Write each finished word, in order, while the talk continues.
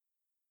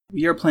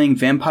We are playing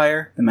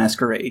Vampire the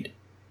Masquerade.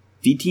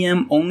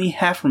 VTM only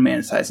half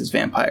romanticizes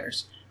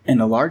vampires,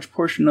 and a large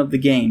portion of the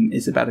game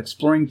is about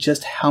exploring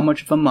just how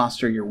much of a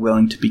monster you're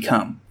willing to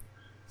become.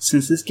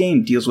 Since this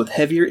game deals with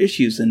heavier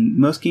issues than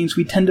most games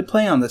we tend to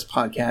play on this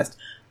podcast,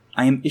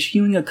 I am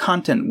issuing a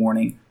content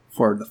warning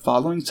for the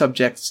following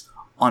subjects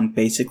on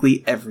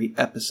basically every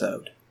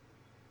episode.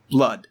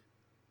 Blood,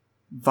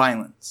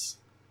 violence,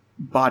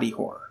 body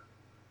horror,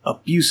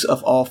 abuse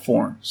of all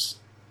forms,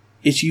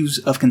 issues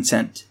of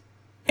consent,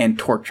 and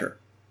torture.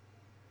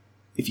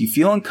 If you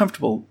feel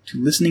uncomfortable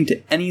to listening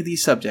to any of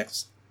these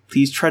subjects,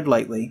 please tread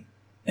lightly,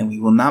 and we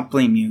will not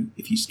blame you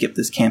if you skip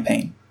this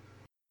campaign.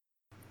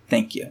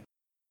 Thank you.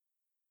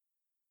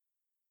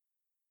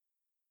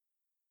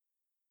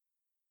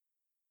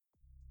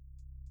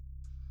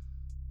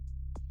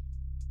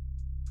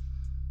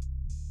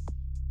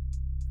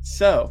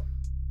 So,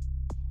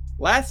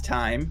 last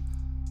time,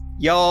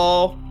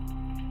 y'all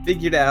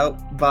figured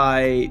out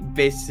by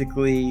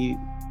basically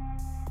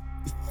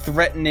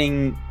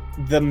threatening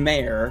the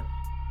mayor,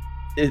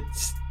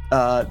 it's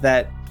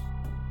that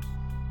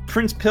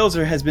Prince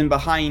Pilzer has been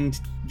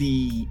behind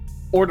the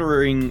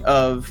ordering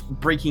of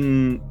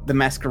breaking the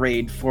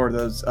masquerade for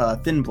those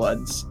Thin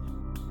Bloods.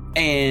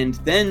 And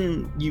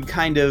then you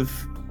kind of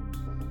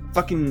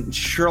fucking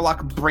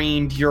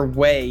Sherlock-brained your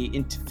way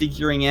into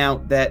figuring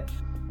out that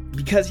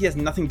because he has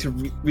nothing to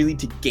really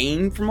to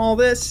gain from all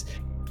this,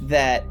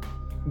 that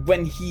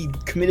when he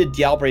committed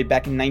Dialbray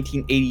back in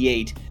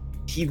 1988,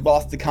 he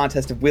lost the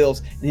contest of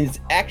wills, and has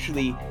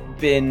actually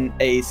been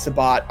a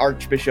Sabbat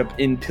Archbishop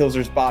in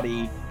Pilzer's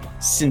body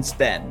since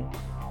then.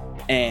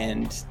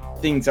 And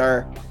things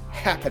are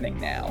happening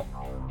now.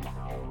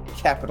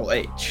 Capital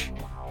H.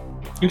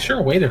 You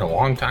sure waited a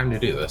long time to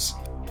do this.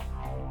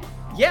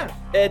 Yeah,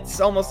 it's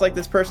almost like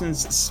this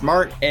person's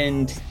smart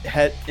and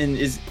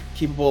is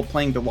capable of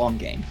playing the long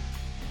game.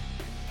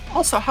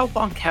 Also, how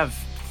long have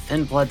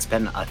Thin Bloods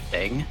been a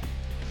thing?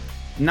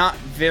 Not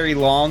very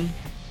long.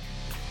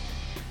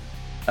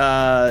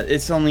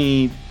 It's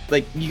only,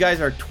 like, you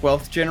guys are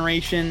 12th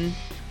generation.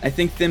 I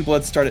think Thin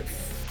Bloods start at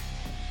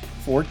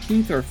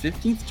 14th or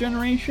 15th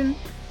generation?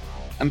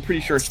 I'm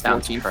pretty sure it's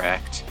 14th. Sounds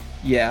correct.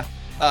 Yeah.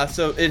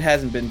 So it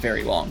hasn't been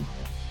very long.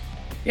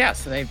 Yeah,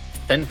 so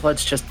Thin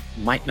Bloods just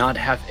might not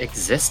have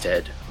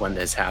existed when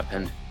this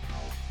happened.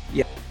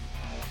 Yeah.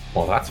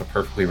 Well, that's a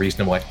perfectly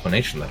reasonable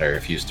explanation that I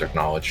refuse to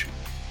acknowledge.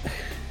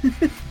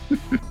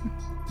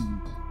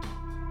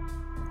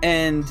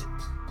 And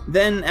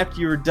then after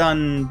you were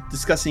done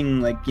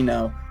discussing, like, you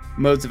know,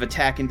 modes of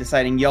attack and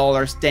deciding y'all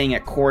are staying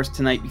at Chorus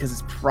tonight because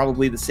it's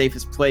probably the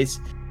safest place.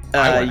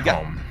 I went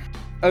home.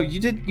 Oh, you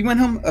did? You went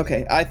home?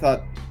 Okay, I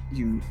thought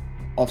you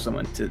also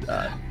went to...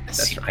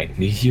 See, I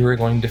knew you were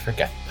going to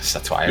forget this.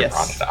 That's why I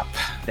brought it up.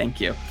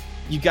 Thank you.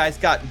 You guys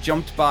got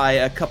jumped by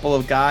a couple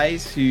of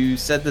guys who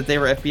said that they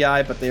were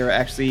FBI, but they were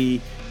actually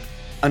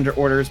under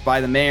orders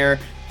by the mayor.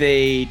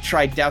 They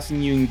tried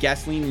dousing you in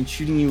gasoline and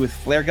shooting you with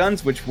flare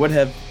guns, which would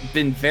have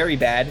been very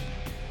bad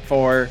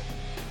for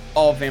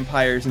all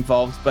vampires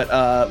involved. But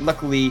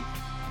luckily,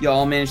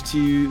 y'all managed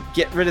to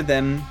get rid of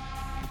them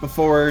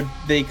before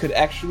they could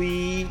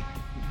actually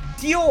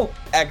deal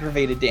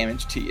aggravated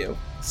damage to you.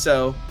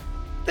 So,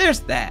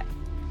 there's that.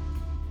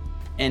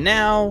 And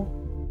now,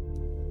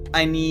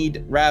 I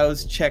need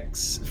rouse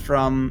checks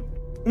from...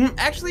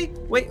 Actually,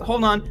 wait,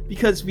 hold on,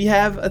 because we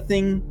have a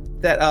thing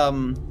that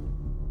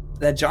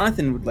that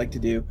Jonathan would like to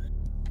do.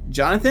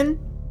 Jonathan,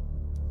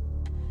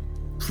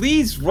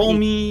 please roll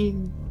me...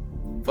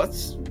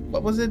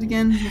 What was it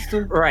again,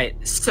 Mr.? Right,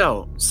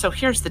 so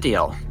here's the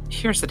deal.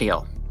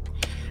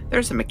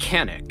 There's a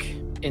mechanic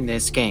in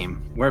this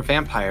game where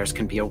vampires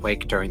can be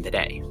awake during the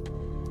day.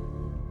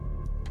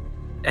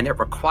 And it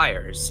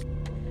requires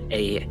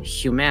a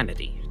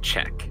humanity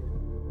check.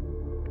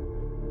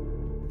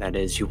 That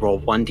is, you roll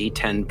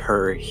 1d10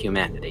 per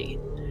humanity.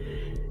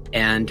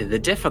 And the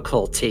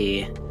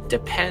difficulty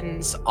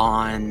depends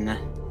on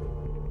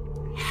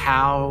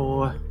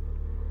how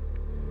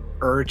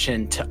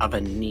urgent of a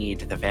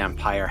need the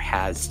vampire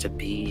has to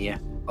be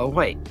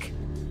awake.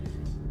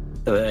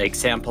 The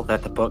example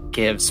that the book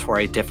gives for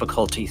a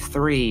difficulty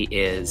 3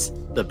 is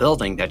the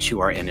building that you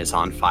are in is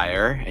on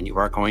fire and you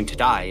are going to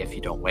die if you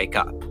don't wake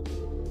up.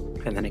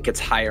 And then it gets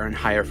higher and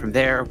higher from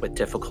there, with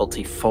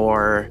difficulty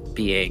 4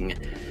 being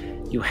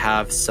you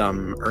have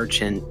some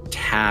urgent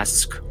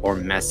task or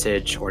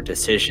message or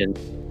decision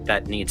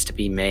that needs to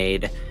be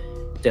made.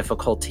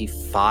 Difficulty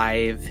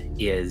 5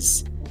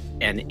 is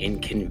an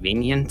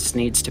inconvenience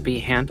needs to be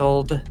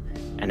handled,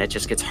 and it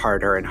just gets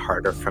harder and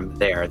harder from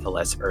there the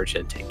less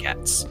urgent it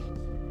gets.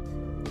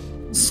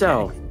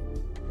 So,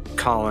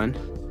 Colin,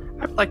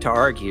 I'd like to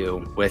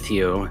argue with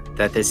you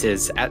that this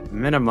is at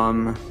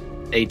minimum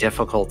a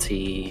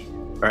difficulty,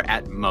 or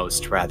at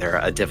most rather,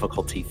 a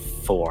difficulty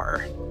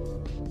 4.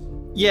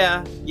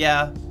 Yeah,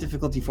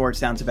 difficulty 4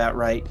 sounds about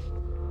right.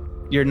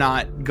 You're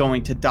not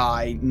going to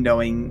die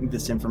knowing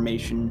this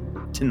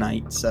information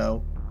tonight,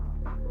 so...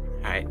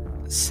 Alright,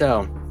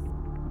 so...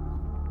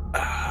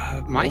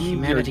 my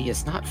humanity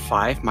is not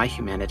 5, my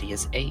humanity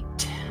is 8.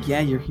 Yeah,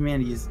 your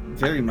humanity is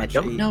very much.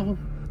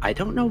 I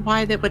don't know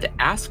why they would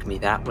ask me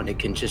that when it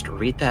can just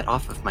read that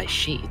off of my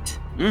sheet.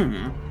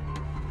 Mm-hmm.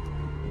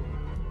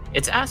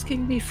 It's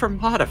asking me for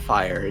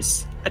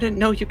modifiers. I didn't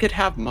know you could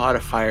have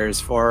modifiers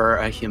for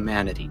a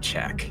humanity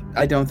check.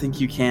 I don't think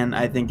you can.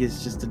 I think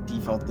it's just a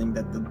default thing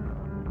that the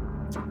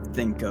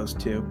thing goes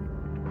to.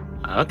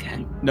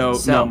 Okay. No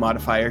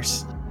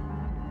modifiers.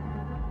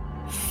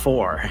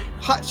 4.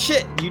 Hot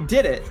shit! You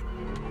did it.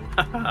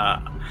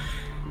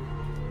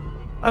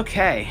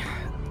 Okay.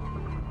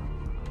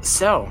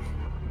 So,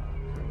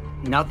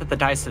 now that the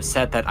dice have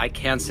said that I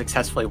can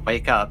successfully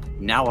wake up,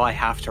 now I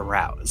have to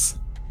rouse.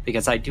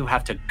 Because I do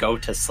have to go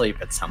to sleep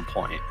at some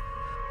point.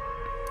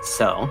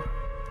 So,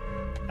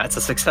 that's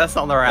a success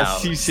on the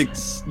rouse. You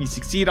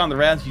succeed on the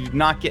rouse. You do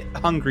not get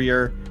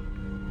hungrier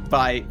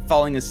by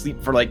falling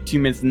asleep for like 2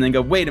 minutes and then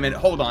go, wait a minute,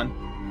 hold on.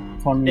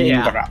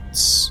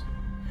 Congrats.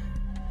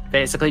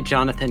 Basically,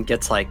 Jonathan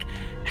gets like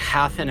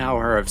half an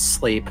hour of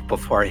sleep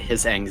before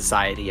his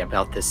anxiety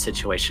about this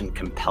situation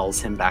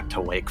compels him back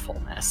to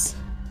wakefulness.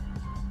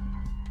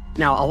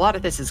 Now, a lot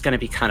of this is going to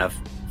be kind of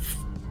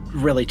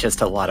really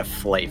just a lot of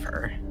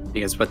flavor,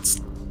 because what's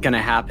going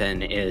to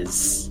happen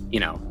is,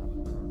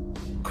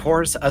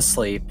 Kor's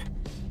asleep,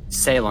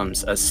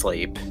 Salem's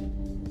asleep,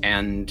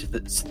 and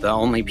the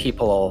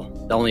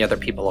only other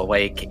people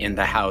awake in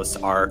the house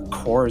are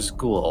Kor's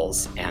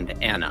ghouls and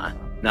Anna,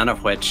 none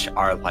of which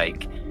are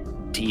like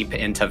deep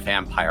into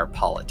vampire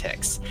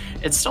politics.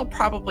 It's still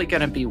probably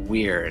going to be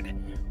weird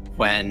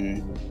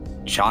when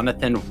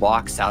Jonathan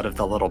walks out of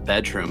the little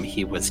bedroom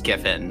he was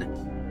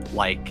given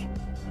like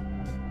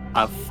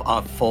a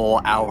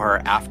full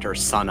hour after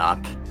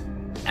sunup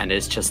and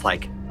is just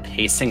like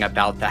pacing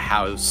about the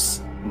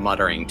house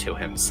muttering to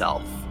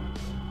himself.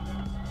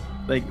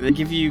 Like, they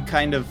give you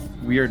kind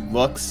of weird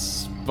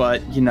looks,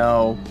 but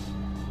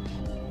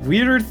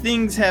weirder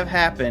things have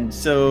happened.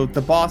 So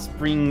the boss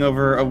bringing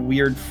over a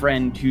weird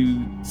friend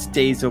who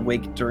stays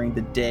awake during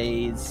the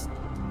days.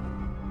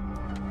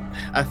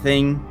 A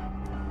thing.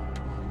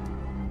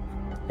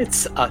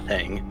 It's a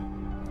thing.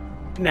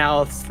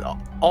 Now,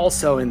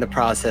 also in the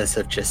process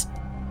of just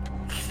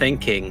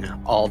thinking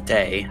all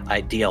day,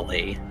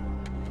 ideally,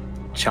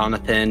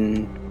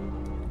 Jonathan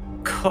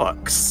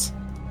cooks.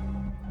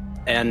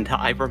 And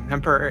I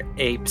remember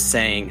Ape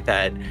saying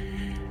that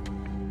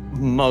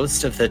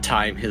most of the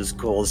time his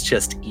ghouls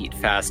just eat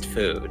fast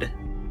food.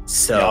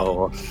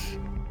 So,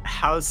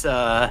 how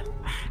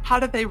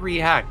do they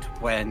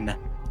react when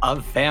a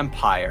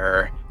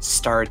vampire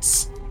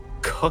starts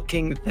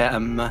cooking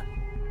them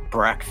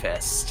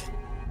breakfast?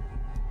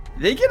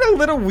 They get a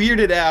little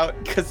weirded out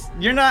because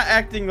you're not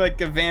acting like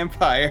a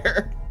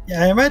vampire.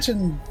 Yeah, I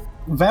imagine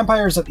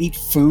vampires that eat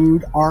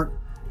food aren't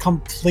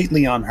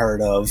completely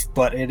unheard of,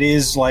 but it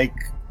is like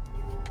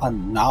a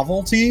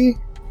novelty,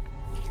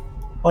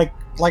 like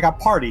a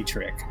party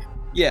trick.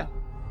 Yeah.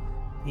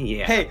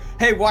 Yeah.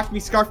 Hey, watch me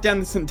scarf down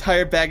this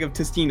entire bag of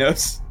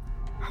Tostinos.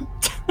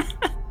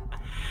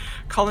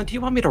 Colin, do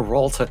you want me to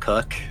roll to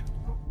cook?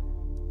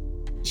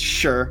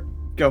 Sure,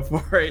 go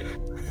for it.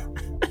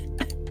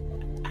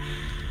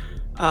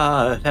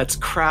 That's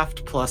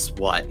craft plus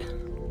what?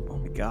 Oh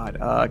my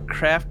god.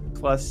 Craft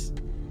plus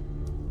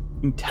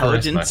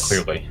intelligence.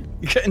 Clearly.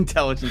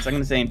 Intelligence. I'm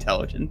gonna say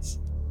intelligence.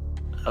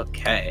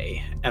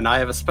 Okay. And I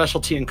have a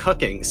specialty in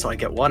cooking, so I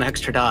get 1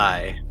 extra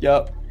die.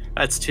 Yep.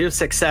 That's 2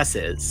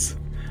 successes.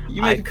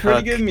 You make a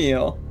pretty good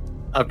meal.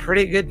 A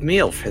pretty good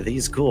meal for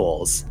these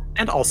ghouls.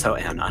 And also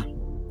Anna.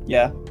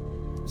 Yeah.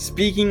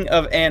 Speaking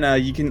of Anna,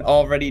 you can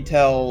already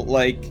tell,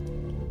 like,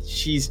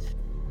 she's...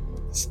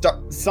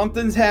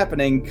 something's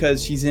happening,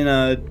 because she's in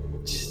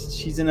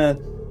a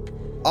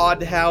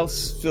odd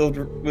house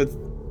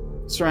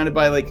surrounded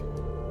by, like,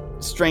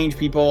 strange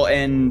people,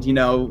 and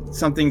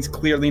something's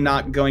clearly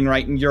not going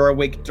right, and you're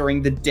awake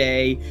during the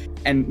day,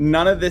 and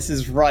none of this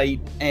is right,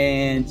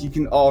 and you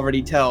can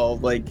already tell,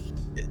 like,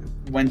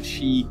 when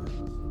she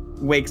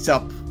wakes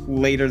up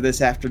later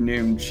this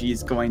afternoon,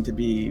 she's going to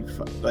be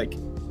like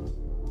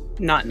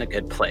not in a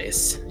good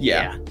place.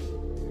 Yeah.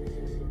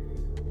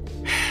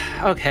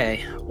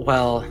 Okay,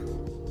 well,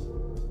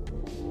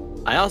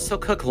 I also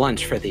cook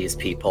lunch for these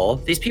people.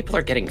 These people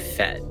are getting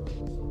fed.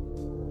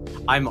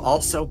 I'm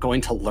also going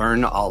to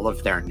learn all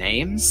of their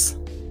names.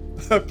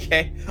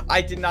 Okay.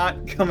 I did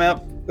not come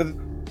up with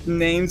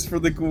names for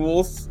the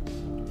ghouls.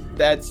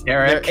 That's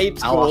Eric,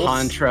 apes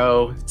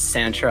Alejandro,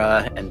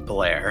 Santra, and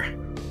Blair.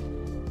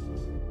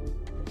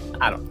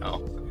 I don't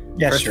know.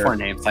 Yeah, First sure. 4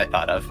 names I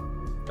thought of.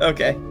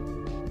 Okay.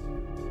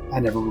 I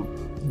never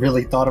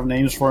really thought of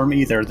names for them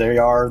either. They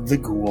are the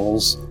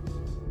ghouls.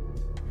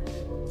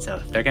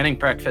 So they're getting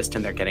breakfast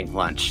and they're getting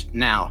lunch.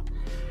 Now,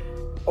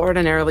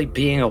 ordinarily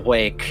being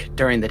awake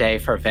during the day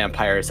for a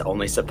vampire is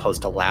only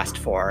supposed to last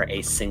for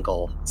a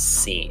single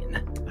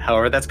scene.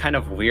 However, that's kind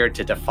of weird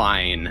to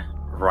define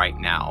right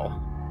now.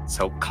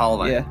 So,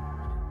 Colin,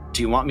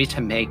 do you want me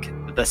to make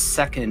the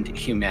second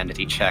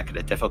humanity check at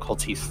a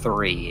difficulty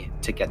 3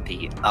 to get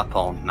the up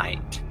all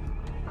night?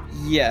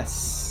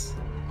 Yes.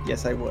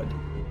 Yes, I would.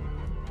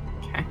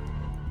 Okay.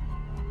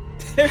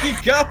 There you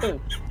go.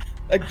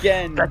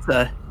 Again.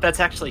 That's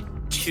actually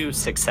 2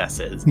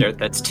 successes.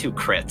 That's 2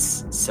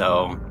 crits.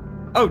 So.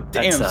 Oh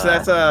damn!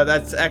 So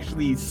that's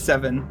actually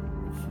 7.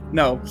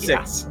 No, 6.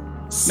 Yeah,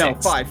 No,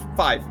 6. 5.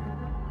 5.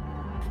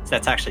 So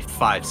that's actually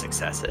 5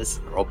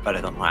 successes. I rolled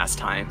better than last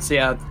time. So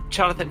yeah,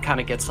 Jonathan kind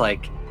of gets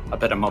like a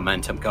bit of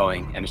momentum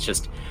going, and it's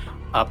just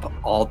up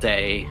all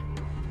day,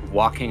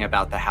 walking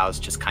about the house,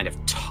 just kind of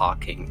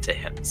talking to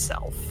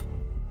himself.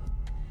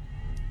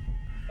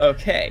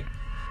 Okay.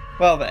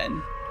 Well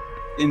then,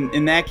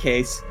 in that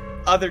case,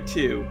 other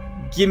 2,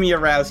 give me a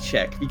rouse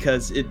check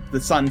because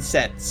the sun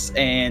sets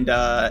and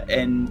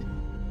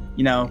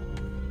you know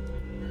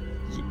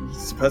he's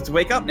supposed to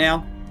wake up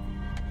now.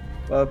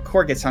 Well,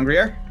 Core gets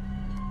hungrier,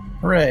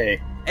 Hooray.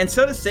 and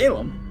so does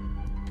Salem.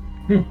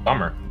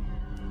 Bummer.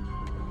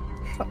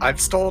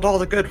 I've stolen all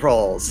the good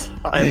rolls.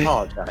 I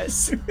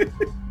apologize.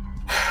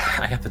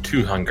 I got the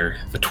 2 hunger,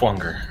 the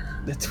twonger.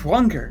 The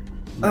Twunger.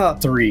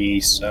 3,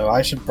 so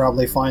I should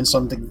probably find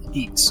something to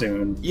eat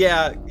soon.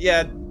 Yeah.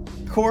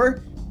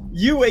 Core,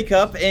 you wake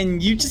up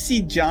and you just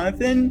see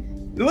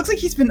Jonathan. It looks like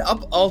he's been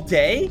up all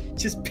day,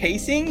 just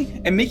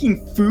pacing and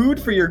making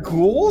food for your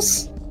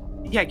ghouls.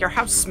 Yeah, your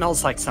house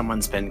smells like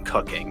someone's been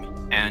cooking,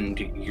 and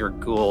your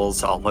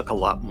ghouls all look a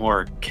lot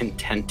more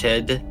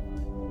contented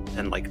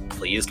and like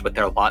pleased with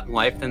their lot in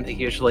life than they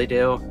usually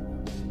do.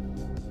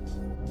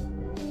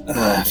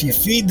 If you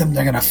feed them,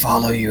 they're gonna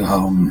follow you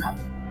home.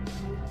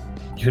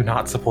 You're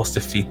not supposed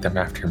to feed them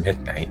after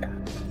midnight.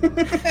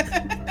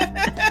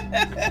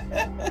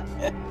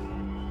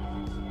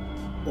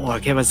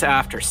 Look, it was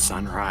after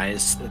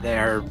sunrise.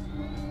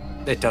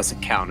 It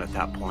doesn't count at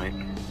that point.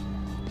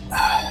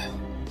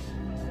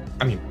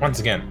 I mean, once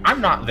again, I'm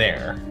not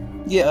there.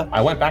 Yeah.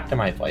 I went back to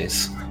my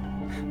place.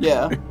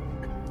 Yeah.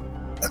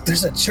 Look,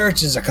 there's a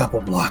church is a couple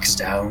blocks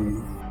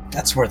down.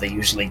 That's where they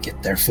usually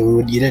get their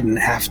food. You didn't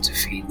have to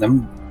feed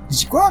them.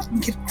 Did you go out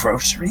and get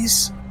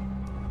groceries?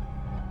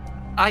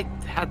 I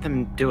had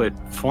them do it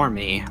for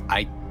me.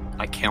 I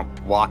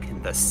can't walk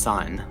in the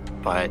sun,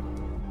 but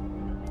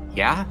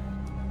yeah.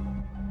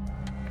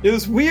 It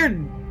was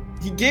weird.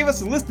 He gave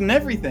us a list and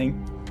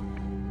everything.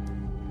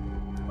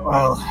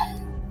 Well,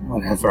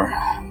 whatever.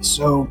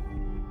 So,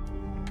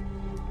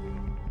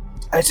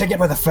 I take it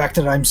by the fact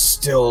that I'm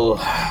still,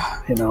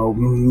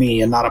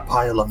 me and not a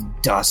pile of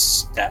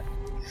dust, that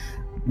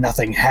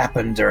nothing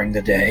happened during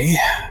the day.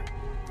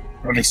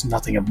 Or at least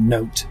nothing of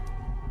note.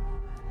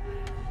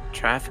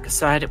 Traffic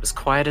aside, it was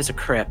quiet as a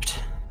crypt.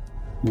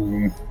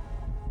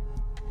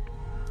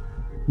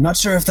 Not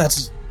sure if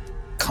that's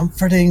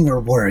comforting or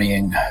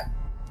worrying.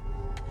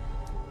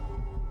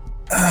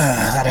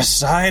 That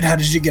aside, how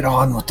did you get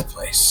on with the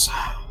place?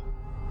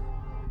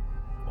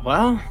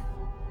 Well,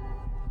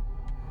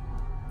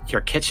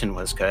 your kitchen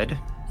was good.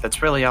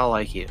 That's really all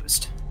I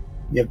used.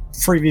 You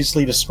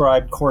previously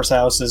described Course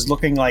House as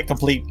looking like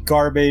complete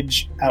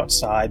garbage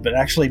outside, but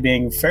actually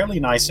being fairly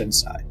nice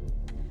inside.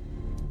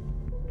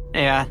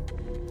 Yeah.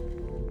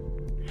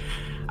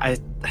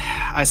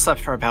 I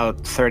slept for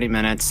about 30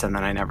 minutes and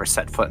then I never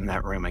set foot in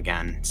that room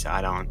again, so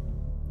I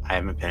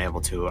haven't been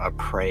able to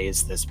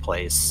appraise this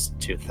place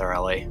too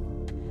thoroughly.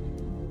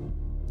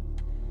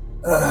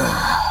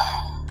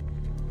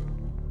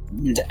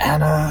 Did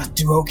Anna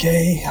do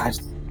okay? I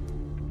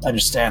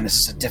understand this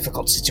is a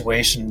difficult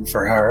situation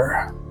for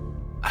her.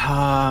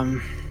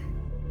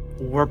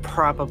 We're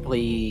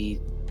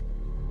probably...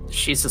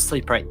 She's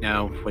asleep right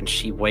now. When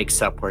she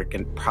wakes up, we're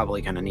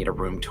probably going to need a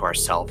room to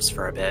ourselves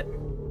for a bit.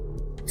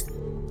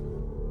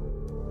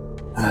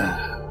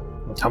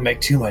 Don't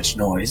make too much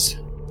noise.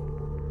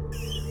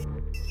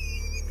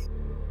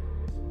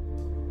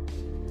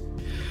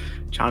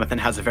 Jonathan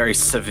has a very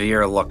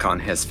severe look on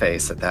his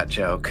face at that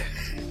joke.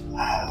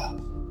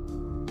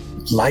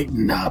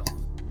 Lighten up.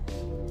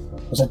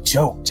 It was a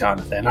joke,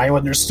 Jonathan. I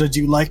understood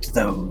you liked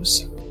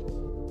those.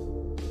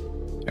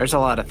 There's a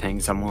lot of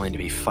things I'm willing to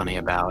be funny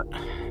about.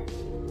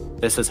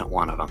 This isn't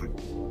one of them.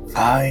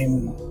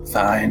 Fine.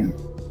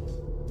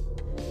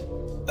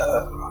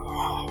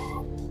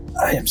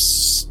 I am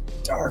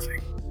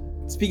starving.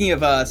 Speaking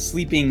of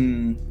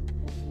sleeping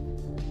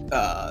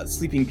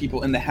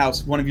people in the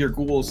house, one of your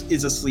ghouls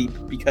is asleep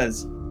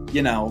because,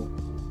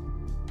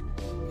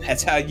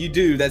 that's how you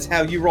do. That's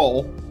how you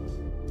roll.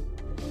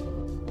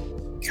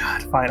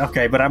 God, fine.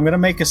 Okay, but I'm gonna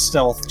make a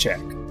stealth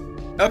check.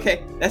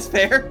 Okay, that's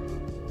fair.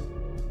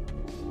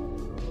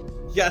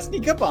 You gotta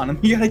sneak up on him.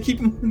 You gotta keep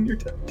him on your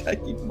toe.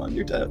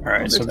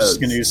 Alright, so I'm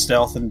just gonna use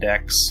stealth and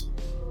dex.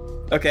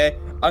 Okay,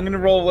 I'm gonna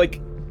roll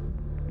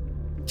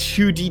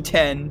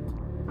 2d10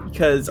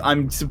 because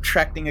I'm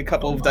subtracting a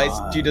couple of dice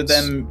due to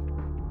them.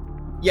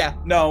 Yeah,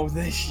 no,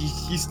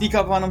 you sneak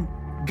up on him.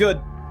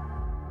 Good.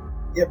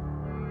 Yep.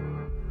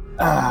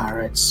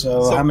 Alright,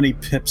 so how many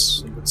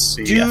pips? Let's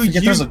see. Do I forget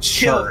you there's a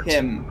kill chart.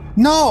 him?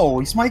 No,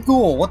 he's my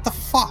ghoul. What the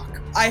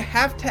fuck? I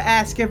have to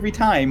ask every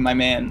time, my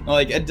man.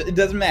 It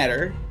doesn't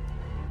matter.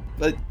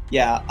 But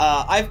yeah,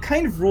 I've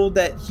kind of ruled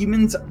that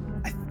humans,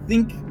 I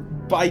think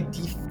by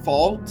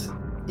default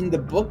in the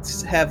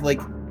books, have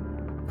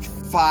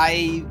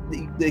 5.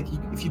 Like,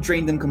 if you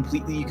drain them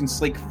completely, you can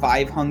slake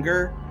 5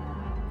 hunger.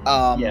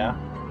 Yeah.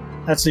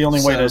 That's the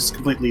only way to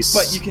completely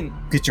But you can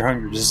get your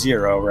hunger to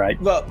 0, right?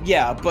 Well,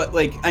 yeah, but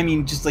like, I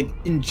mean, just like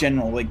in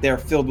general, like they're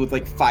filled with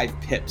like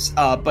 5 pips.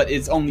 But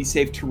it's only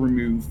safe to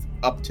remove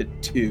up to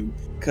 2,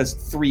 because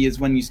 3 is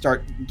when you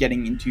start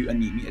getting into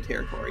anemia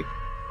territory.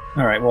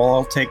 All right. Well,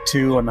 I'll take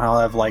 2, and I'll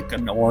have like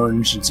an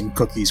orange and some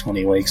cookies when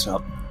he wakes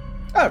up.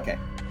 Okay.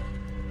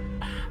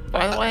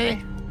 By the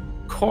way,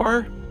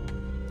 Core,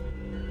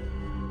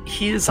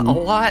 he's a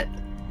lot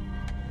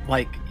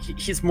like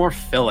he's more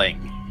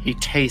filling. He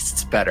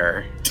tastes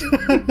better.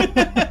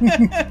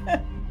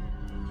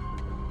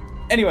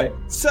 Anyway,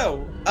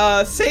 so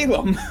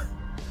Salem.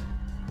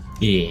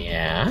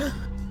 Yeah.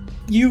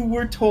 You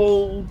were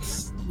told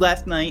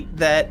last night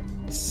that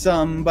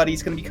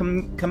somebody's going to be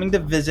coming to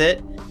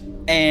visit,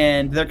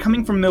 and they're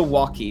coming from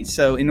Milwaukee.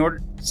 So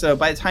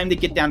by the time they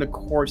get down to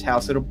Core's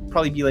house, it'll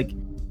probably be like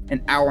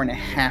an hour and a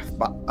half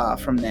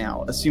from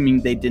now,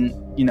 assuming they didn't,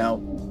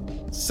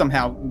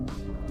 somehow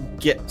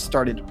get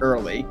started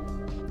early.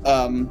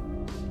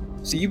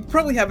 So you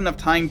probably have enough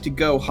time to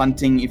go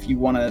hunting if you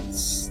want to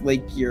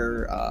slake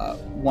your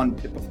 1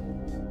 pip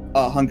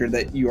of hunger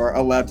that you are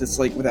allowed to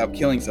slake without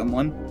killing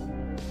someone.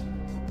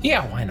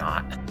 Yeah, why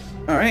not?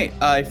 All right,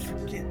 I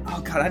forget.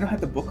 Oh god, I don't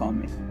have the book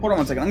on me. Hold on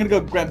 1 second. I'm gonna go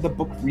grab the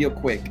book real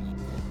quick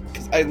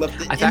because I left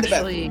it in the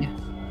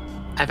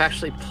bathroom. I've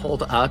actually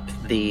pulled up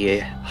the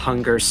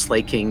hunger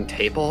slaking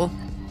table.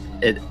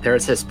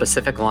 There's a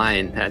specific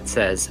line that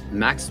says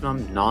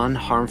maximum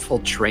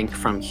non-harmful drink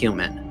from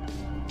human.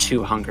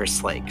 2 hunger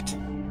slaked.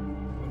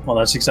 Well,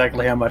 that's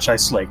exactly how much I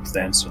slaked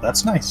then, so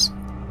that's nice.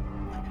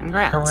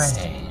 Congrats.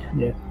 Hooray.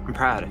 Yeah. I'm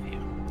proud of you.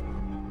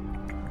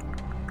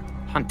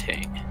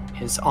 Hunting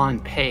is on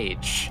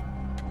page.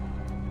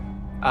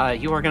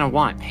 You are going to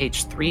want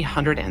page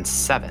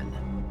 307.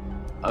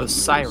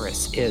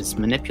 Osiris is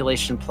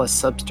manipulation plus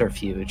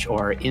subterfuge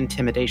or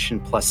intimidation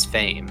plus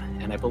fame.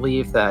 And I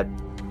believe that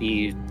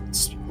we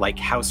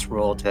house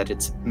ruled that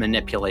it's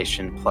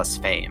manipulation plus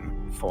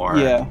fame for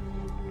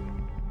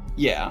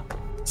Yeah.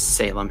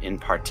 Salem in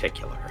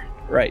particular.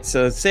 Right,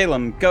 so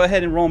Salem, go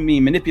ahead and roll me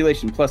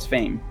manipulation plus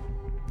fame.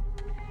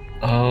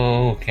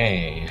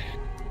 Okay.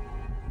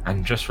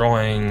 I'm just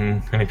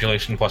rolling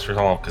manipulation plus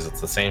resolve because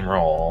it's the same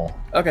roll.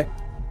 Okay.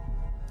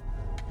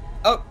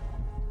 Oh,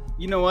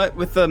 you know what?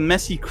 With the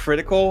messy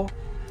critical,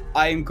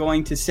 I'm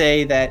going to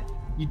say that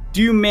you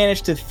do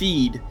manage to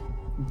feed,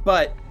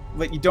 but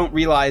what you don't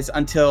realize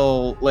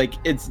until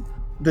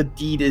the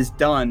deed is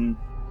done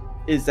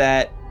is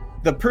that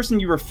the person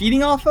you were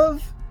feeding off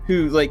of,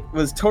 who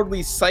was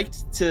totally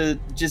psyched to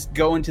just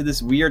go into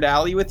this weird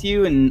alley with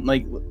you and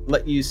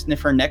let you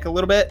sniff her neck a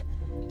little bit,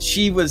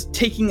 she was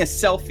taking a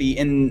selfie,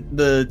 and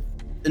the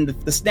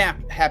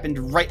snap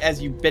happened right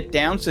as you bit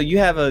down, so you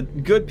have a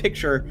good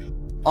picture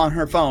on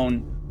her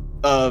phone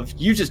of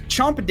you just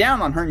chomping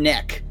down on her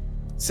neck.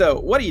 So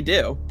what do you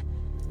do?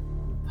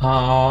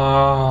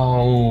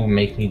 Oh,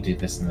 make me do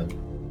this in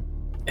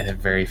the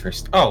very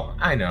first. Oh,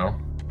 I know.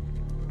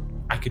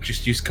 I could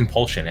just use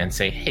compulsion and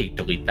say, "Hey,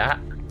 delete that."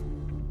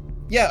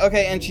 Yeah,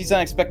 okay, and she's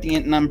not expecting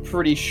it, and I'm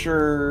pretty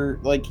sure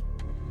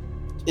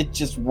it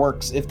just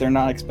works if they're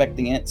not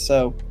expecting it.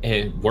 So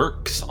it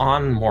works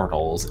on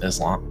mortals as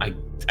long.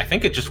 I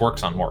think it just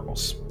works on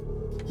mortals.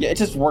 Yeah, it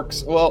just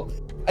works. Well,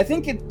 I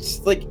think it's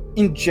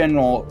in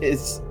general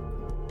is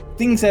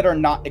things that are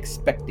not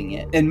expecting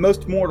it, and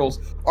most mortals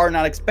are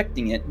not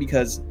expecting it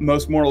because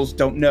most mortals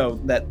don't know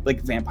that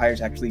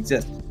vampires actually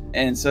exist.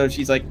 And so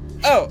she's like,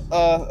 "Oh,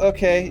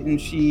 okay,"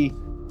 and she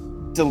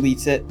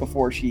deletes it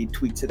before she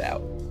tweets it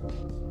out.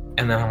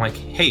 And then I'm like,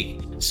 "Hey,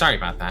 sorry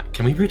about that.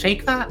 Can we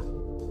retake that?"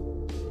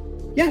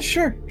 Yeah,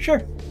 sure.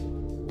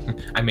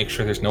 I make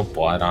sure there's no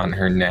blood on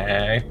her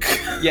neck.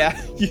 Yeah.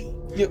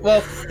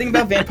 Well, the thing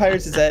about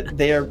vampires is that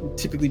they are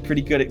typically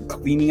pretty good at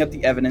cleaning up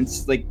the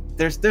evidence.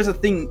 There's a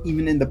thing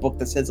even in the book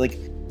that says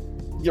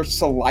your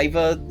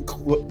saliva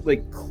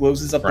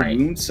closes up the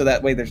wound, so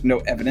that way there's no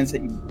evidence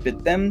that you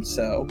bit them.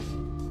 So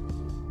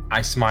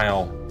I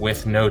smile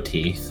with no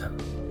teeth.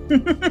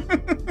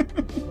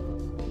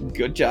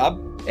 Good job.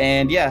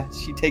 And yeah,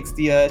 she takes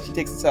the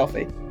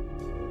selfie.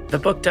 The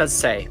book does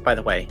say, by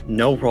the way,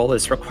 no roll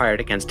is required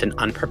against an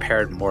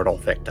unprepared mortal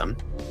victim.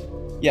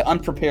 Yeah,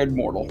 unprepared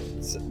mortal.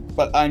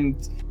 But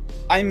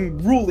I'm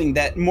ruling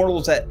that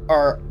mortals that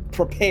are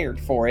prepared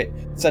for it,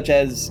 such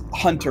as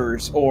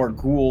hunters or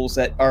ghouls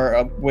that are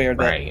aware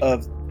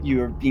of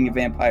you being a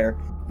vampire,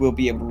 will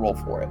be able to roll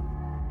for it.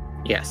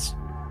 Yes.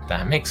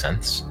 That makes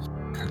sense.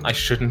 I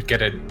shouldn't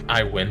get an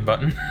I win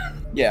button.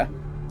 Yeah.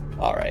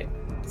 All right.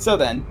 So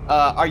then,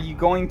 are you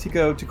going to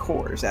go to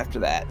Coors after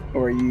that,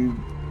 or are you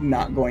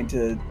not going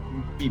to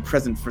be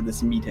present for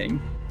this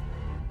meeting?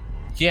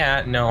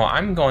 Yeah, no,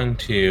 I'm going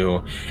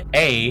to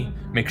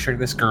make sure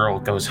this girl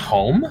goes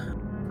home.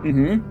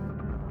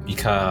 Mm-hmm.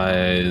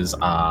 Because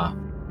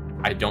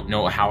I don't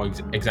know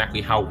exactly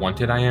how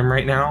wanted I am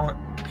right now.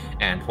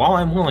 And while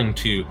I'm willing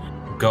to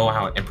go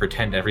out and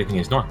pretend everything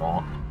is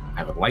normal,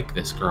 I would like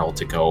this girl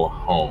to go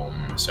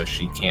home so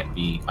she can't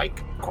be,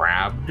 like,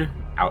 grabbed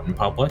out in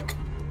public.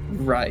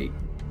 Right.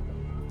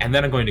 And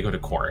then I'm going to go to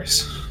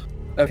chorus.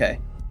 Okay.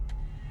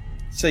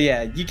 So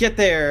yeah, you get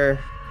there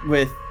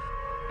with,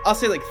 I'll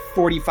say like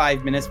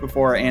 45 minutes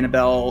before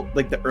Annabelle,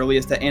 like the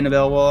earliest that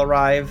Annabelle will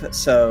arrive.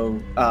 So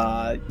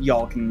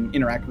y'all can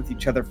interact with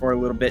each other for a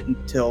little bit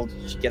until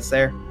she gets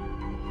there.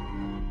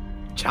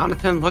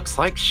 Jonathan looks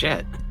like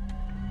shit.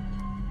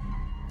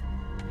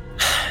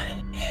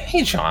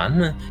 Hey,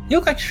 John, you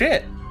look like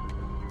shit.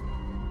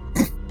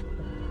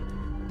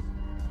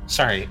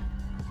 Sorry.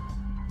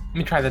 Let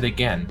me try that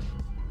again.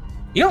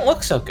 You don't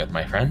look so good,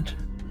 my friend.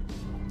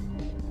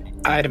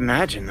 I'd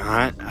imagine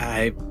not.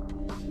 I'm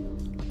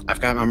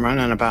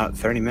running about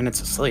 30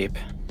 minutes of sleep.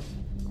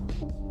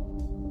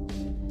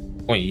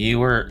 Wait, you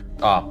were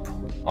up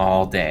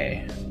all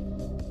day.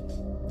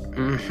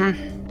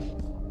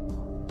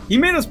 Mm-hmm. He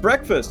made us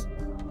breakfast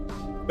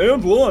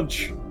and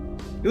lunch.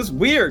 It was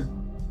weird.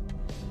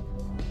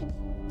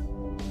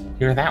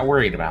 You're that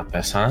worried about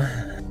this, huh?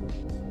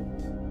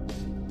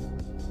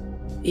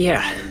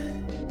 Yeah,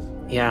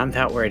 I'm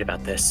that worried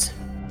about this.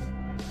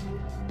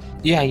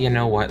 Yeah, you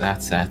know what?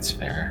 That's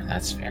fair.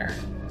 That's fair.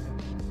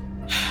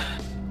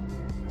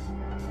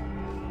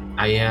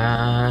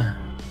 I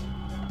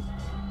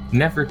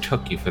never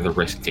took you for the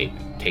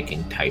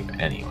risk-taking type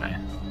anyway.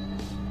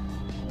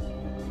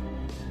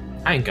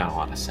 I ain't got a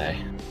lot to say.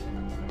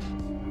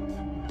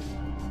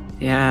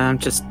 Yeah, I'm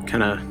just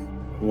kind of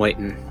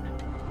waiting.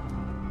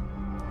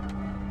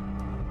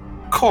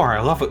 Core,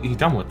 I love what you've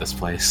done with this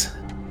place.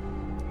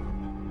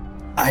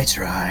 I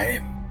try.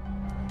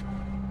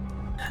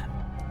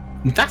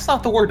 That's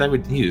not the word I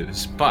would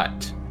use,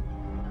 but...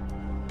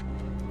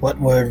 What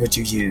word would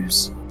you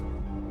use?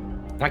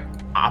 like,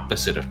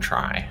 opposite of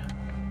try.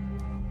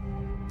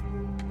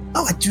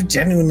 Oh, I do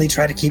genuinely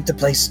try to keep the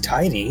place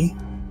tidy.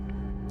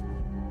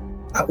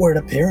 Outward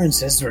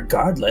appearances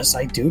regardless,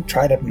 I do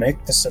try to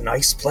make this a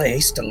nice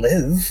place to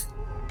live.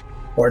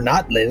 Or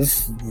not live,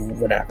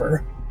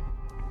 whatever.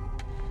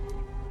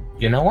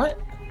 You know what?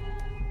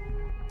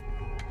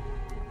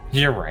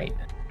 You're right.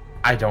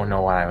 I don't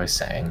know what I was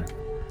saying.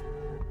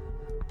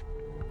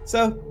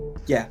 So,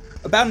 yeah,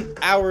 about an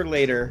hour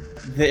later,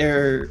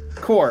 there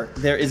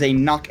is a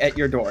knock at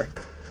your door.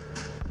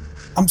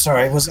 I'm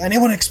sorry, was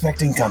anyone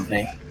expecting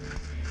company?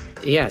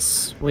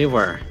 Yes, we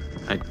were.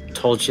 I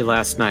told you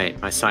last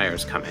night my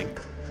sire's coming.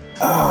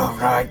 Oh,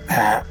 right,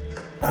 Pat.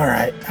 All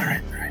right.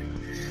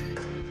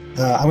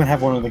 I'm gonna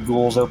have one of the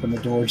ghouls open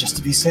the door just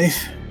to be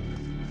safe.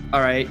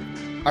 All right.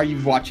 Are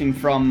you watching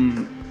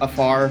from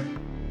afar?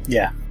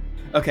 Yeah.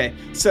 Okay,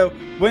 so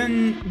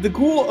when the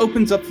ghoul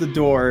opens up the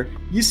door,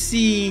 you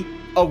see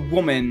a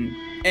woman,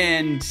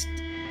 and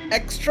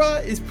Extra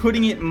is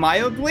putting it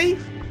mildly.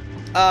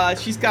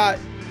 She's got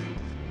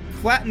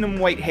platinum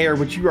white hair,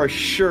 which you are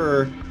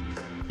sure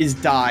is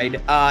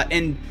dyed,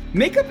 and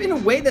makeup in a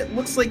way that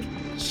looks like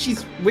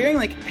she's wearing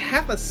like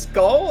half a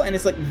skull, and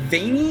it's like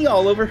veiny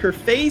all over her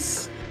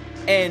face,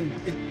 and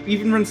it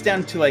even runs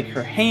down to like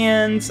her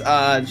hands.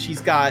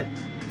 She's got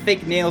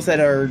fake nails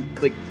that are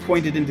like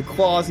pointed into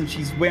claws, and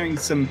she's wearing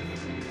some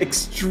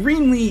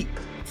extremely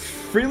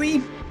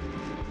frilly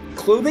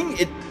clothing.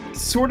 It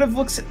sort of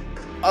looks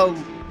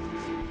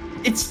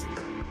it's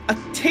a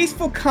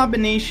tasteful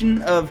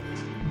combination of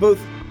both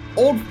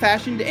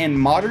old-fashioned and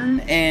modern,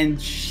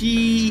 and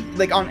she,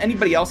 like, on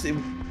anybody else it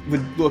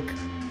would look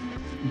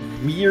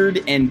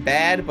weird and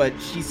bad, but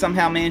she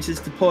somehow manages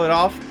to pull it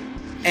off.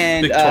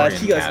 And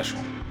she goes,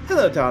 casual.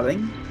 "Hello,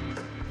 darling.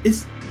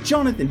 Is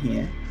Jonathan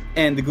here?"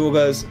 And the ghoul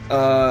goes,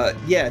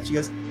 yeah. She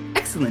goes,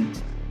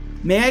 "Excellent.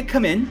 May I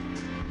come in?"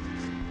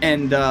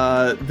 And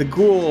the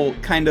ghoul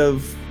kind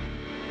of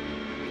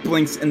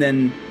blinks and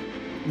then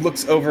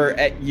looks over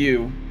at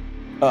you,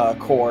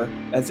 Core,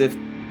 as if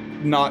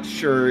not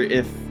sure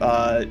if...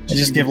 I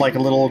just give like a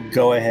little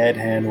go-ahead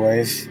hand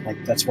wave.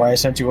 Like, that's why I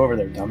sent you over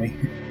there, dummy.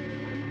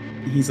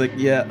 He's like,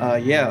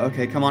 yeah,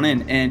 okay, come on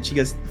in. And she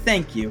goes,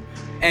 "Thank you."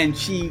 And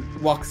she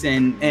walks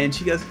in and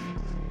she goes,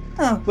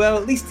 "Oh, well,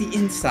 at least the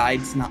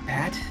inside's not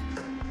bad."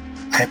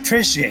 I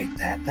appreciate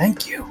that,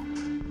 thank you.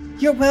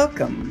 "You're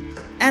welcome.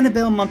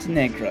 Annabelle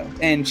Montenegro."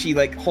 And she,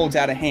 like, holds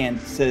out a hand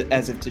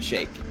as if to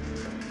shake.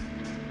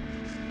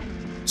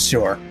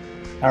 Sure.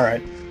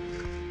 Alright.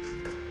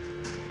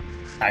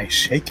 I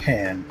shake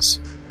hands.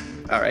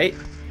 Alright.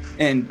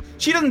 And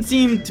she doesn't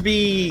seem to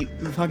be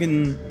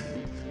fucking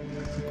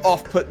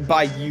off-put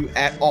by you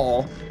at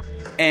all.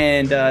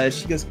 And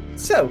she goes,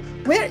 "So,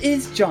 where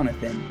is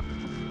Jonathan?"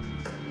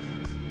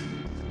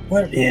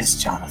 Where is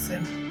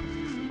Jonathan?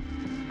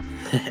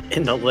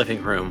 In the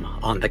living room,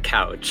 on the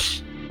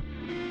couch.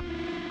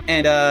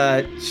 And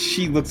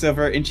she looks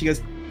over and she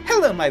goes,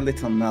 "Hello, my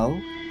little Mo.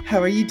 How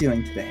are you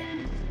doing today?"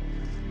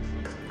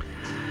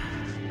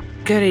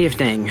 Good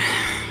evening,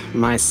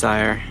 my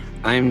sire.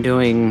 I'm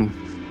doing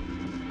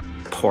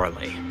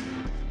poorly.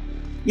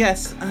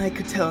 "Yes, I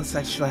could tell as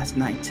such last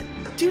night.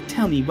 Do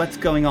tell me what's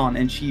going on."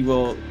 And she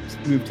will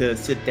move to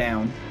sit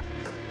down.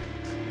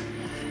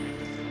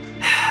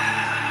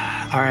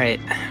 All right.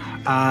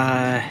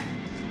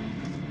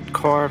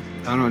 Corp,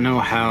 I don't know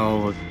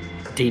how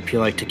deep you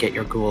like to get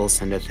your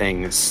ghouls into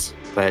things,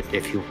 but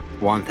if you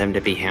want them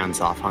to be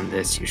hands-off on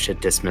this, you should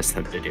dismiss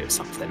them to do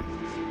something.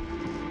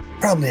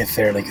 Probably a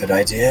fairly good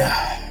idea.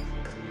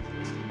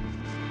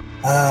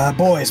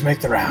 Boys, make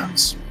the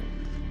rounds.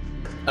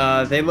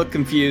 They look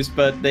confused,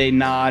 but they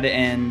nod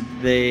and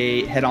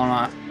they head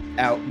on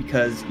out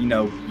because,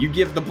 you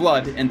give the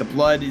blood, and the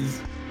blood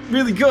is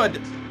really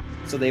good.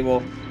 So they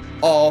will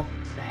all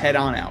head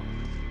on out.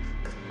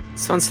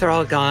 So once they're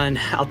all gone,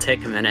 I'll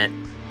take a minute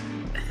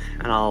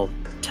and I'll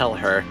tell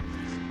her.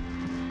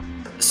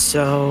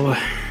 So,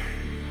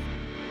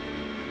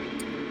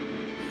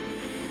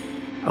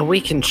 a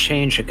week and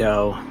change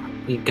ago,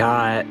 we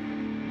got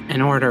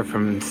an order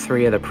from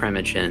 3 of the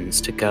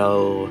Primogens to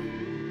go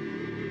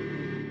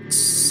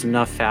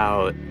snuff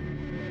out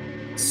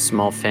a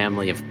small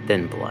family of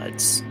Thin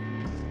Bloods.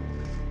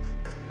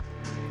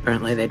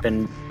 Apparently they'd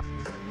been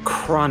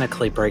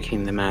chronically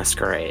breaking the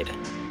masquerade.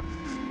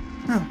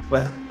 Oh,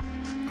 well.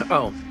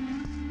 Oh.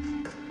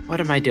 What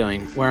am I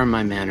doing? Where are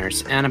my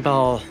manners?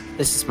 Annabelle,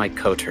 this is my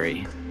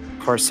coterie.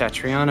 Cor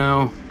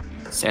Satriano,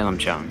 Salem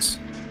Jones.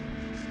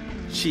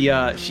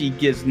 She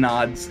gives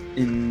nods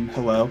in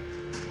hello.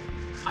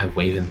 I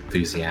wave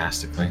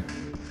enthusiastically.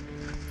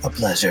 A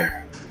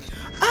pleasure.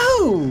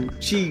 Oh!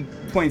 She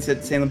points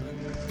at Salem.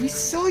 We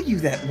saw you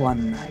that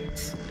one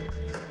night.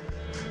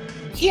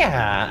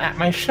 Yeah, at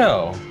my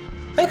show.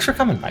 Thanks for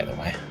coming, by the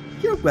way.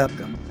 You're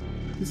welcome.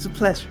 It's a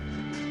pleasure.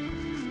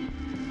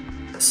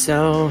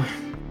 So,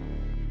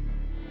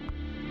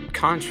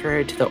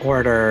 contrary to the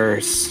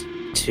orders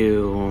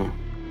to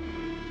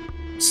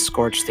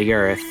scorch the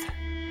earth,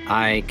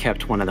 I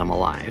kept one of them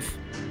alive.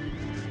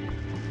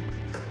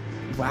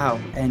 Wow,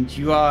 and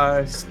you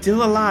are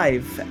still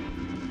alive,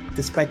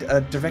 despite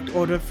a direct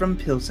order from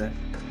Pilzer.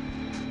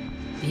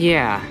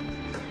 Yeah.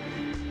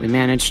 We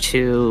managed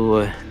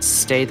to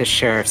stay the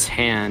sheriff's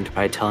hand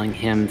by telling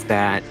him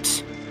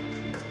that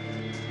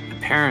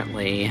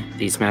apparently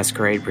these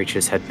masquerade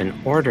breaches had been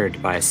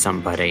ordered by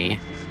somebody,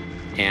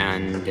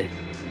 and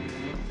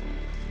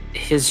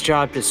his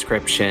job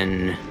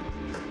description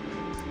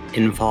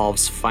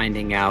involves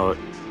finding out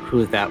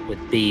who that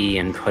would be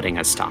and putting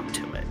a stop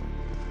to it.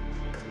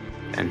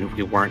 And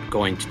we weren't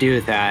going to do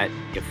that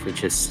if we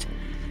just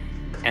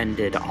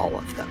ended all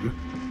of them.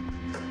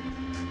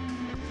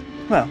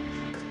 Well,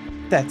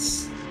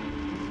 that's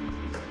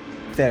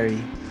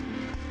very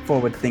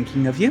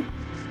forward-thinking of you.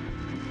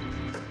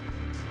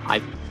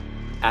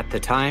 At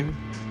the time,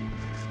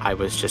 I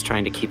was just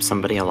trying to keep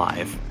somebody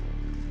alive.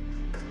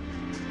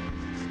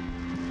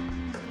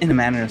 In a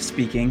manner of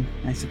speaking,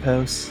 I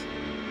suppose.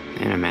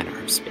 In a manner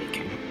of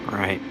speaking,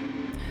 right.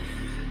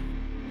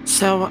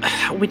 So,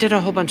 we did a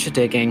whole bunch of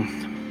digging,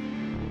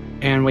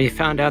 and we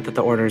found out that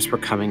the orders were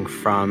coming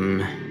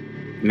from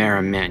Mayor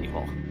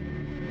Emanuel.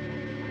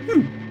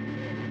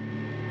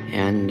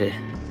 And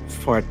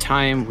for a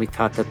time, we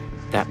thought that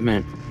that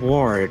meant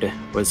Ward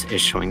was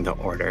issuing the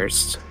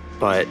orders,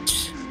 but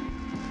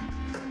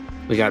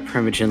we got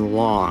Primogen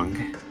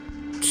Long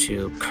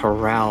to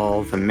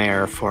corral the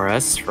mayor for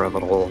us for a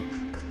little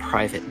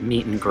private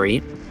meet and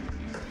greet.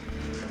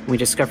 We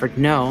discovered,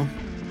 no,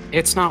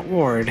 it's not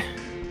Ward,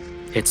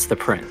 it's the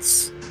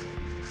prince.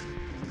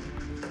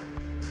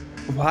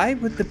 Why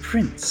would the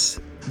prince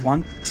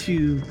want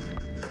to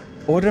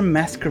order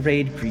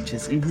masquerade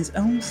breaches in his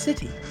own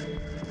city?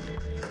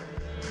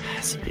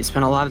 He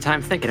spent a lot of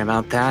time thinking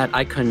about that.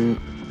 I couldn't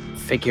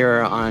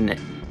figure on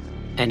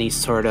any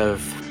sort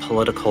of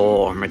political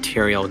or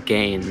material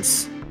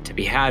gains to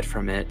be had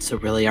from it, so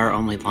really our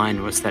only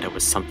line was that it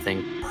was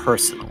something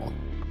personal.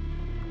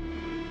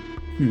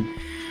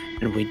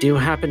 And we do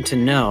happen to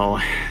know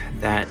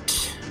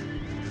that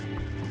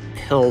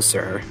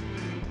Pilzer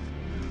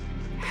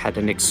had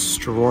an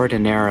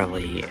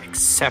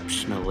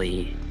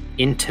exceptionally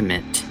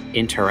intimate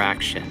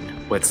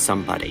interaction with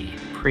somebody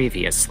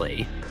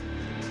previously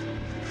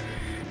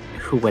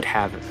who would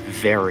have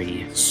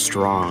very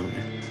strong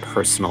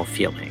personal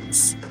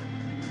feelings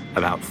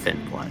about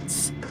Thin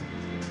Bloods.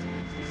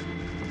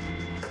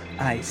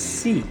 I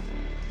see.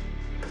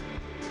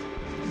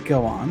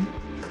 Go on.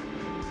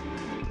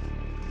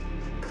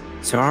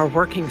 So our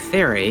working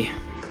theory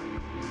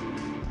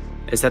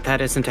is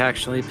that isn't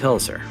actually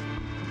Pilzer.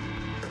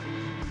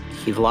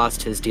 He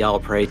lost his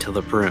Dialpre to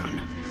Lebrun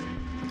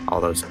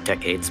all those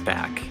decades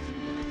back.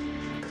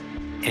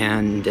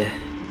 And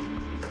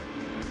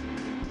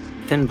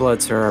Thin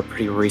Bloods are a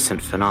pretty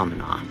recent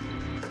phenomenon.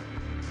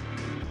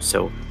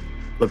 So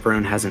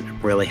Lebrun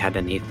hasn't really had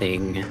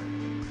anything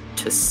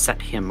to set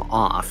him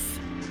off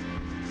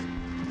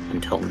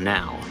until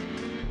now.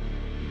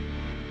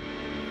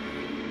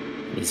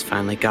 He's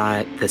finally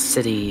got the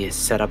city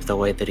set up the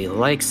way that he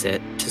likes it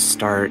to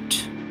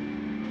start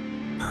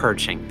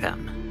purging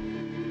them.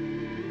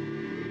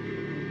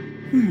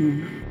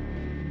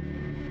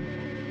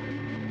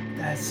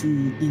 That's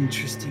an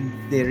interesting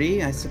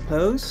theory, I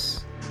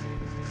suppose.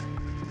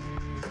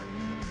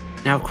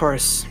 Now, of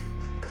course,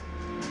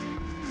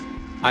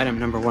 item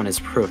number 1 is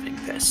proving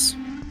this.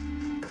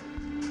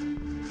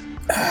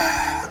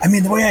 I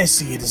mean, the way I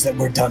see it is that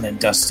we're done and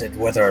dusted,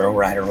 whether we're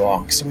right or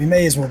wrong, so we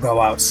may as well go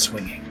out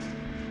swinging.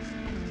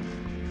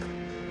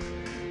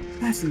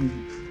 That's an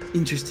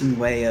interesting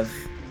way of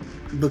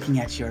looking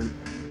at your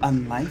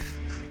life.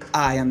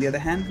 I, on the other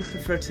hand, would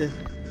prefer to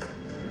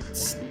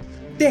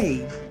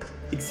stay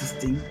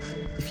existing,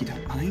 if you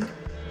don't mind.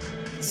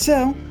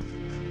 So,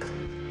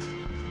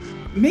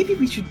 maybe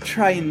we should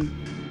try and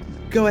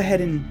go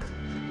ahead and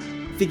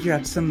figure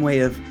out some way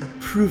of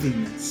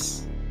proving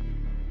this.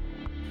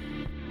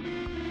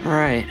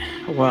 Alright,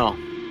 well,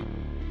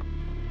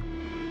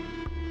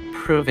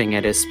 proving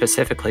it is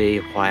specifically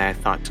why I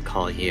thought to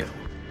call you.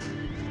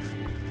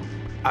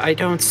 I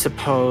don't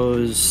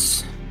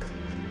suppose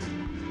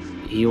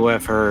you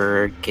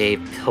ever gave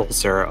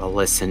Pilzer a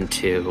listen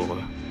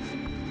to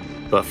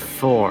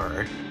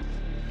before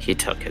he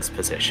took his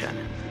position.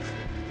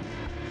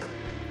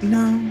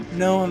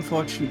 No,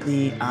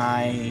 unfortunately,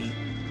 I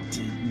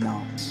did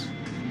not.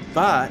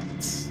 But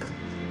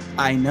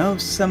I know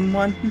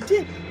someone who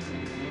did.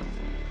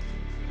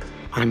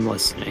 I'm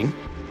listening.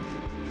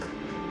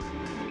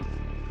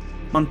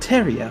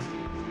 Monterio.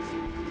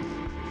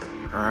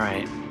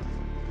 Alright.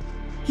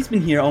 He's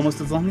been here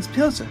almost as long as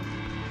Pilzer.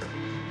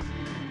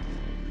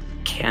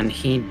 Can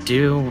he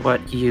do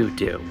what you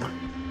do?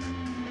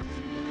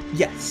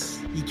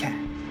 Yes, he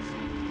can.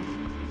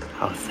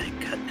 Oh, thank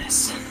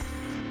goodness.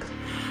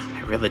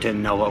 I really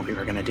didn't know what we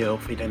were gonna do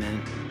if we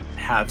didn't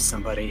have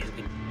somebody who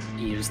could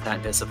use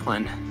that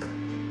discipline.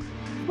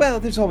 Well,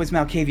 there's always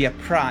Malkavia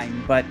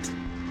Prime, but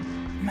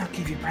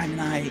Malkavia Prime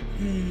and I,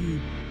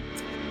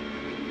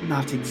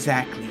 not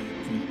exactly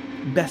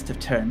the best of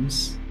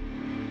terms.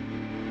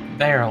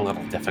 They're a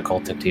little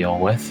difficult to deal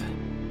with.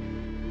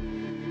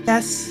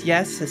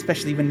 Yes,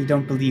 especially when you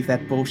don't believe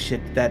that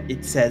bullshit that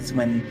it says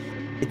when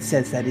it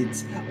says that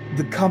it's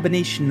the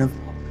combination of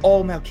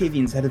all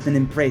Malkavians that have been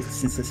embraced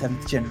since the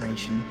 7th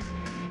generation.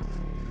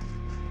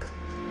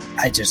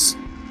 I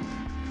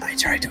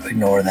try to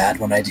ignore that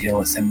when I deal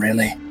with them,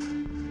 really.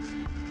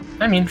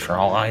 I mean, for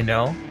all I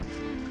know,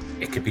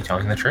 it could be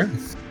telling the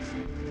truth.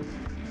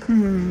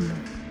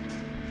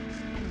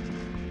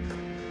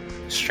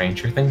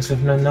 Stranger things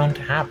have been known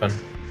to happen.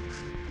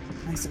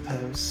 I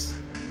suppose.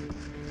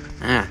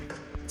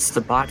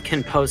 Sabat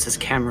can pose as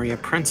Camarilla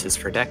princes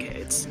for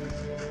decades.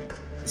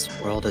 This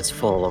world is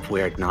full of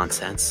weird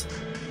nonsense.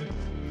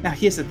 Now,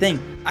 here's the thing.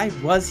 I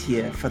was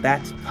here for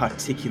that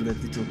particular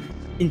little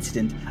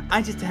incident.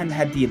 I just hadn't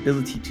had the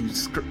ability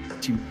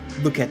to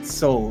look at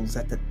souls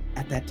at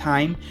that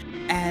time.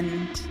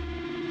 And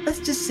let's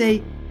just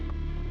say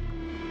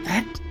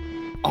that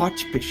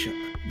Archbishop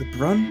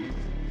Lebrun,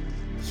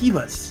 he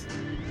was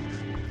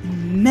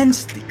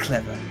immensely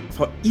clever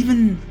for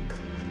even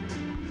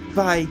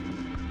by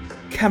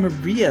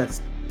Camarilla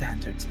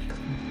standards.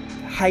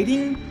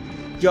 Hiding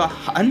your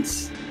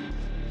hunts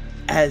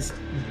as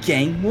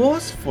gang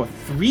wars for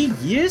 3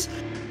 years?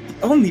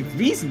 The only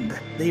reason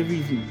that they were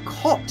even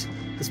caught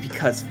was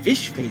because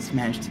Fishface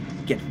managed to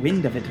get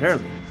wind of it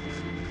early.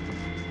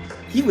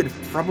 He would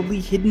have probably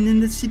hidden in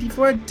the city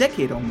for a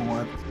decade or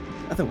more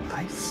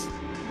otherwise.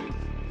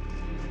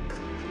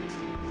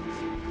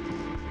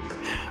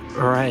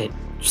 Right,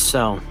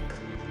 so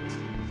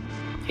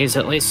he's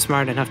at least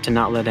smart enough to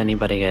not let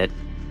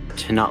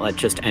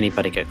just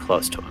anybody get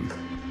close to him.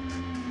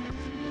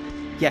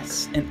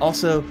 Yes, and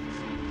also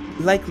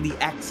likely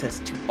access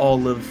to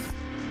all of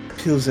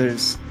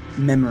Pilzer's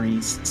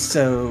memories,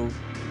 so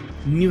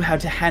knew how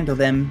to handle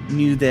them,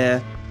 knew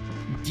their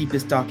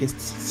deepest, darkest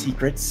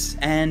secrets,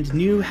 and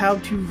knew how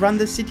to run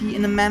the city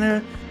in a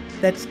manner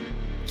that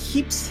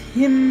keeps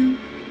him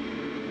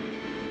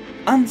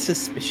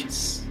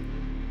unsuspicious.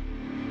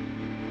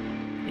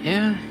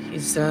 Yeah,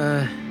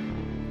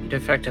 he'd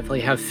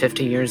effectively have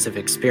 50 years of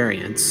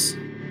experience.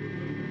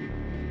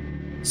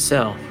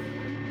 So,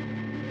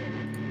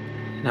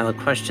 now the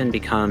question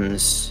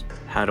becomes,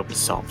 how do we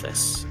solve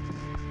this?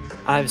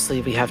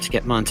 Obviously, we have to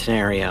get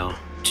Montenario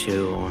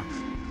to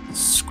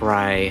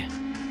scry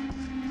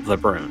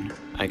Lebrun,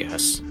 I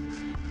guess,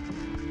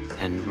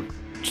 and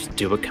just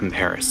do a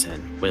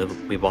comparison.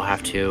 We will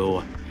have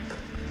to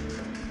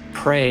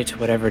pray to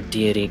whatever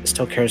deity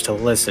still cares to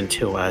listen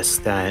to us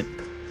that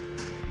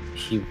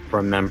he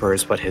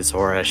remembers what his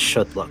aura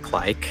should look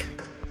like,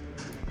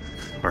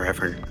 or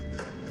ever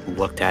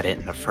looked at it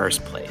in the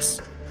first place.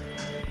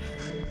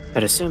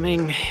 But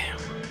assuming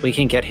we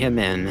can get him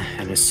in,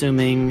 and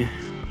assuming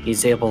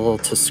he's able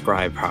to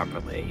scribe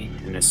properly,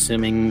 and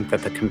assuming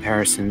that the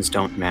comparisons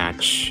don't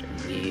match,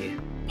 and we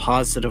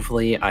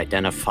positively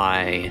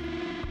identify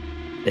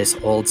this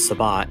old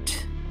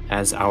Sabat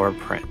as our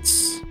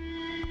prince,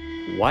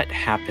 what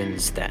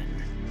happens then?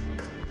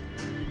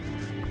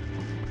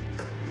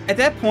 At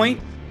that point,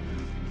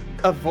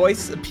 a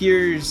voice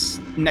appears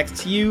next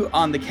to you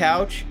on the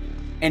couch,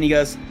 and he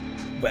goes,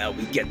 "Well,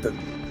 we get the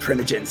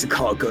Primogens to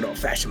call a good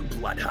old-fashioned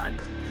blood hunt."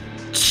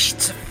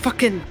 It's a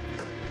fucking...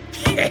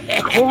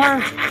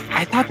 Core?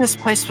 I thought this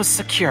place was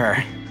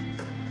secure.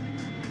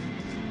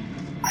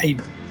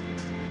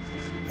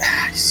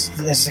 As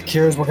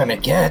secure as we're gonna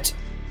get.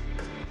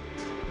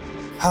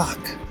 Fuck.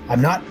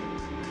 I'm not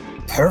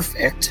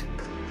perfect.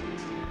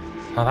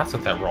 Oh, that's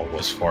what that roll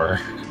was for.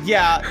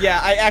 Yeah,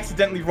 I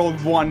accidentally rolled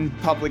 1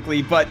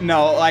 publicly, but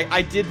no,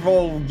 I did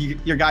roll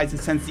your guys'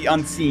 Sense the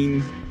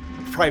Unseen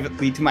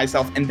privately to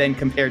myself and then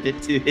compared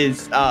it to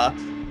his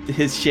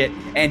shit,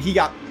 and he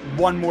got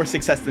 1 more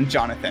success than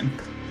Jonathan.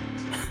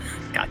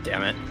 God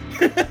damn it.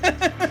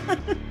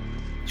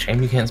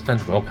 Shame you can't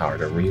spend willpower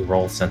to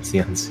re-roll Sense the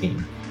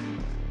Unseen.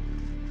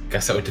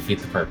 Guess that would defeat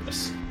the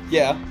purpose.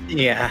 Yeah.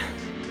 Yeah.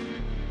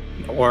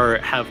 Or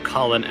have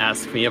Colin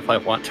ask me if I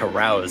want to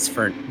rouse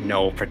for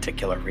no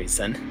particular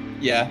reason.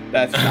 Yeah,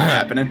 that's not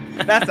happening.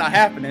 That's not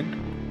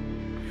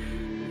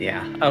happening.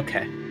 Yeah,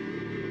 okay.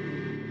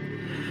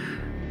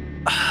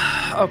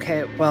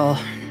 Okay,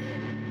 well...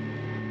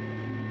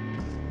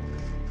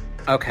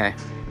 Okay.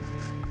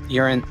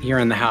 You're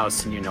in the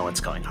house and you know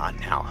what's going on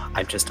now.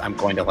 I'm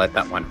going to let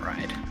that one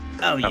ride.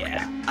 Oh yeah,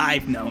 Okay.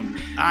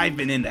 I've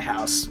been in the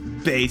house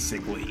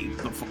basically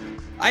before.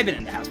 I've been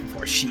in the house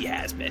before she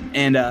has been.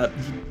 And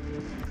he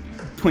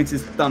points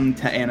his thumb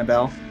to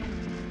Annabelle.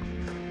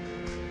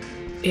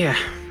 Yeah,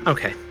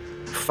 okay.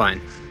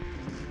 Fine.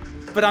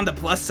 But on the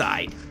plus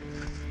side,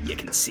 you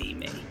can see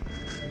me.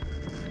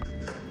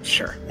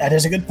 Sure. That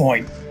is a good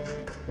point.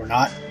 We're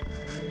not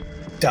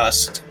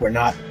dust. We're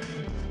not...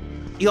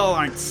 Y'all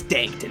aren't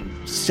staked and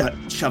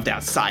shoved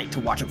outside to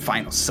watch a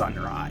final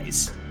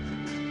sunrise.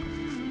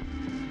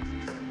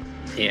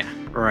 Yeah,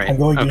 right. I'm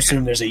going to Okay.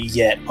 assume there's a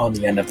yet on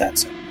the end of that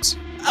sentence.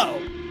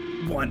 Oh,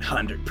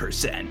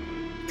 100%.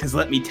 Because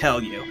let me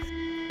tell you,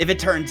 if it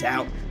turns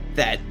out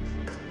that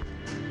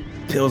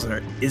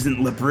Pilsner isn't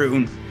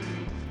LeBrun,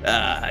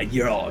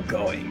 you're all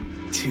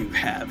going to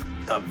have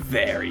a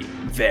very,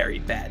 very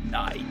bad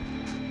night.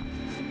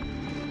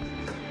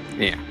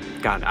 Yeah.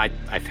 God, I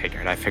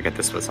figured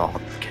this was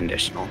all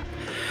conditional.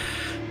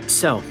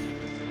 So,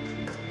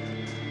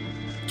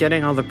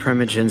 getting all the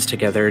Primogens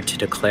together to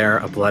declare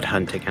a blood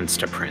hunt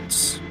against a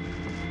prince.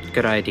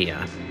 Good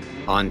idea,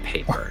 on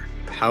paper.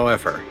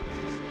 However,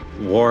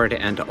 Ward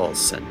and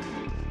Olsen.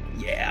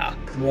 Yeah,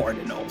 Ward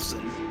and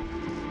Olsen.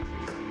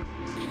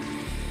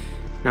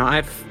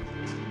 Now,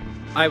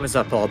 I was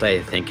up all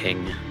day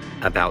thinking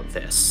about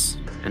this,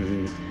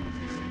 and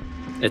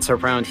it's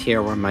around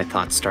here where my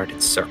thoughts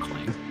started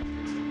circling.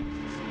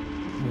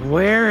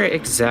 Where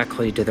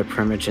exactly do the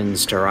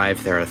Primogens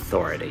derive their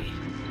authority?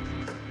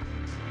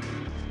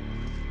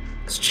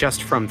 It's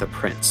just from the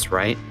prince,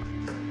 right?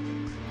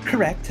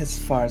 Correct, as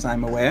far as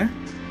I'm aware.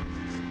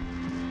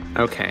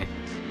 Okay.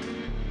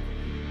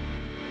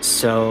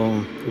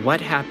 So,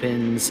 what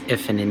happens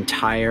if an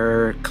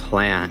entire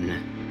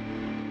clan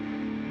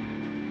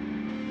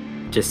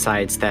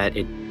decides that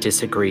it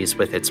disagrees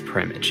with its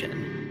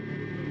Primogen?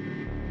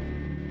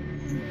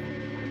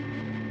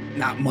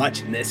 Not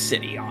much in this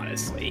city,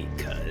 honestly,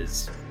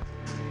 because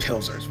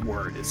Pilsner's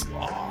word is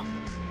law.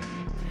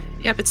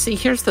 Yeah, but see,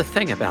 here's the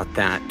thing about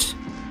that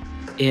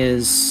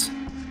is,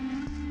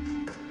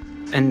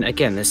 and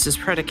again, this is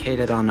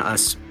predicated on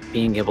us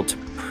being able to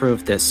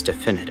prove this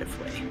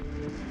definitively.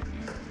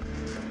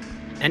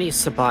 Any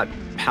Sabbat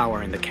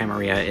power in the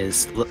Camarilla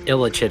is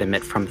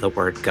illegitimate from the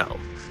word go.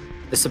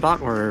 The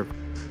Sabbat were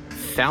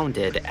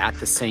founded at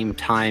the same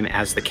time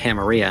as the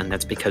Camarilla, and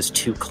that's because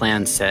 2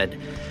 clans said,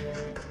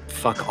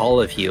 fuck all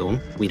of you,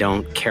 we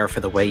don't care for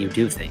the way you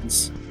do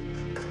things.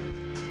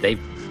 They've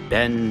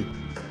been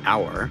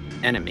our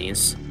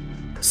enemies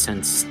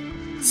since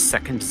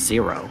second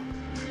 0.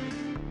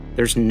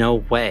 There's no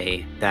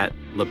way that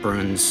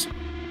LeBrun's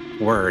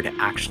word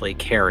actually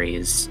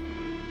carries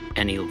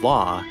any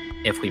law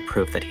if we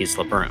prove that he's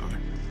LeBrun.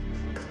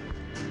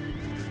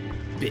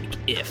 Big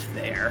if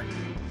there.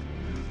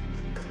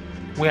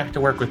 We have to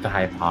work with the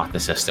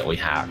hypothesis that we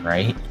have,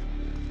 right?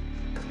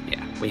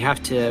 Yeah, we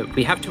have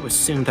to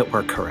assume that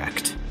we're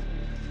correct.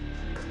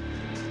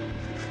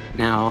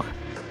 Now,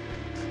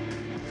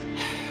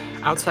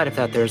 outside of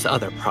that, there's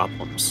other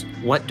problems.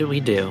 What do we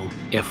do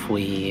if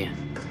we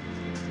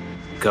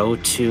go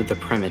to the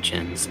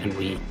Primogens and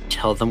we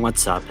tell them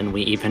what's up, and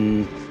we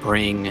even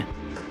bring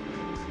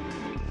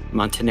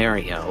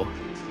Montenario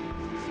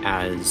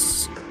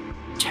as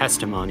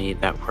testimony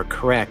that we're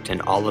correct,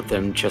 and all of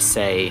them just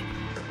say,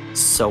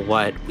 so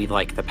what, we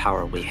like the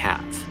power we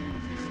have?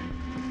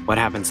 What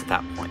happens at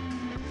that point?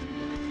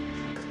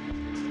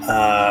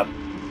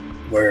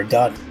 We're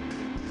done.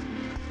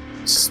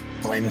 It's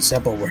plain and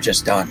simple, we're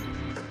just done.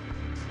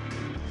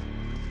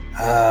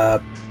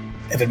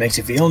 If it makes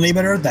you feel any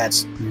better,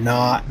 that's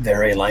not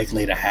very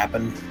likely to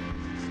happen.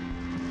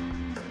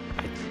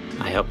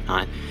 I hope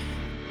not.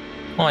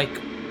 Like,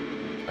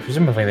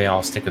 presumably they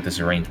all stick with this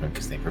arrangement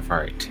because they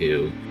prefer it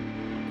to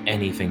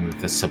anything that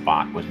the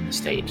Sabbat would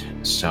instate.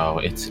 So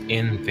it's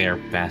in their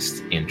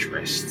best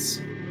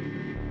interests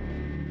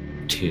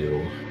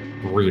to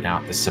root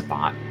out the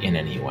Sabbat in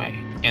any way.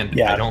 And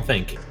Yeah. I don't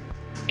think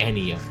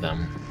any of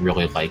them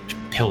really liked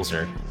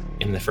Pilsner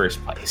in the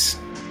first place.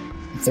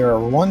 If there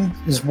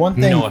is one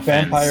thing No offense.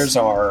 vampires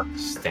are,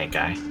 Stank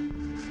guy.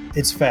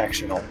 it's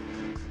factional.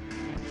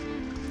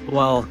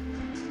 Well,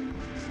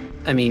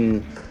 I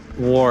mean,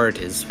 Ward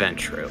is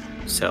Ventru.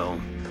 So,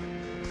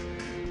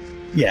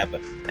 Yeah,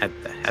 but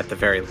at the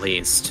very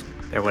least,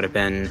 there would have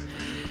been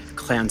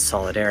clan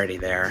solidarity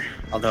there.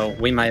 Although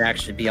we might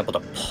actually be able to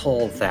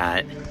pull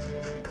that,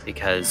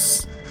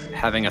 because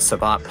having a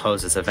Sabbat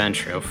pose as a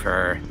Ventrue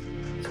for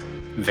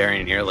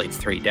very nearly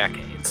 3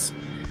 decades,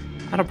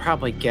 that'll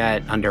probably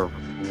get under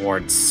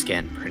Ward's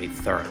skin pretty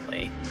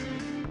thoroughly.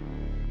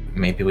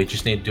 Maybe we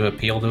just need to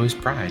appeal to his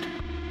pride.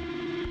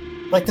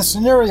 like the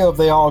scenario if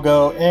they all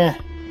go,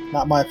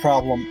 not my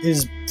problem,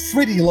 is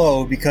pretty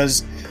low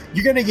because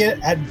you're going to get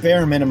at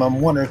bare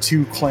minimum 1 or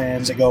 2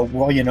 clans that go,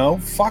 well,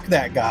 fuck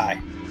that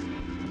guy.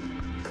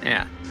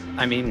 Yeah,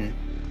 I mean,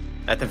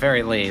 at the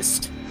very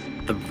least,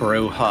 the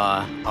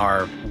Brujah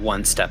are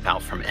 1 step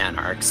out from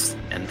Anarchs,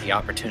 and the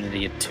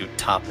opportunity to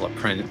topple a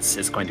prince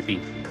is going to be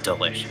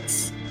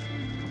delicious.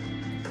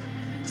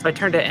 So I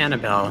turn to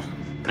Annabelle,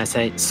 and I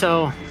say,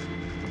 so,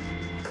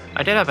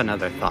 I did have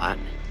another thought.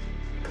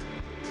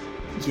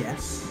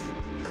 Yes.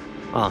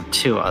 Well,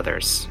 2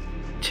 others.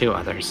 2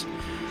 others.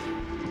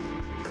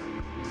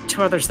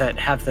 2 others that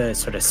have the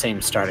sort of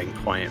same starting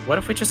point. What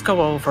if we just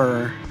go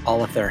over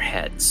all of their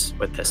heads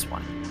with this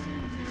one?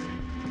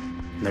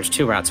 And there's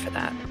 2 routes for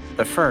that.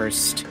 The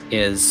first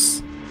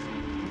is,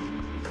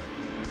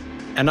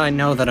 and I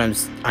know that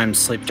I'm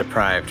sleep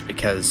deprived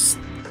because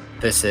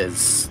this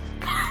is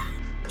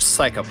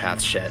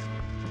psychopath shit,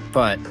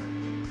 but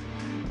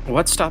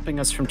what's stopping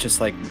us from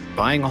just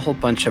buying a whole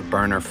bunch of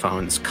burner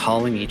phones,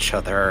 calling each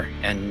other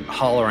and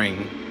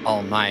hollering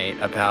all night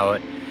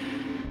about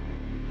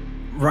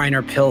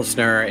Reiner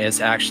Pilsner is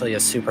actually a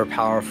super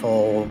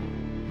powerful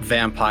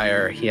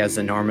vampire. He has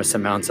enormous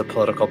amounts of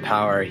political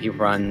power. He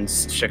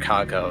runs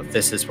Chicago.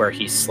 This is where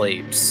he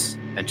sleeps.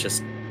 And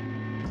just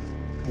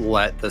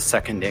let the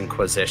Second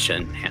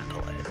Inquisition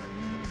handle it.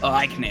 Oh,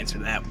 I can answer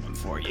that one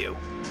for you.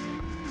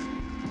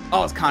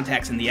 All his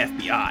contacts in the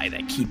FBI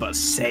that keep us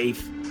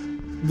safe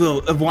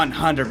will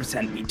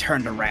 100% be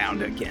turned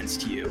around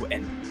against you.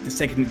 And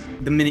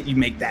the minute you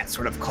make that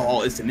sort of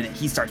call is the minute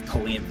he starts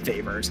pulling in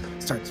favors,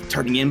 starts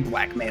turning in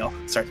blackmail,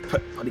 starts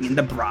putting in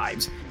the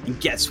bribes. And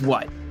guess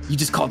what? You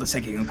just called the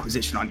Second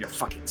Inquisition on your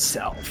fucking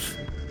self.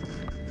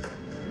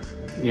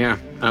 Yeah,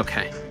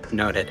 okay.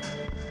 Noted.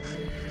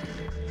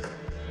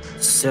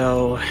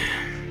 So,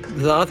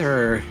 the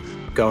other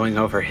going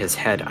over his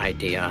head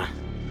idea.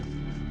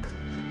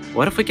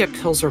 What if we get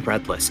Pilsner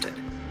red-listed?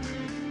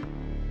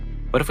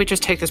 What if we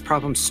just take this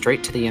problem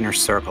straight to the inner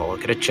circle,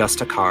 get a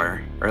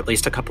Justicar, or at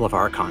least a couple of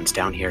Archons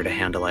down here to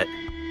handle it?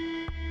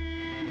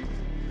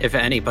 If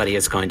anybody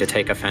is going to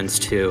take offense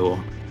to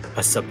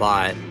a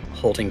Sabbat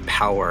holding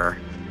power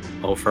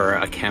over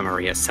a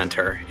Camarilla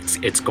center,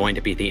 it's going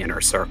to be the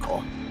inner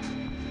circle.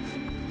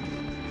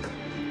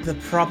 The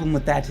problem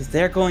with that is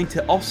they're going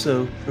to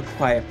also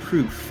require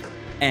proof.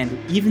 And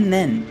even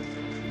then,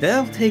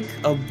 they'll take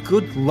a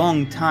good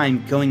long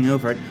time going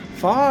over it.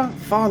 Far,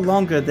 far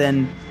longer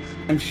than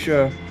I'm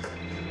sure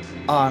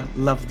our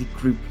lovely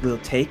group will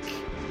take.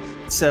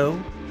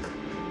 So,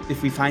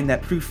 if we find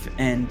that proof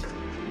and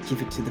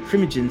give it to the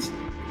Primogens,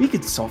 we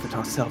could solve it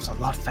ourselves a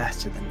lot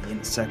faster than the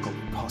Inner Circle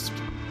would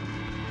possibly.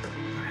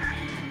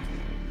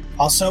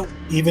 Also,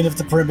 even if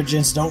the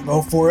Primogens don't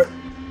go for it,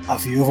 a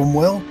few of them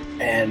will,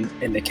 and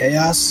in the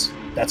chaos,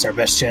 that's our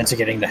best chance of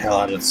getting the hell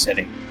out of the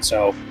city.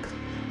 So,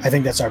 I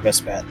think that's our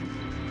best bet.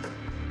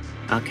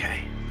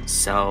 Okay,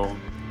 so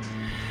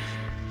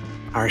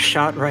our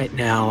shot right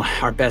now,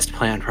 our best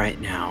plan right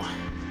now,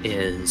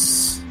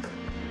 is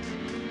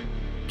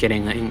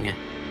getting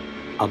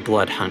a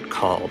blood hunt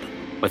called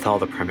with all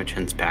the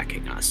Primogens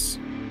backing us.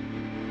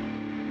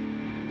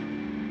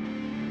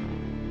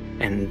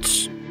 And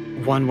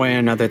one way or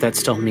another, that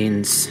still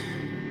means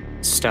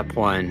step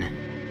 1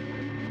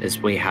 is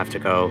we have to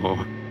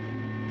go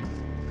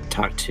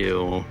talk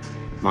to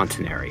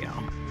Montenario.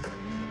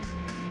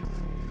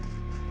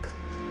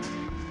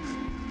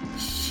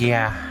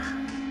 Yeah,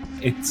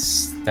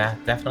 that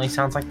definitely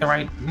sounds like the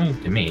right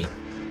move to me.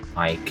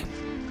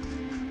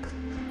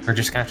 We're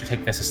just gonna have to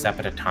take this a step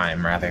at a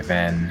time rather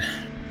than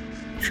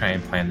try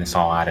and plan this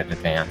all out in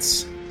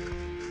advance.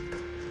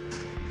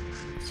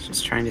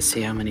 Just trying to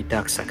see how many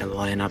ducks I could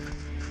line up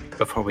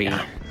before we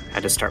had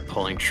to start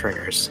pulling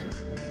triggers.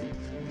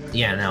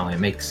 Yeah, no, it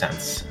makes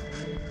sense.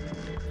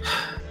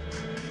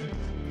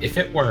 If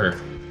it were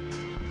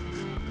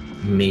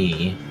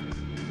me,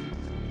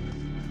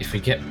 if we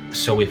get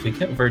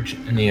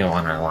Virginio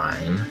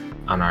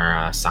on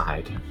our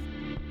side,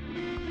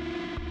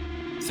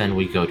 then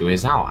we go to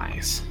his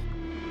allies,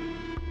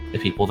 the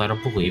people that'll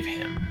believe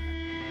him,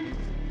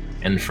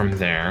 and from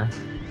there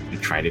we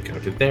try to go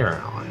to their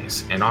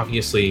allies. And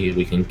obviously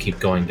we can keep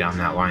going down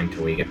that line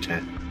till we get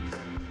to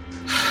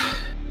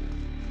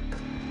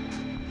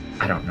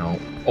I don't know.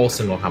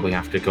 Olsen will probably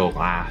have to go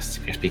last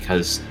just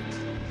because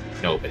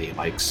nobody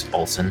likes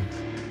Olsen.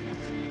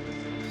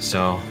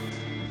 So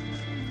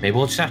maybe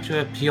we'll just have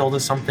to appeal to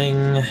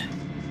something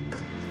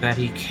that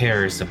he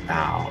cares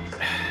about.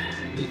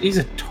 He's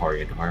a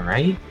Toreador,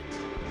 right?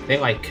 They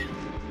like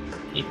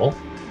people.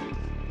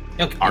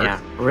 They like art. Yeah,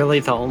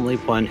 really the only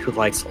one who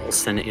likes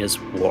Olsen is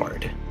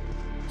Ward.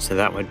 So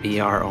that would be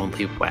our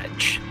only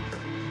wedge.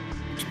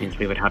 Which means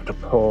we would have to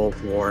pull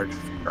Ward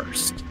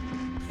first.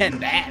 And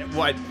that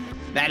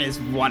is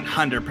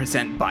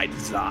 100% by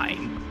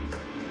design.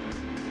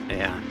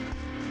 Yeah.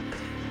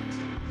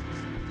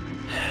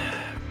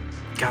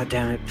 God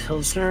damn it,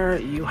 Pilsner,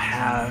 you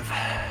have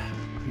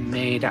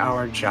made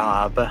our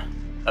job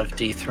of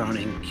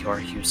dethroning your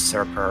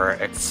usurper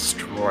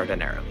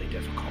extraordinarily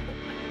difficult.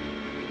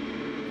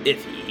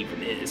 If he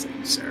even is a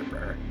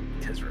usurper.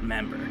 Because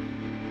remember,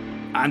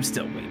 I'm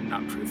still waiting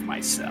on proof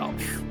myself.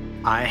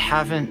 I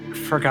haven't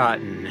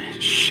forgotten,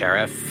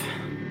 Sheriff.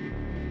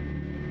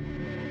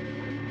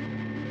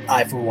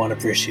 I, for one,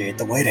 appreciate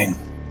the waiting.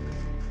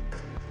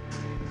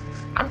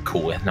 I'm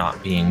cool with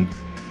not being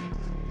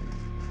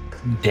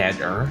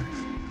deader.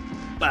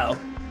 Well,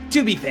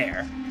 to be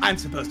fair, I'm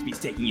supposed to be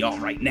staking y'all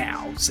right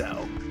now,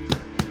 so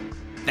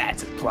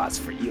that's a plus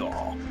for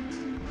y'all.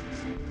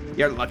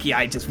 You're lucky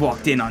I just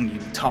walked in on you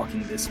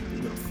talking this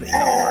little thing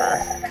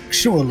over.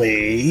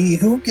 Actually,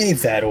 who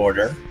gave that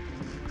order?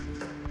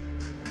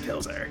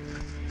 Pilsner.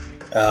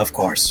 Of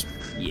course.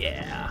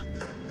 Yeah.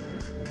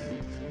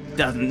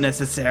 Doesn't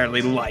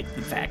necessarily like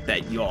the fact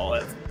that y'all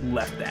have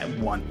left that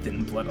one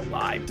thin blood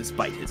alive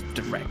despite his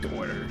direct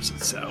orders,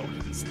 so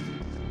he's,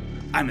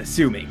 I'm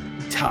assuming,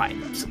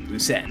 tying up some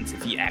loose ends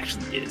if he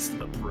actually is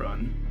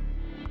LeBrun.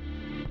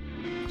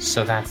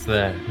 So that's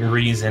the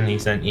reason he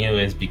sent you,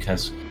 is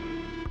because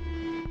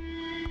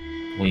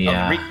we,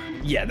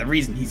 the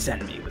reason he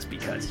sent me was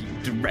because you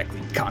directly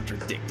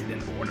contradicted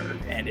an order,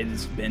 and it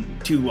has been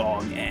too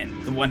long,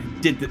 and the one who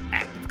did the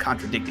act of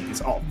contradicting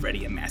is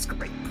already a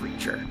masquerade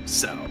preacher,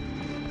 so...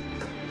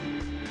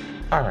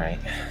 Alright.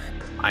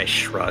 I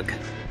shrug.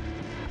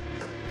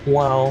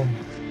 Well,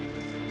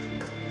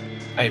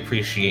 I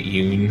appreciate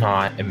you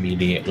not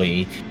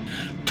immediately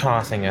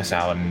tossing us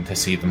out to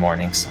see the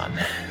morning sun.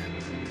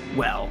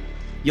 Well,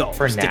 y'all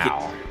For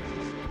now.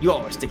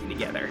 Y'all are sticking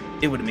together.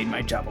 It would have made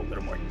my job a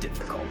little more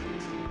difficult.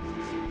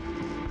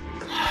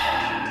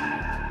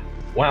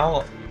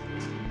 Well,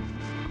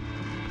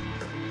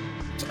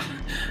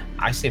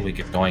 I say we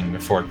get going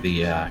before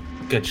the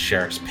good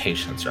sheriff's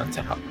patience runs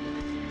out.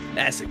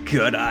 That's a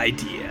good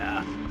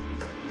idea.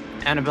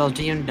 Annabelle,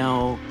 do you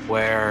know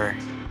where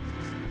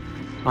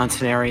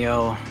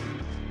Montenario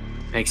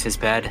makes his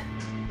bed?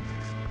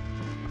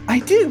 I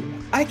do.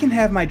 I can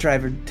have my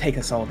driver take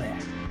us all there.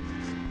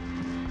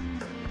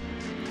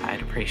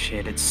 I'd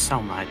appreciate it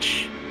so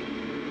much.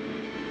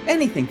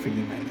 Anything for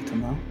you, my little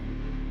Mo.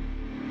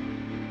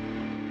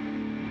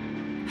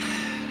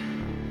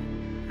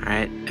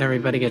 Alright,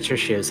 everybody get your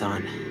shoes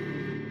on.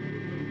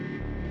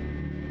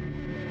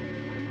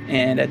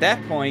 And at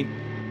that point,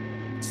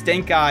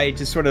 Stank Guy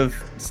just sort of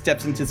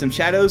steps into some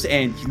shadows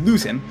and you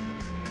lose him.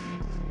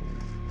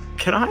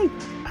 Can I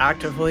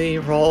actively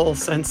roll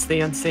Sense the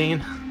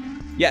Unseen?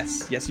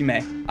 Yes, you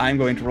may. I'm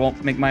going to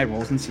make my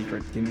rolls in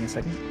secret. Give me a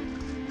second.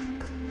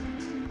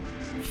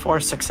 4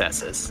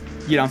 successes.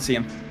 You don't see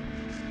him.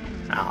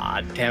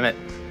 Ah, damn it.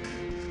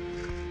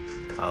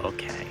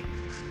 Okay.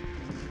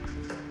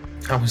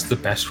 That was the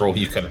best roll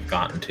you could have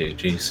gotten to,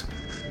 jeez.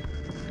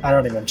 I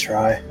don't even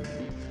try.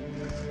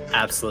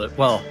 Absolute.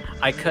 Well,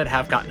 I could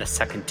have gotten a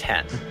second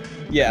 10.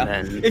 Yeah.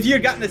 Then If you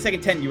had gotten a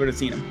second 10, you would have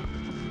seen him.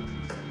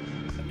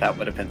 that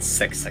would have been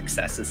 6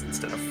 successes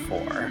instead of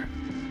 4.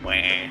 Wah.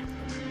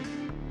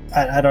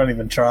 I don't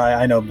even try.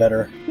 I know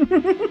better.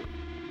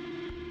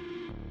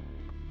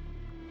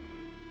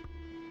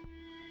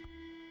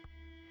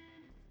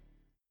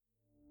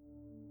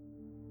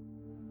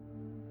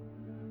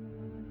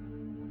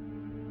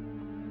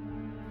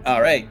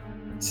 All right.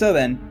 So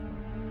then,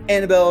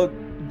 Annabelle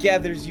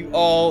gathers you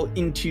all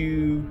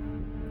into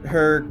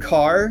her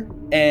car,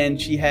 and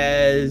she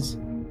has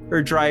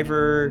her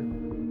driver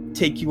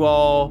take you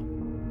all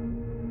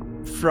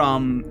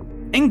from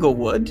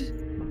Englewood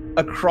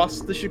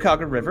across the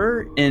Chicago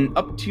River and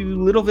up to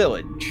Little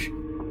Village.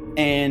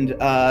 And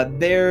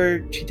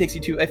there she takes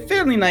you to a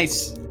fairly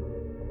nice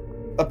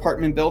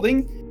apartment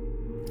building,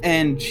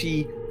 and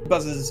she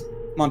buzzes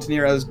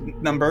Montenaro's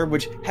number,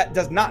 which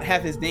does not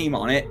have his name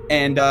on it,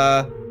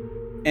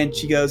 and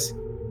she goes,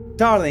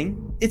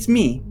 "Darling, it's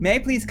me. May I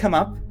please come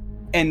up?"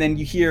 And then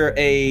you hear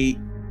a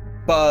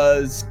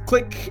buzz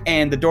click,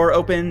 and the door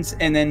opens,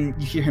 and then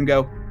you hear him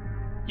go,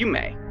 "You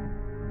may."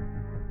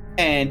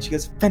 And she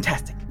goes,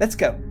 "Fantastic, let's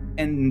go."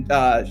 And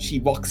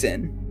she walks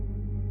in.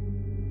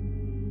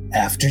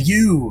 After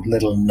you,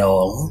 little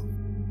Noel.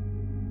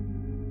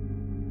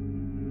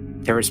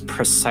 There is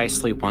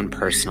precisely one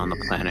person on the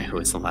planet who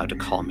is allowed to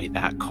call me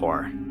that,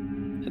 Core.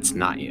 It's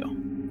not you.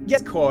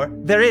 Yes, Core,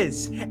 there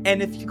is.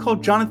 And if you call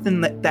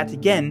Jonathan that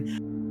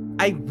again,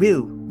 I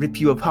will rip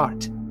you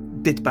apart,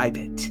 bit by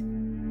bit.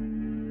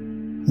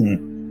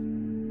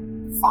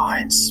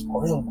 Fine,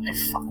 spoil my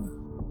fun.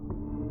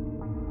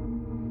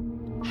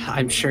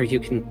 I'm sure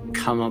you can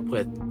come up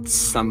with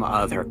some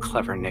other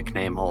clever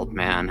nickname, old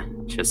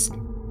man. Just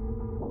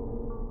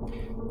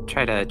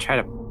try to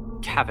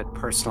have it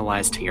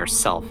personalized to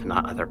yourself,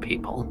 not other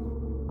people.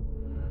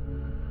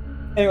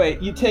 Anyway,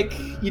 you take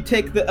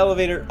the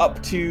elevator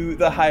up to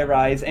the high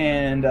rise,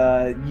 and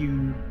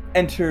you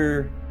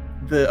enter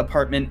the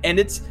apartment, and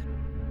it's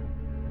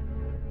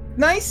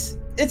nice.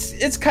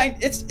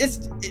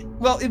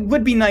 Well, it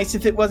would be nice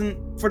if it wasn't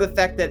for the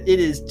fact that it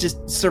is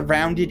just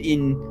surrounded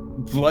in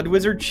blood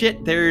wizard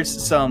shit. There's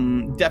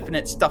some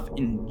definite stuff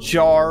in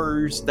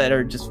jars that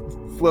are just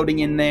floating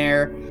in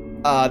there.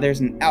 There's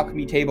an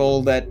alchemy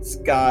table that's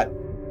got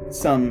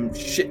some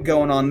shit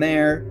going on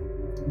there.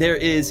 There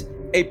is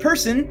a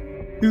person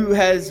who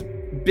has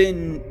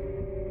been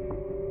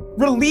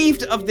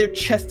relieved of their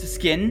chest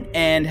skin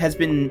and has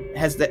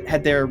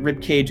had their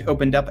rib cage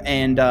opened up,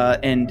 and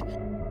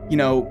you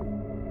know,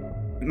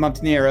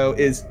 Montanero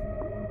is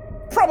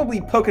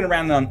probably poking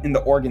around in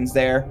the organs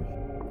there,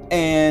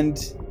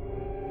 and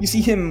you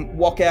see him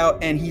walk out,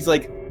 and he's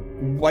like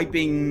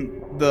wiping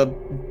the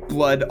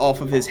blood off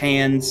of his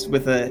hands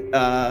with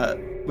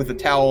a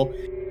towel,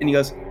 and he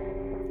goes,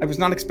 "I was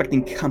not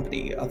expecting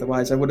company,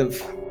 otherwise I would have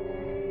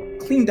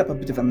cleaned up a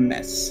bit of a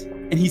mess."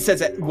 And he says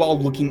that while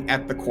looking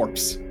at the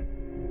corpse.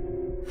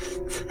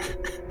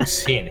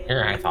 See, and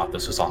here I thought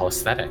this was all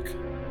aesthetic.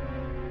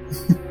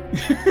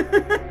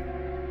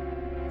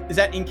 Is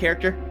that in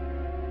character?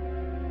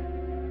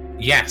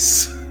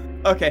 Yes.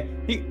 Okay.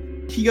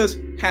 He goes,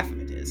 half of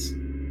it is.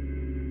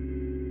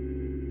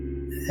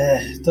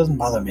 It doesn't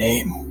bother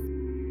me.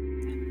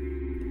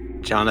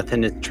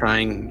 Jonathan is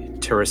trying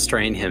to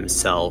restrain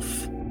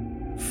himself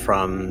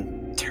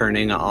from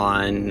turning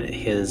on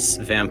his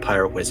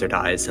vampire wizard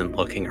eyes and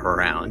looking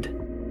around.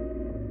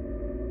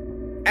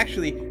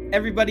 Actually,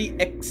 everybody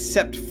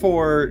except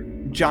for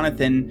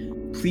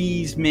Jonathan,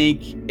 please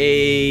make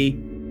a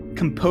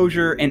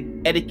composure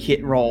and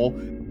etiquette roll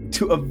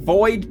to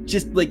avoid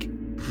just like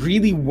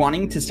really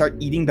wanting to start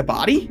eating the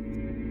body.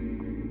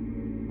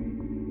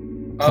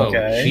 Okay. Oh,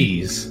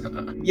 jeez.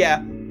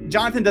 Yeah,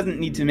 Jonathan doesn't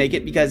need to make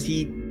it because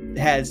he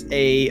has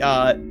a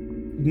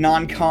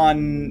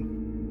non-con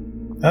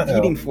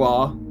eating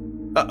flaw.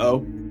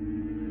 Uh-oh.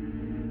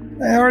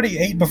 I already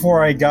ate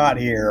before I got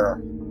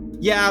here.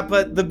 Yeah,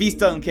 but the beast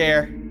doesn't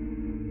care.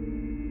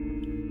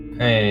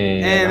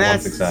 Hey, And I got one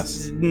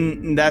success.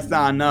 that's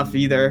not enough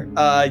either.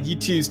 You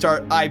two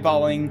start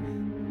eyeballing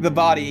the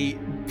body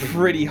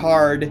pretty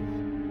hard,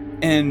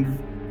 and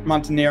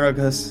Montanero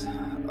goes,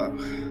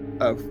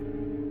 oh,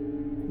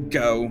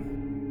 go.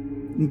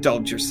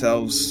 Indulge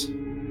yourselves.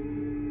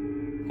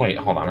 Wait,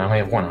 hold on. I only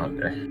have one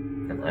hunger.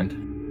 Never mind.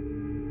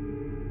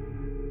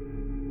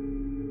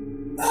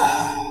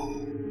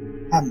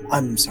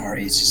 I'm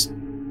sorry. It's just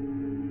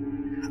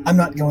I'm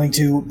not going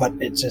to, but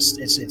it's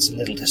a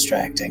little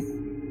distracting.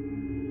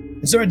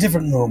 Is there a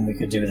different room we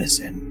could do this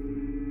in?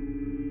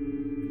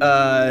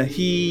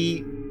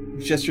 He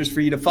gestures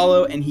for you to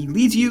follow, and he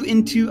leads you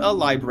into a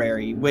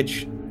library,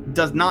 which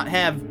does not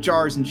have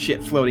jars and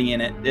shit floating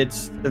in it.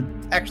 It's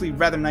actually a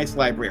rather nice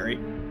library.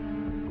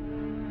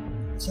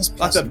 It's just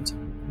Lots of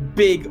pleasant.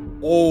 big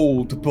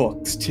old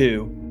books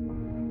too.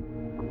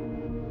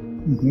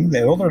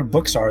 The older the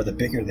books are, the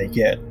bigger they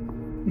get.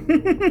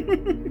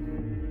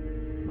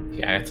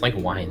 Yeah, it's like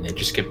wine. They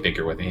just get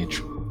bigger with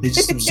age. They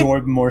just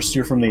absorb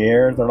moisture from the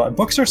air. They're like,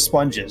 books are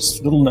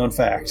sponges. Little known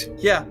fact.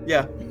 Yeah.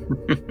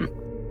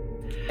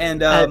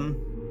 And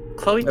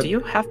Chloe, do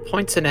you have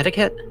points in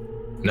etiquette?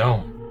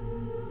 No.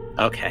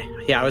 Okay.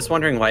 Yeah, I was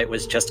wondering why it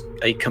was just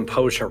a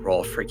composure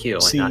roll for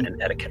you See, and not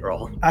an etiquette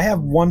roll. I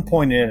have 1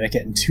 point in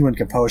etiquette and 2 in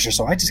composure,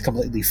 so I just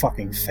completely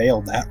fucking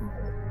failed that roll.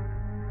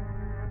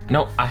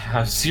 No, I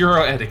have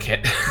 0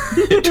 etiquette,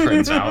 it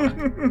turns out.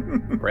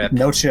 Rip.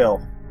 No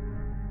chill.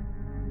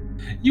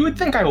 You would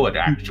think I would,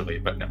 actually,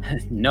 but no.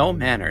 No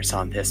manners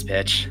on this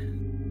bitch.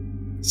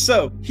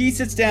 So he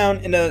sits down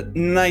in a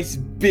nice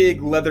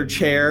big leather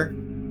chair,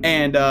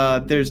 and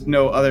there's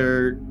no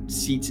other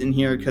seats in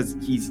here because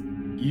he's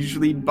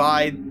usually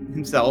by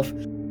himself.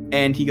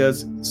 And he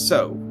goes,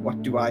 "So,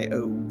 what do I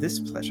owe this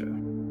pleasure?"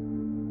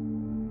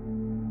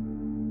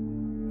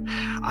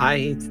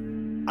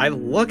 I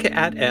look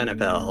at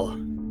Annabelle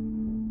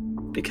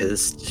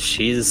because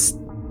she's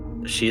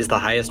the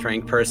highest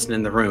ranked person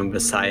in the room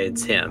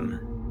besides him.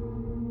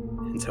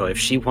 And so if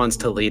she wants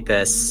to lead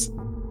this,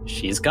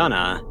 she's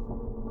gonna.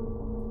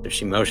 If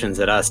she motions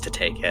at us to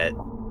take it,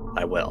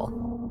 I will.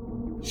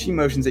 She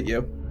motions at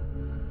you.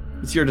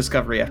 It's your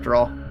discovery, after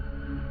all.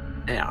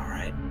 Yeah, all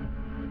right.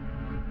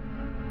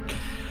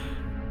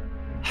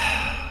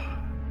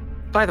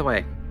 By the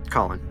way,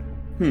 Colin.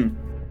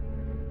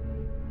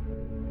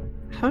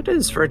 How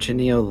does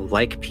Virginio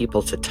like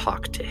people to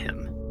talk to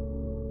him?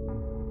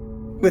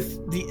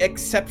 With the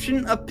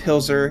exception of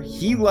Pilzer,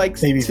 he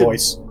likes Baby to...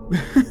 voice.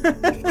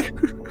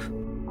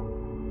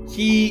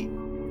 He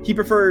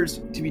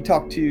prefers to be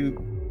talked to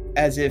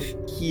as if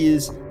he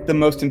is the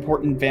most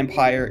important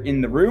vampire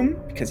in the room,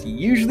 because he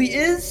usually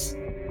is,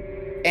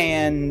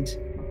 and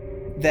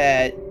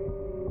that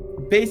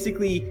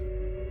basically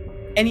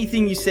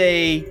anything you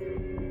say,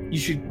 you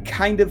should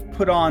kind of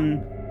put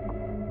on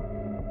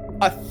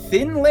a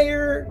thin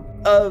layer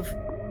of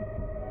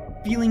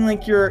feeling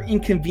like you're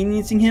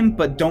inconveniencing him,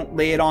 but don't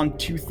lay it on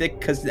too thick,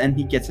 because then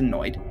he gets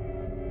annoyed.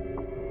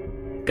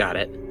 Got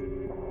it.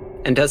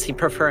 And does he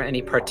prefer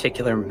any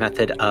particular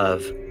method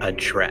of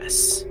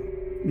address?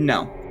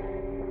 No.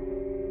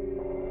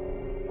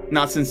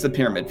 Not since the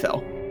pyramid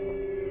fell.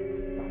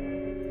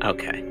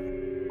 Okay.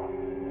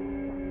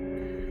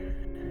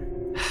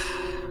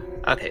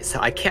 Okay, so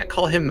I can't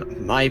call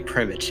him my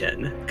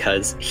Primogen,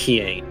 because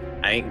I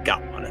ain't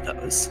got one of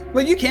those.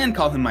 Well, you can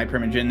call him my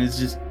Primogen, it's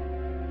just...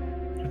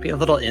 It'd be a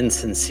little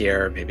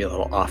insincere, maybe a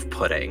little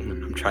off-putting.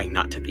 I'm trying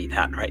not to be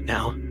that right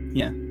now.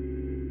 Yeah.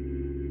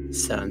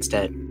 So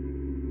instead...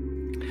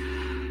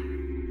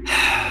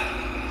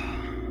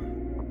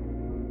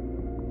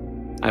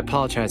 I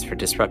apologize for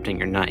disrupting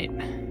your night.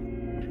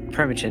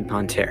 Primogen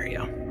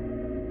Pontario.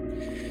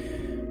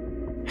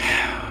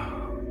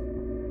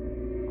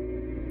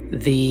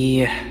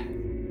 The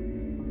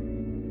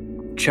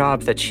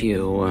job that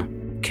you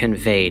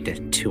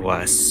conveyed to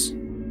us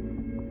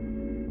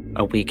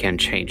a weekend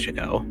change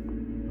ago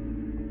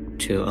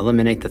to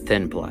eliminate the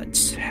Thin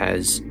Bloods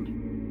has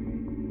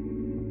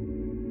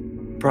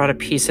brought a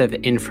piece of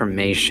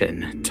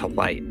information to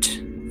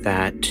light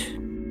that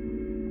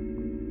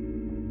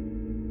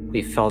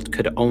we felt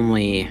could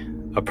only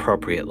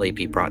appropriately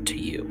be brought to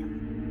you.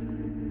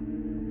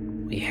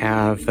 We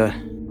have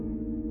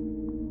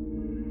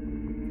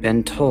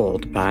been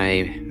told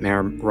by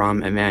Mayor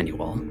Rahm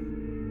Emanuel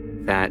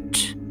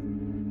that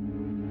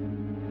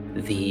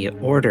the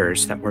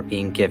orders that were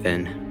being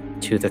given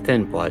to the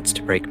Thin Bloods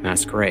to break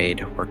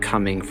Masquerade were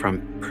coming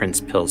from Prince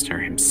Pilsner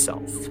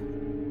himself.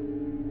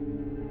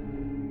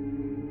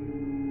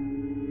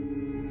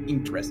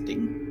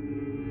 Interesting.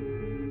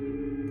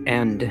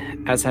 And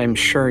as I'm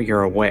sure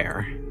you're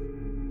aware,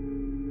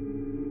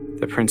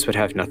 the Prince would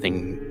have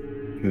nothing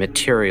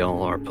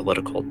material or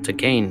political to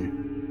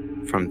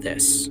gain from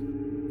this.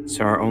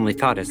 So our only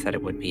thought is that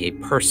it would be a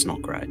personal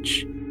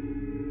grudge.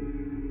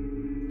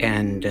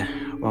 And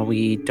while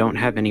we don't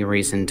have any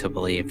reason to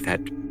believe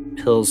that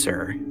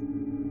Pilzer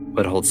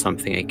would hold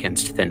something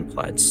against Thin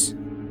Bloods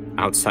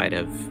outside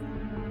of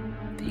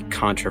the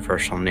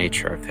controversial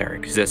nature of their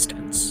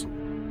existence,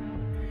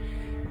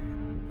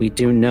 we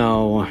do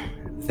know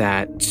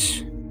that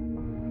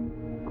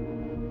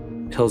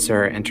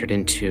Pilzer entered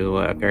into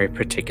a very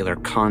particular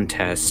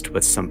contest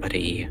with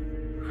somebody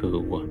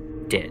who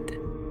did.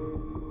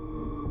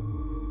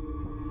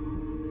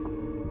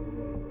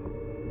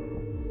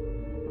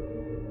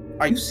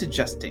 Are you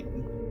suggesting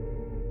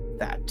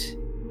that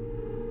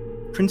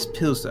Prince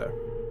Pilzer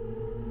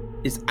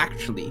is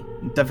actually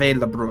Dave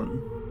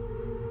Lebrun?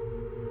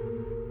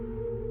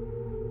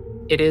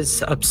 It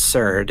is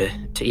absurd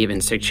to even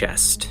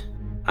suggest,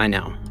 I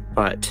know,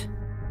 but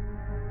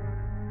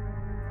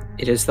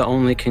it is the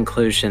only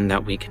conclusion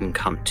that we can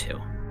come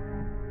to.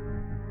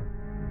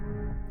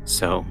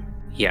 So,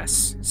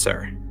 yes,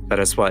 sir, that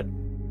is what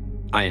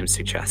I am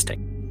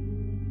suggesting.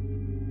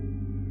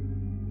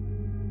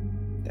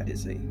 That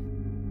is a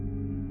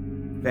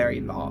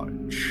very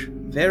large,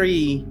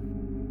 very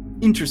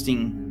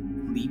interesting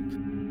leap,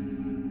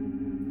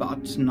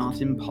 but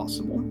not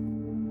impossible.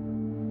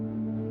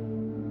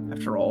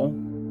 After all,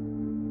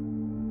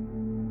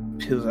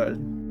 Pilzer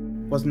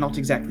was not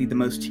exactly the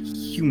most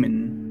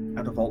human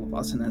out of all of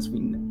us, and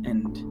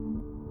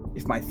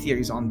if my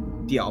theories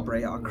on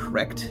Diabre are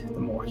correct,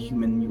 the more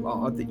human you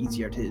are, the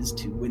easier it is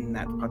to win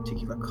that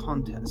particular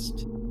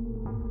contest.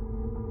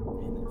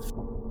 And if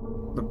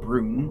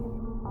Lebrun,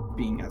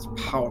 being as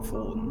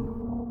powerful and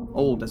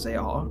old as they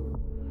are,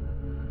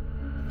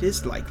 it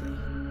is likely.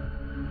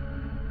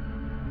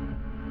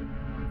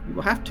 We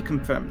will have to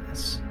confirm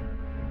this.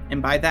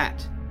 And by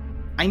that,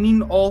 I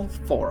mean all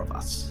four of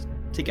us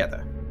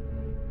together.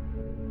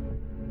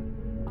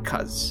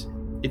 Because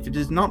if it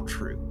is not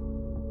true,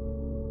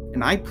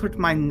 and I put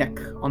my neck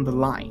on the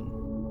line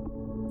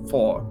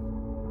for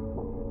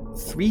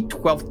 3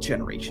 12th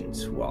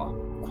generations who are,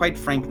 quite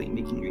frankly,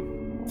 making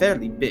a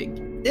fairly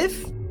big,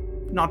 if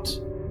not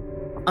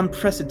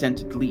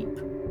unprecedented leap,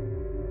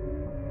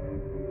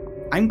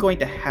 I'm going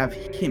to have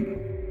him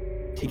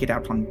take it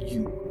out on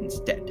you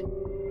instead.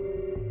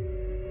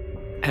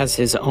 As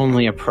is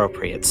only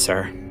appropriate,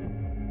 sir.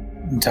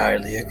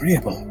 Entirely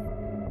agreeable.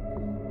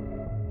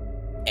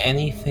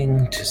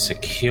 Anything to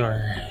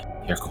secure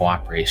your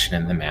cooperation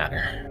in the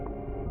matter.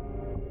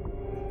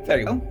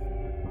 Very well.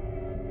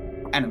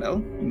 Annabelle,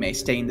 you may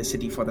stay in the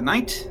city for the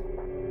night.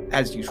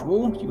 As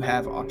usual, you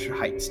have Archer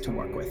Heights to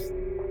work with.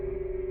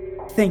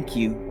 Thank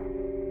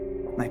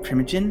you, my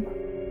Primogen.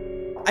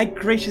 I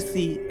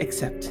graciously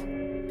accept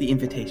the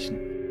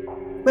invitation.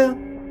 Well,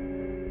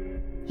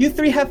 you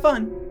three have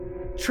fun.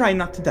 Try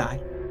not to die.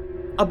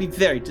 I'll be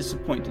very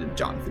disappointed if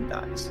Jonathan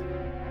dies.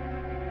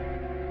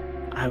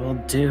 I will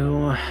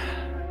do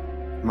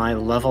my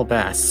level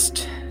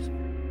best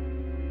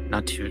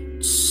not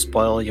to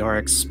spoil your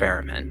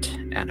experiment,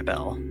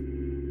 Annabelle.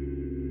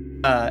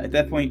 At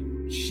that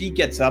point, she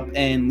gets up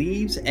and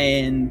leaves,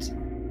 and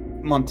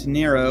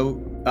Montanero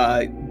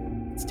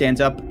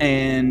stands up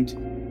and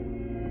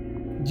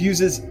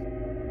uses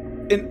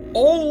an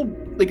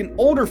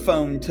older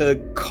phone to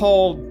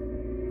call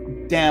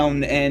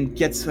down and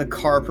gets a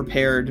car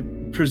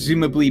prepared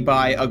presumably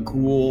by a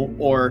ghoul,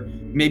 or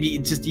maybe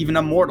just even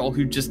a mortal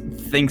who just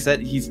thinks that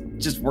he's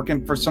just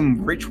working for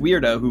some rich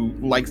weirdo who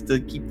likes to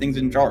keep things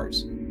in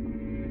jars.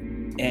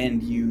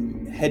 And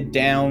you head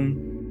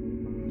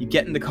down, you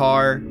get in the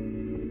car,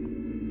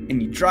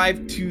 and you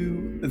drive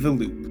to the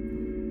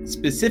Loop.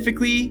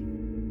 Specifically,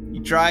 you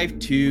drive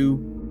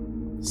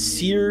to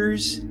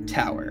Sears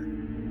Tower.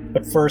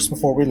 But first,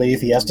 before we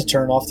leave, he has to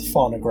turn off the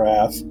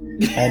phonograph,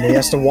 and he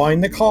has to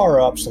wind the car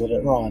up so that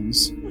it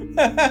runs. He's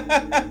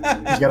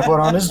got to put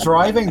on his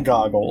driving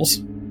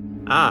goggles.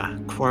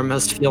 Core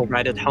must feel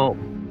right at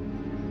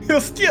home.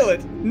 He'll steal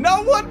it.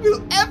 No one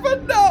will ever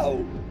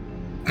know.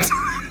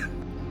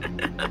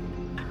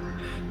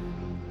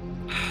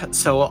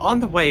 So on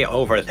the way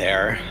over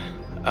there,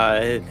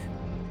 I'm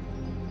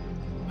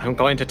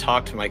going to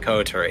talk to my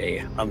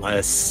coterie,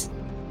 unless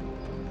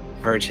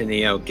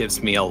Virginio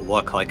gives me a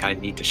look like I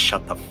need to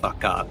shut the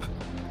fuck up.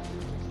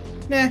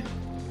 Nah,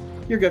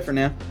 you're good for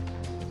now.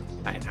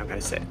 I'm going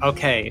to say,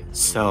 okay,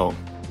 so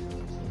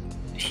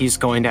he's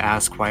going to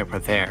ask why we're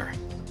there.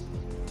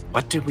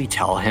 What did we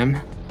tell him?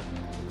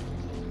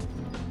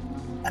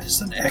 That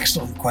is an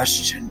excellent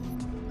question.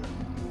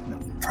 We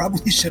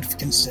probably should have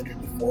considered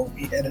before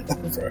we headed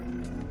over.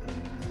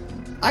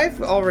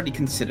 I've already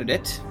considered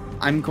it.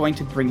 I'm going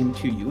to bring him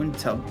to you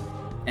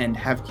and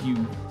have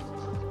you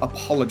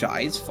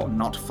apologize for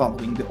not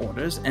following the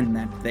orders, and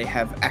that they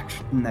have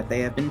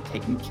been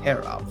taken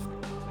care of.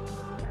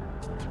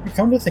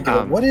 Come to think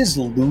of it, what is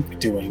Luke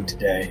doing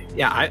today?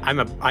 Yeah,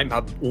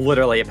 I'm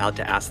literally about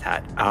to ask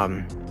that.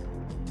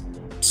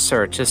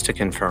 Sir, just to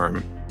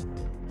confirm,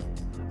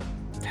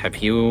 have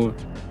you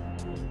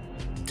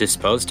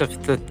disposed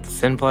of the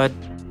thin blood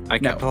I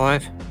kept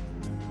alive?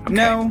 Okay.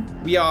 No,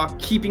 we are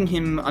keeping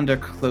him under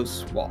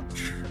close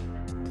watch.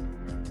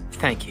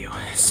 Thank you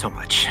so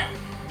much.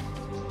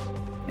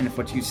 And if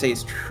what you say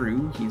is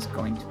true, he's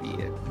going to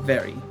be a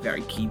very,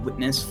 very key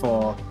witness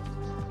for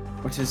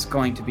what is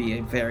going to be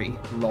a very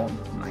long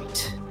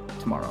night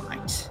tomorrow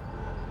night.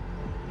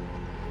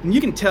 And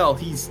you can tell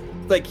he's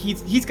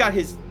got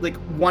his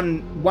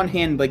one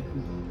hand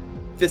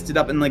fisted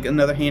up and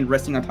another hand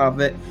resting on top of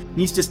it. And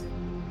he's just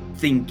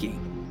thinking.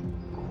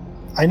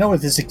 I know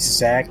this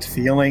exact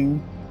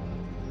feeling.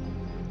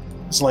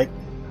 It's like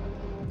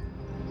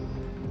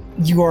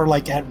you are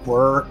at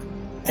work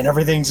and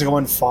everything's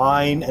going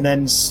fine, and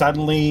then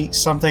suddenly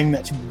something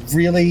that you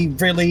really,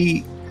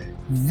 really,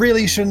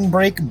 really shouldn't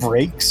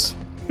breaks.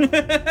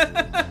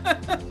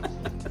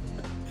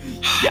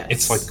 Yes.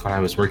 It's like when I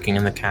was working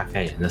in the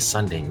cafe and the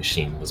Sunday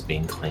machine was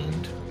being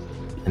cleaned.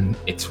 And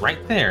it's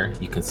right there.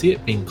 You can see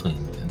it being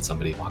cleaned. And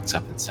somebody walks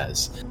up and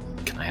says,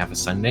 "Can I have a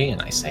Sunday?"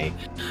 And I say,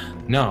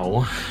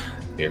 "No,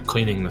 they're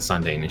cleaning the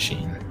Sunday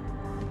machine."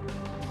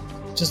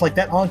 Just like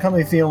that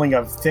oncoming feeling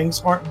of things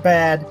aren't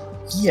bad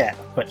yet,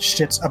 but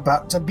shit's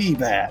about to be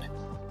bad.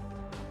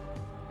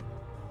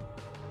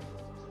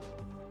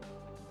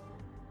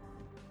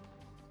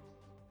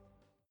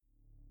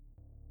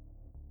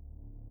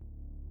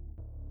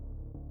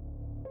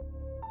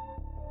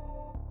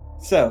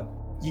 So,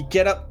 you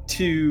get up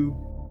to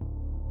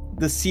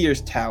the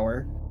Sears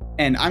Tower,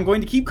 and I'm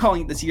going to keep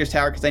calling it the Sears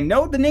Tower because I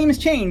know the name has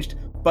changed,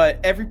 but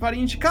everybody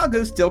in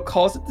Chicago still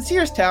calls it the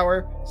Sears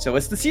Tower, so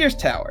it's the Sears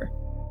Tower.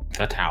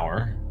 The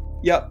tower.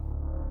 Yep.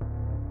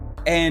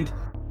 And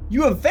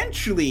you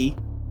eventually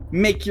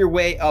make your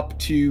way up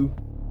to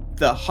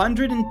the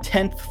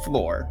 110th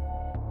floor.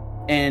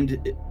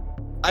 And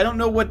I don't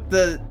know what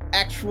the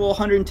actual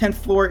 110th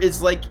floor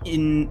is like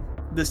in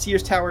the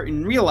Sears Tower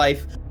in real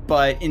life,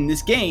 but in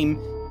this game,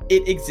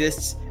 it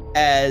exists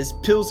as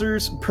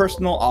Pilzer's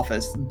personal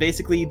office.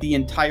 Basically, the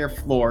entire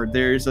floor.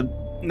 There's a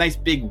nice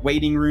big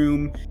waiting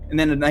room, and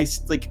then a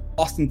nice,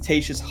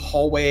 ostentatious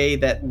hallway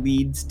that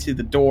leads to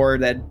the door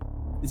that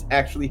is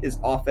actually his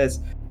office.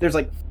 There's,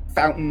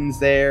 fountains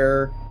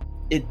there.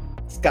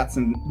 It's got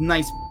some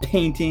nice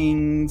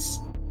paintings.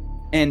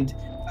 And,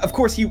 of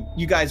course,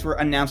 you guys were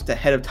announced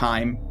ahead of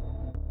time.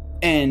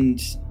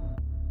 And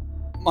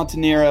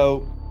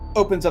Montenero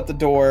opens up the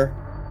door,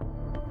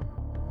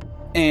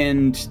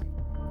 and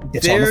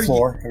it's on the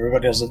floor.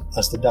 Everybody has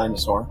the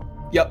dinosaur.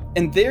 Yep.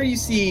 And there you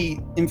see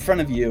in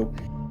front of you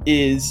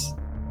is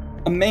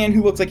a man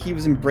who looks like he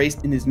was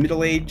embraced in his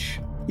middle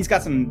age. He's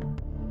got some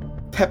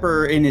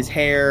pepper in his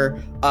hair.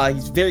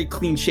 He's very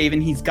clean shaven.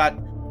 He's got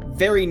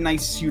very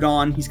nice suit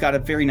on. He's got a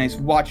very nice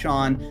watch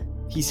on.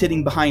 He's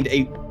sitting behind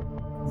a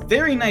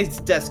very nice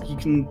desk. You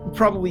can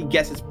probably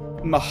guess it's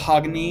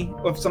mahogany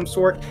of some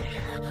sort.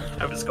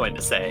 I was going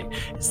to say,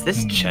 is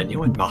this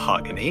genuine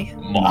mahogany?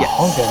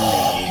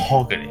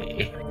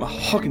 Mahogany.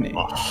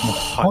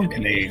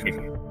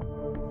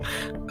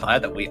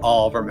 Glad that we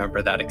all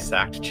remember that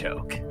exact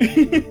joke.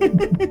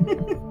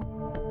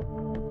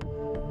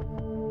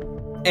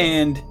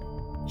 And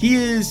he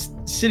is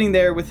sitting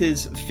there with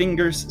his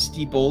fingers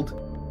steepled,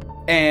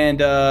 and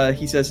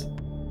he says,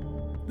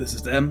 "This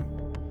is them?"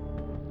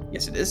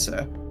 "Yes, it is,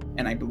 sir.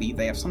 And I believe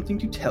they have something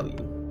to tell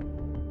you."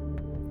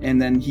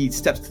 And then he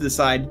steps to the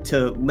side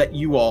to let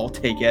you all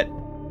take it.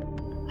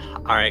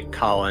 All right,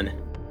 Colin.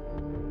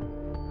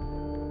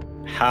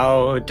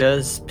 How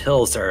does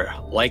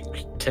Pilzer like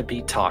to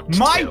be talked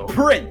My to?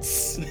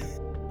 prince!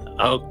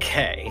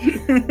 Okay.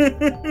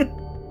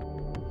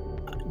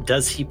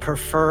 Does he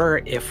prefer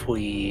if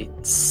we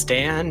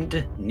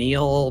stand,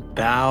 kneel,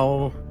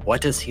 bow?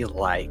 What does he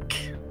like?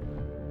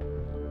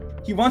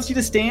 He wants you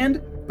to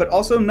stand, but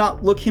also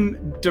not look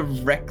him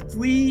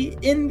directly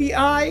in the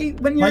eye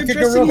when you're Like a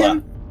addressing gorilla.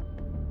 him.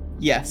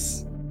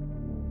 Yes.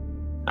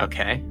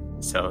 Okay,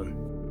 so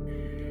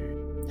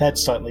Head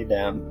slightly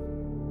down.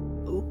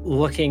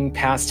 looking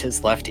past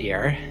his left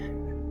ear.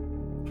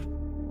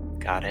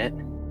 Got it.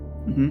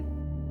 Mhm.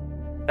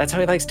 That's how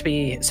he likes to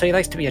be. So he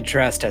likes to be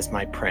addressed as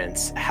my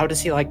prince. How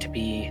does he like to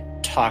be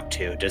talked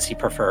to? Does he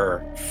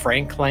prefer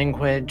frank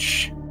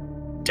language,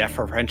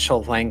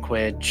 deferential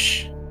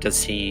language?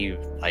 Does he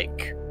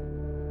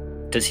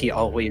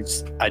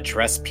always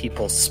address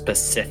people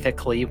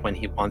specifically when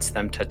he wants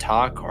them to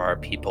talk, or are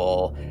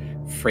people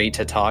free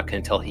to talk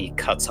until he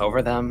cuts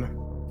over them?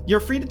 You're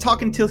free to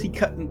talk until he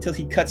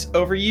cuts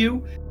over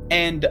you,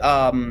 and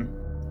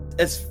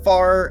as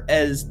far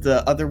as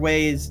the other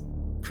ways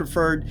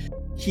preferred,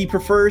 he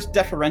prefers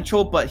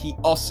deferential, but he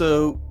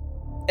also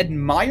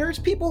admires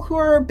people who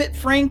are a bit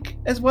frank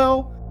as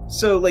well.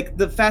 So, like,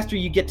 the faster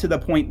you get to the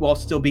point while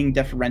still being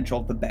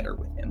deferential, the better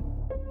with him.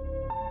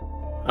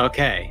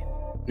 Okay.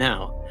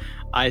 Now,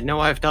 I know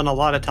I've done a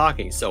lot of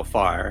talking so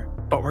far,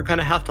 but we're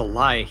gonna have to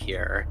lie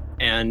here.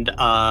 And,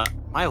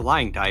 my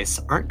lying dice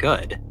aren't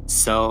good.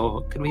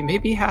 So, could we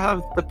maybe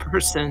have the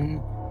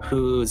person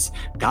who's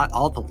got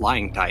all the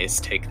lying dice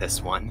take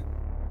this one?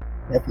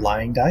 You have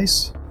lying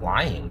dice?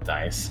 Lying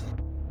dice.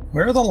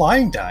 Where are the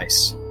lying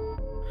dice?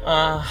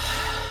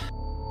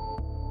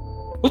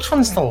 Which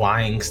one's the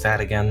lying stat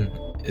again?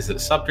 Is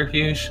it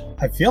subterfuge?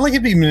 I feel like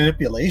it'd be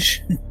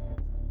manipulation.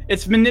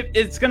 It's going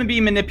to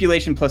be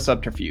manipulation plus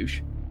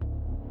subterfuge.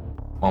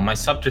 Well, my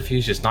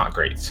subterfuge is not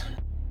great.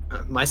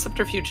 My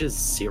subterfuge is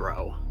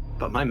 0,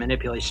 but my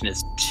manipulation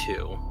is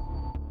 2.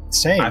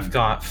 Same. I've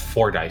got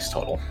 4 dice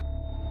total.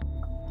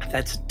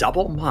 That's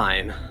double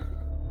mine.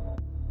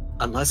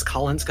 Unless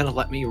Colin's gonna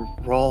let me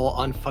roll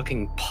on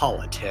fucking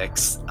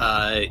politics,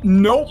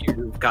 Nope.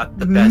 you've got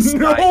the best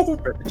No. dice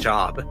for the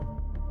job.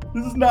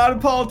 This is not a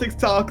politics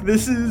talk.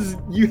 This is,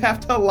 you have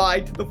to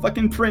lie to the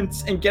fucking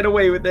prince and get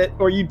away with it,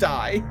 or you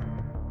die.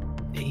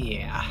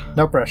 Yeah.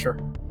 No pressure.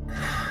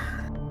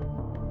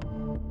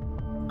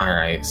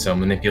 Alright, so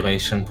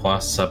manipulation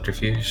plus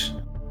subterfuge.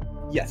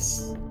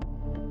 Yes.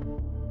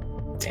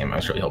 Damn, I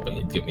was really hoping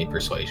you'd give me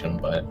persuasion,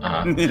 but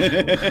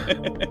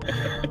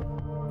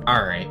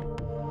alright.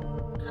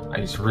 I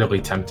was really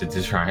tempted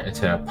to try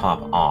to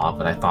pop awe,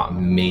 but I thought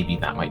maybe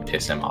that might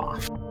piss him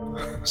off.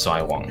 So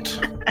I won't.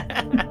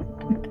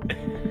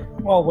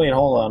 Well, wait,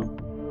 hold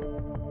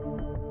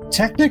on.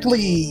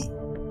 Technically,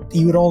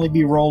 you would only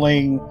be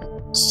rolling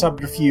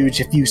subterfuge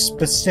if you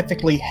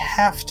specifically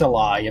have to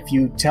lie. If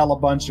you tell a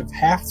bunch of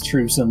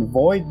half-truths and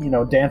avoid,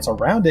 dance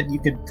around it, you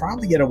could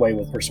probably get away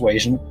with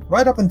persuasion,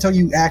 right up until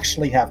you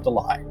actually have to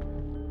lie.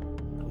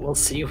 We'll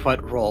see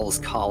what rolls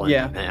Colin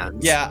Yeah.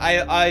 demands. Yeah,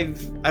 I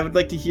would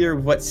like to hear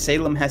what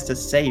Salem has to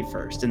say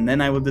first, and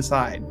then I will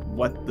decide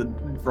what the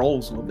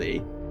roles will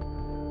be.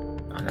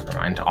 Oh, never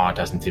mind. Awe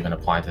doesn't even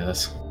apply to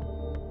this.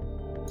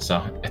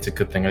 So it's a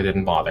good thing I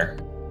didn't bother.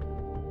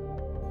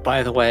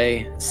 By the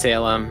way,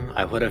 Salem,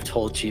 I would have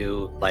told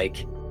you,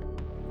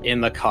 in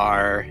the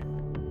car,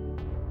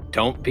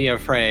 don't be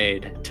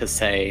afraid to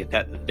say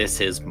that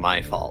this is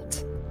my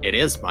fault. It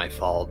is my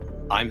fault.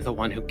 I'm the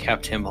one who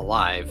kept him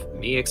alive,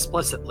 me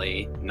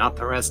explicitly, not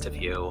the rest of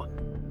you.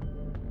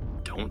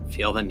 Don't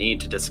feel the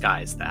need to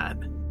disguise that.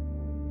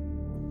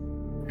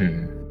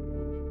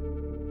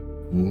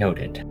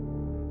 Noted.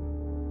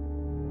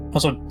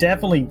 Also,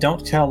 definitely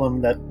don't tell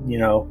them that,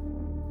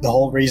 the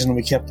whole reason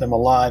we kept them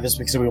alive is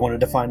because we wanted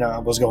to find out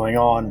what was going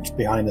on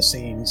behind the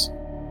scenes.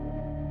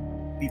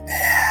 Be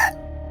bad.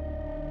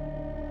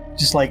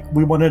 Just like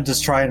we wanted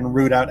to try and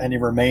root out any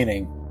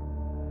remaining.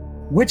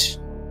 Which,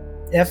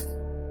 by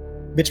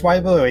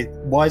the way,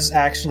 was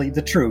actually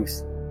the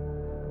truth.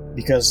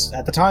 Because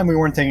at the time we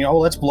weren't thinking, oh,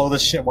 let's blow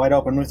this shit wide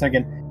open. We were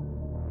thinking,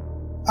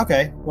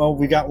 okay, well,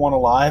 we got one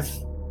alive.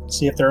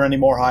 See if there are any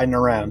more hiding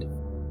around.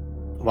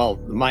 Well,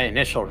 my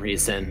initial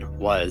reason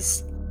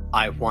was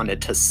I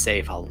wanted to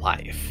save a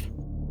life.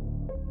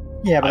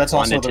 Yeah, but that's I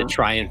also wanted to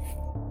try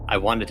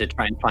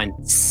and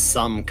find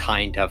some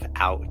kind of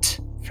out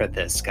for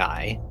this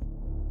guy.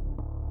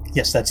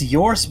 Yes, that's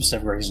your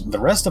specific reason. The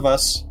rest of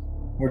us,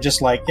 we're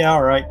just like, yeah,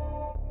 all right.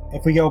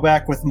 If we go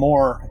back with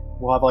more,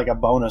 we'll have a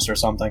bonus or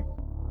something.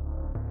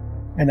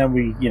 And then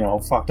we,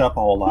 fucked up a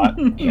whole lot.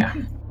 Yeah.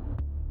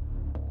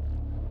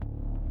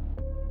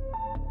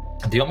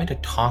 Do you want me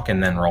to talk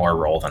and then roll, or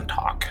roll then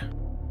talk?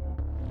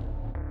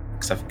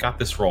 Because I've got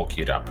this roll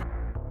queued up.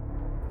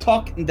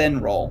 Talk and then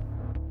roll.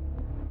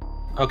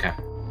 Okay.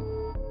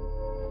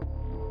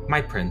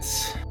 My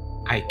prince,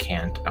 I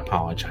can't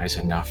apologize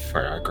enough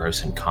for our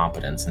gross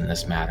incompetence in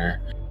this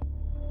matter.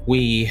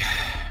 We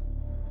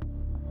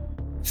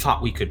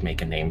thought we could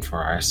make a name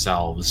for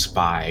ourselves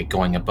by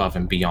going above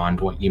and beyond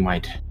what you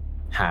might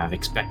have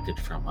expected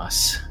from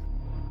us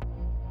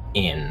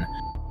in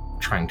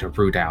trying to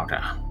root out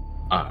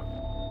a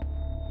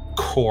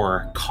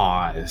core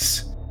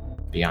cause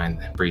behind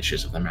the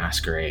breaches of the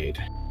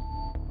Masquerade.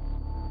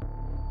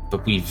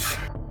 But we've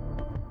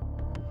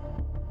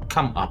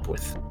come up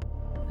with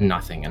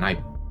nothing, and I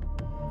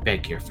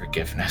beg your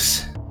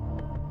forgiveness.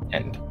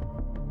 And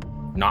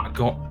I'm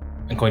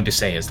going to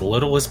say as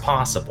little as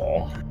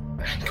possible.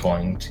 I'm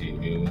going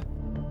to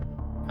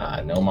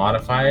no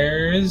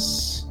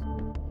modifiers.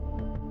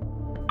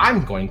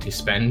 I'm going to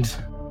spend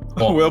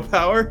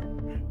willpower.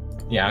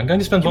 Yeah, I'm going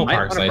to spend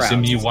willpower because I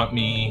assume you rouse. want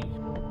me.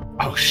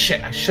 Oh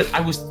shit! I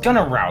was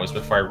gonna rouse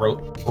before I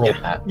rolled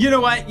that. You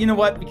know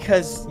what?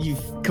 Because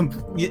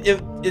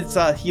it's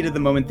a heat of the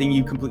moment thing.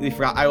 You completely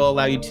forgot. I will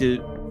allow you to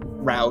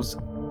rouse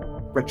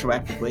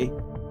retroactively.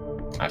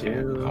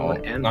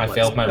 Okay. I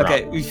failed my round.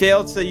 Okay, we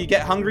failed, so you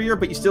get hungrier,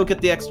 but you still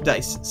get the extra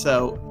dice.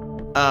 So,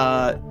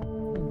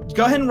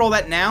 go ahead and roll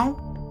that now,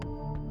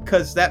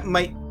 because that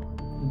might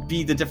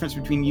be the difference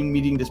between you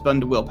needing to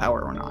spend a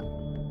willpower or not.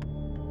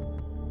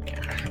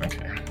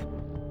 Okay.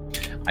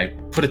 I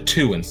put a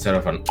 2 instead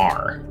of an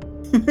R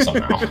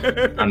somehow.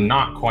 I'm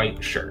not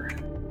quite sure.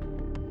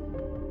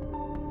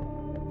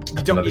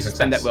 You don't need to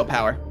spend that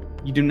willpower.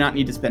 You do not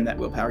need to spend that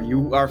willpower.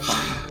 You are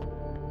fine.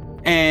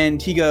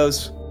 And he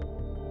goes,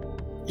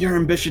 your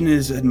ambition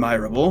is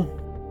admirable,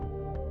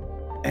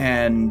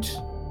 and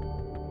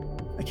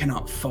I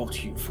cannot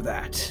fault you for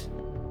that.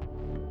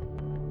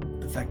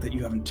 The fact that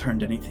you haven't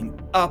turned anything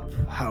up,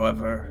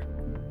 however,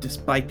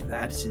 despite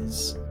that,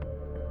 is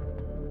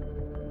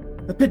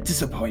a bit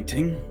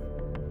disappointing.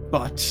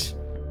 But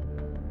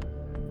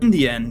in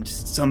the end,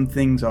 some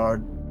things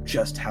are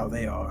just how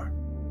they are.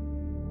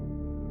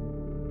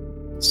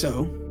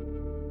 So,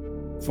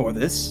 for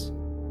this,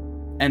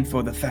 and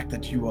for the fact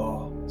that you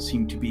all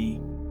seem to be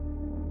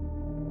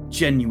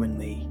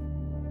genuinely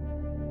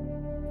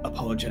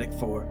apologetic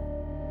for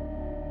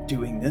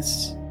doing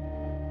this,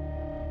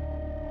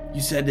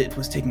 you said it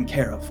was taken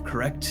care of,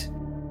 correct?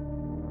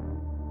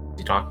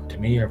 You talking to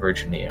me or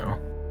Virginio?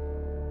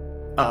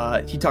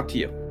 He talked to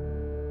you.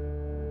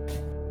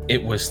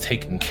 It was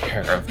taken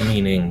care of,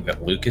 meaning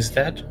that Luke is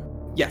dead?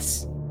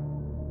 Yes.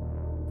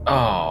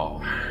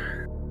 Oh.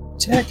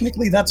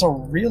 Technically, that's a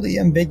really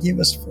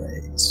ambiguous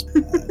phrase.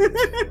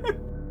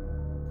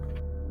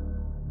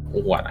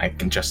 What, I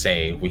can just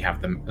say we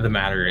have the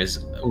matter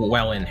is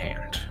well in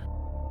hand.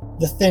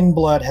 The thin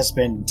blood has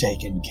been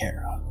taken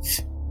care of.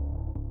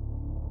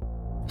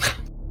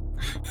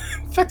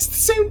 That's the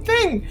same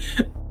thing!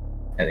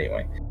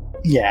 Anyway.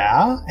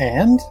 Yeah,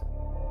 and?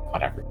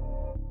 Whatever.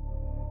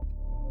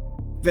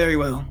 Very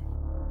well.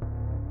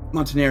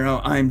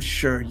 Montenero, I'm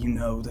sure you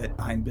know that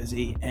I'm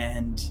busy,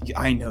 and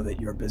I know that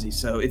you're busy,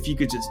 so if you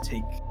could just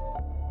take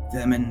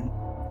them and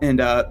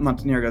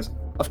Montenero goes,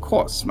 of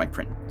course, my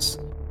prince.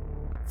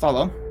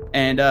 Follow.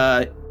 And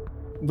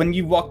when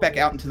you walk back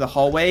out into the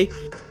hallway,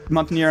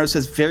 Montenero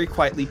says very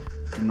quietly,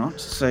 do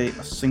not say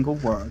a single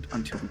word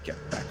until we get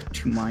back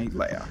to my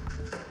lair.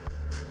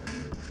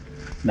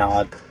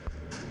 Nod.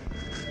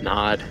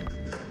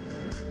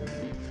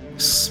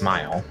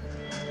 Smile.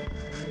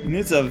 And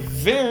it's a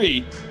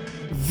very,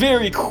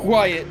 very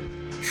quiet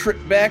trip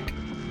back.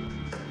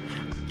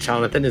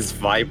 Jonathan is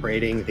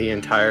vibrating the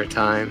entire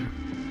time.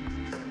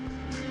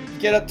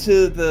 Get up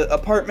to the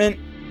apartment,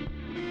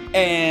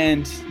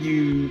 and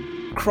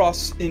you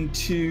cross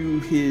into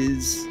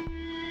his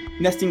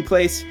nesting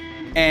place,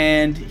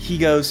 and he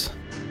goes,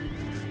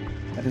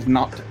 that is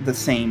not the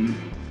same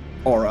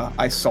aura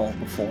I saw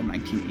before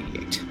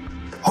 1988.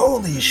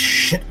 Holy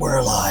shit, we're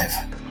alive.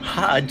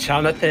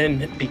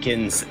 Jonathan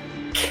begins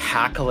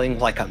cackling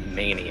like a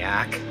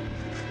maniac.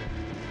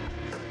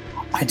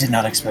 I did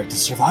not expect to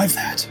survive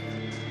that.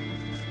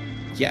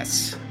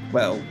 Yes,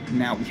 well,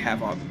 now we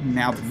have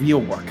now the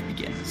real work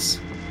begins.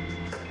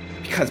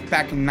 Because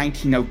back in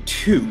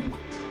 1902,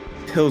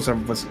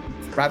 Pilzer was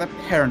rather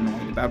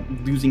paranoid about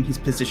losing his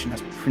position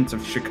as Prince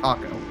of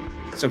Chicago,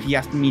 so he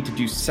asked me to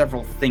do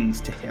several things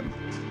to him.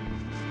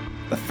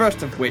 The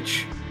first of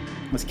which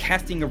was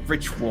casting a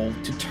ritual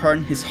to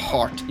turn his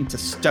heart into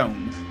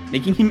stone,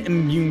 making him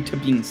immune to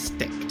being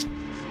sticked.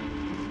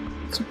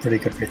 It's a pretty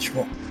good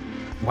ritual.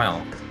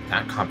 Well,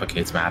 that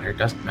complicates matters,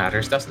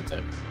 doesn't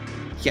it?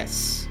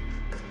 Yes.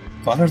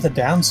 What are the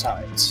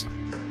downsides?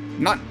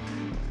 None,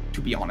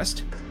 to be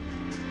honest.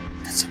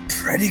 That's a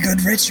pretty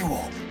good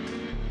ritual.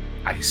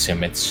 I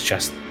assume it's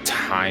just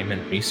time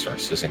and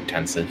resources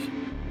intensive.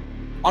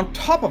 On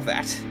top of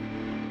that,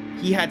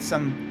 he had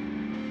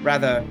some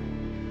rather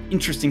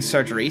interesting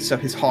surgery, so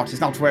his heart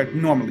is not where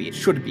normally it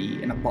should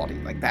be in a body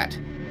like that.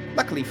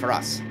 Luckily for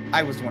us,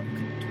 I was the one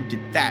who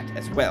did that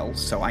as well,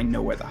 so I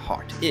know where the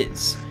heart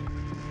is.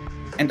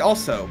 And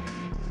also,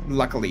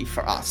 luckily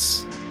for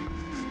us,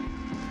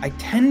 I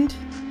tend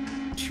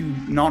to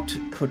not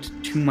put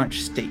too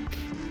much stake,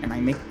 and I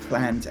make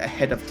plans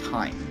ahead of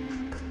time.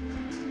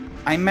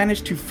 I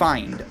managed to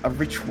find a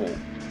ritual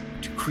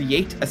to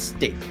create a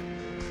stake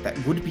that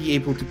would be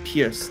able to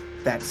pierce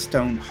that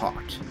stone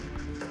heart.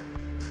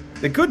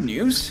 The good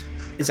news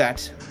is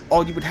that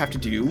all you would have to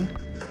do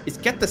is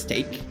get the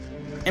stake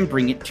and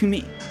bring it to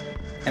me.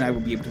 And I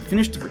will be able to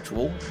finish the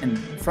ritual, and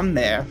from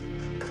there,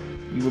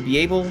 you will be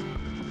able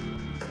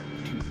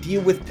to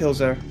deal with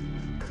Pilzer,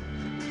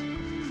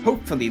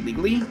 hopefully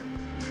legally,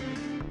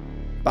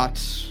 but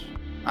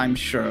I'm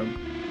sure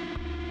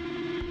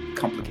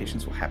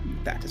complications will happen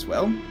with that as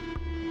well.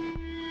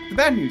 The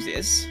bad news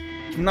is,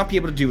 you will not be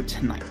able to do it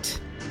tonight.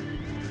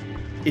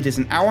 It is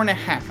an hour and a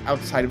half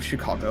outside of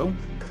Chicago,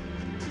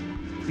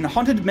 in a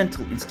haunted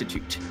mental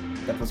institute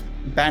that was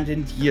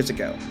abandoned years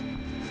ago.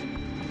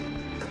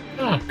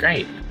 Oh,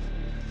 great.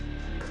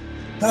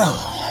 Well,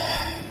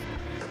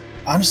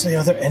 honestly,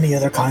 is there any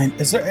other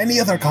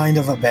kind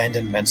of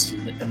abandoned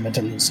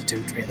mental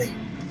institute, really?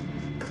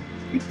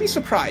 You'd be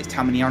surprised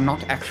how many are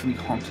not actually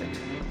haunted.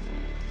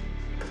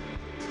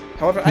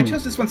 However, I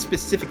chose this one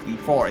specifically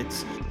for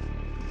its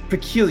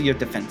peculiar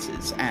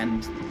defenses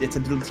and its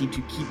ability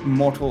to keep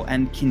mortal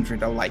and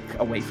kindred alike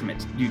away from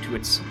it due to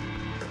its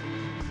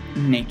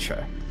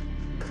nature.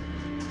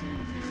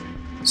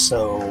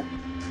 So,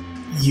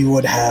 you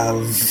would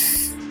have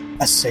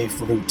a safe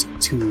route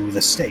to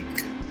the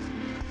stake.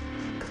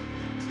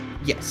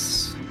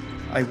 Yes,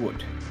 I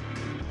would.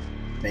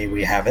 May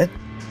we have it?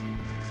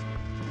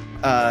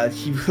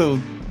 He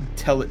will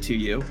tell it to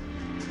you.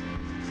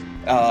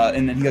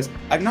 And then he goes,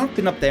 I've not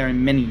been up there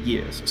in many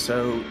years,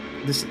 so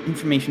this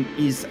information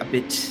is a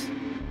bit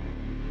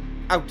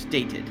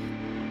outdated.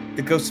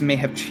 The ghosts may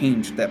have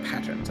changed their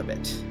patterns a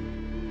bit.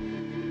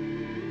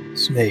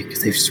 Snake,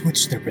 they've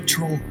switched their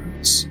patrol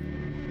routes.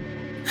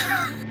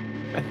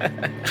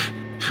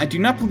 I do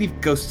not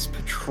believe ghosts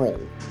patrol.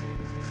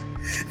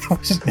 That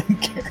wasn't in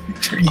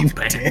character, you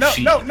dick.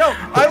 No.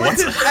 I like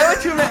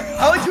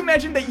to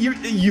imagine that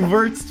you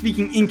were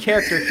speaking in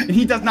character, and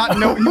he does not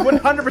know. He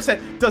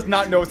 100% does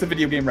not know it's a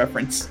video game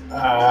reference.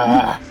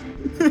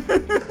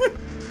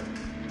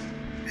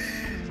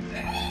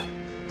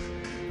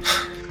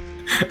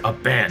 A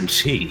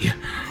banshee?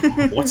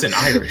 What's an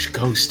Irish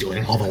ghost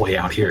doing all the way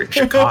out here in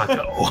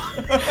Chicago?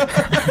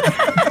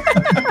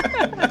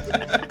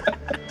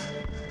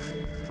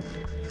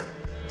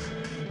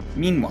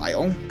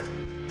 Meanwhile,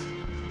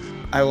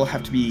 I will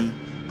have to be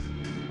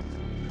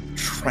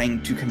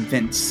trying to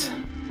convince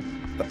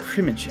the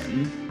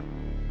Primogen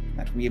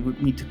that we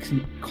would need to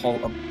call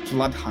a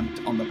blood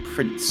hunt on the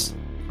prince,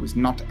 who is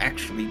not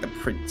actually the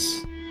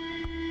prince.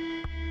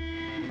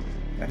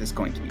 That is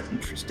going to be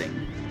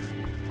interesting.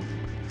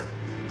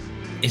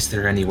 Is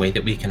there any way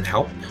that we can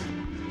help?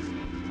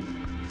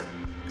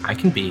 I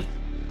can be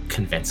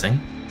convincing.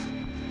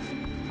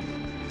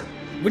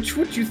 Which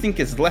would you think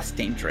is less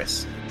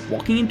dangerous?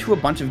 Walking into a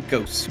bunch of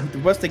ghosts, the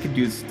worst they could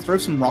do is throw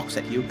some rocks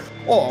at you,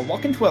 or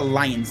walk into a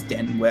lion's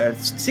den where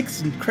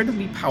 6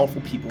 incredibly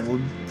powerful people will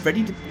be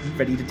ready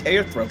to tear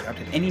your throat out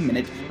at any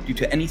minute due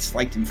to any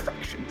slight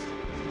infraction.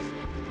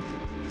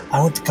 I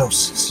want the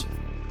ghosts.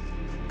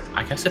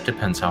 I guess it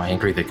depends how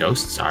angry the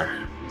ghosts are.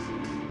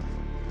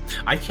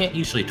 I can't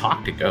usually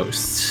talk to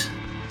ghosts.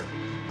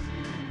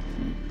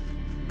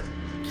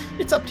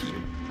 It's up to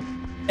you.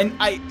 And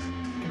I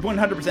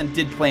 100%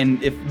 did plan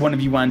if one of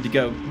you wanted to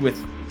go with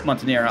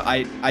Montanera,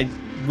 I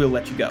will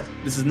let you go.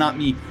 This is not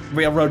me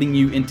railroading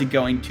you into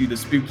going to the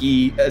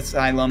spooky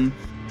asylum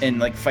and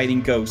like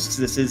fighting ghosts.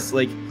 This is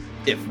like,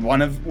 if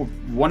one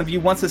of you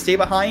wants to stay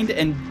behind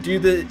and do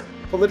the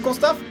political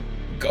stuff,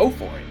 go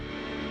for it.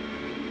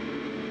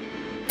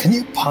 Can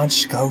you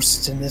punch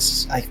ghosts in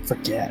this? I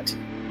forget.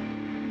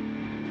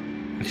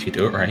 If you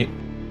do it right.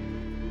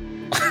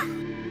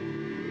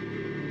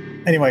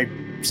 Anyway,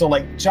 so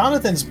like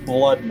Jonathan's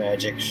blood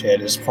magic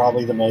shit is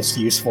probably the most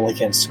useful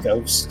against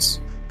ghosts.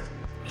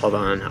 Hold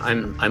on,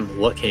 I'm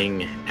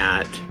looking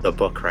at the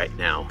book right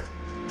now.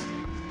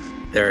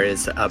 There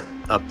is a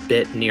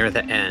bit near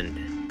the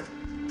end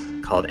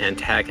called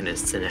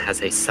Antagonists, and it has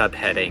a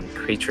subheading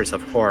Creatures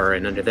of Horror,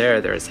 and under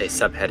there is a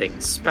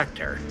subheading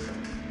Spectre.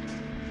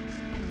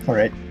 All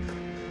right.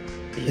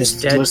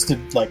 Is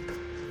listed like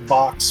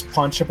box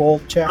punchable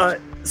check?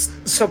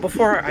 So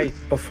before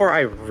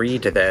I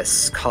read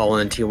this,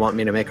 Colin, do you want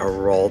me to make a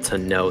roll to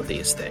know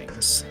these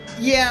things?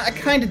 Yeah, I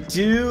kind of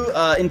do.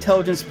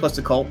 Intelligence plus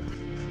occult.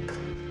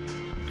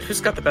 Who's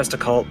got the best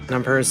occult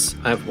numbers?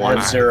 I have I 1.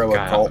 have 0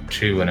 got occult.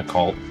 2 in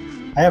occult.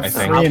 I have I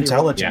think. 3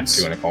 intelligence.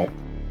 Yeah, 2 in occult.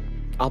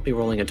 I'll be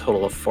rolling a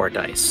total of 4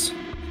 dice.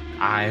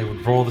 I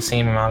would roll the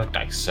same amount of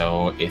dice,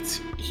 so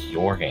it's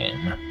your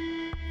game.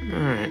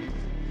 Alright.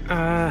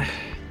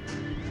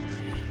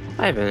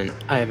 I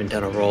haven't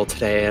done a roll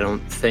today, I don't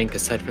think,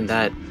 aside from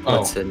that,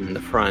 what's in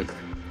the front.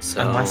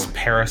 So Unless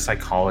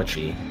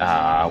parapsychology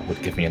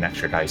would give me an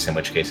extra dice, in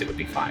which case it would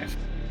be 5.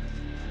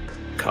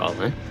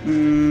 Colin.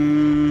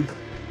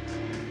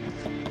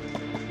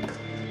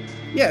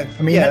 Yeah.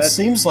 I mean, yeah, that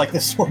seems like the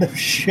sort of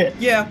shit.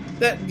 Yeah,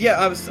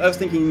 I was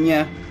thinking,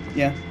 yeah.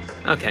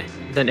 Okay,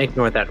 then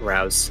ignore that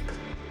rouse.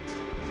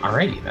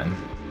 Alrighty then.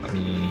 Let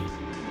me...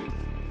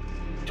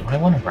 Do I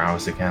want to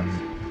rouse again?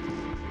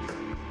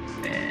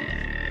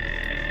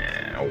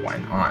 Why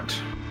not?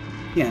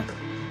 Yeah.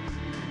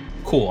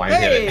 Cool, I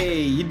did it.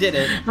 Hey, you did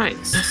it.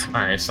 Nice.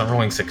 Alright, so I'm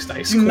rolling 6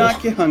 dice. Do Cool.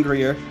 not get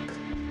hungrier.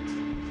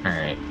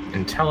 Alright,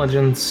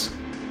 intelligence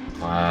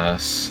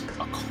plus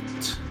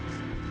occult.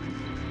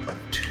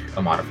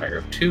 A modifier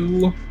of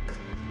 2.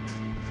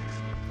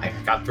 I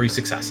got 3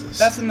 successes.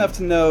 That's enough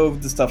to know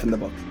the stuff in the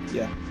book.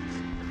 Yeah.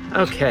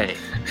 Okay,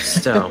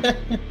 so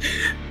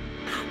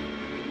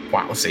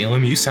Wow,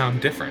 Salem, you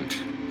sound different.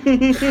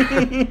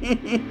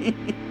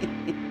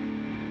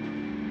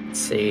 let's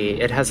see.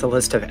 It has a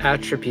list of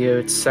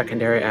attributes,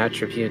 secondary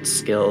attributes,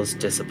 skills,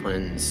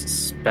 disciplines,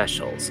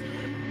 specials.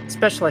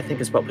 Special, I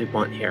think, is what we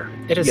want here.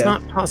 It is Yeah.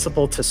 not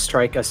possible to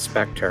strike a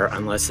specter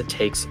unless it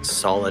takes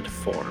solid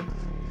form.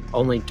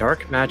 Only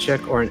dark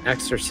magic or an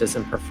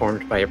exorcism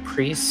performed by a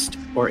priest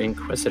or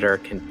inquisitor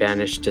can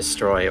banish,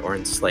 destroy, or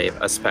enslave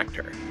a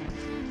specter.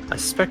 A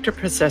specter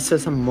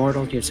possesses a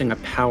mortal using a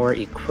power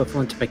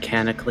equivalent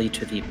mechanically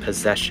to the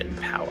possession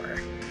power.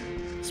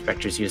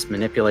 Specters use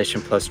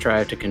manipulation plus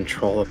drive to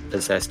control a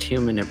possessed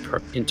human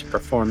into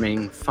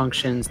performing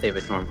functions they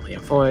would normally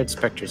avoid.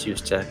 Specters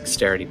use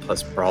dexterity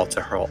plus brawl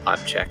to hurl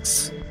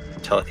objects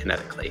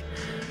telekinetically.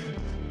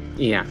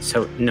 Yeah,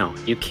 so no,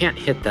 you can't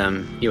hit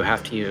them. You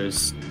have to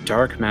use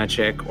dark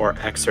magic or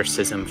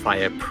exorcism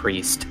via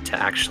priest to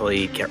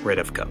actually get rid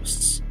of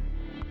ghosts.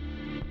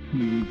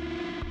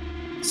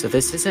 So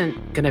this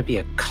isn't going to be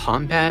a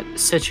combat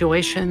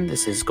situation.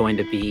 This is going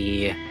to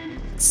be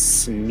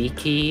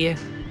sneaky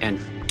and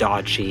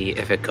dodgy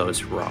if it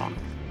goes wrong.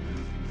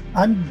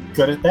 I'm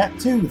good at that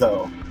too,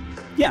 though.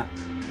 Yeah.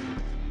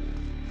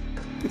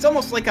 It's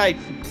almost like I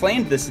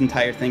planned this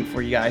entire thing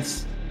for you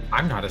guys.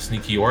 I'm not a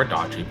sneaky or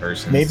dodgy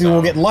person. Maybe so-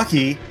 we'll get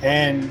lucky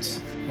and,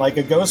 like,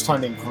 a ghost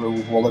hunting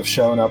crew will have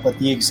shown up at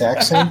the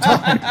exact same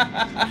time.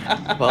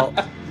 Well,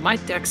 my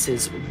dex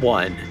is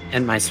 1,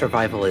 and my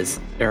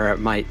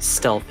my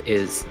stealth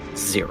is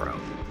 0.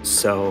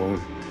 So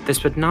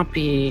this would not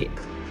be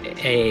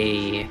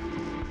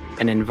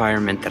an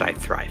environment that I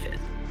thrive in.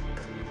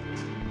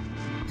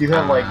 Do you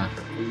have, like, Uh.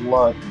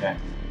 blood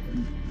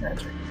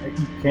magic?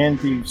 You can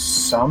do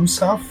some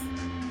stuff?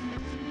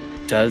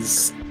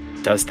 Does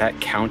that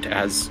count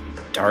as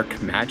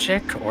dark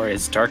magic, or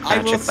is dark I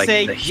will magic like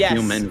say the yes,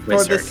 human for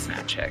wizard this-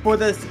 magic?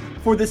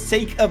 For the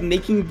sake of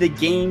making the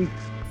game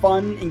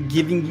fun and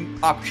giving you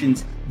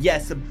options,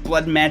 yes,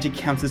 blood magic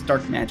counts as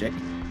dark magic.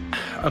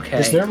 Okay.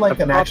 Is there, like,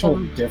 the an actual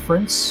problem-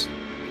 difference?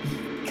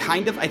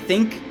 Kind of, I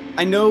think.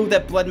 I know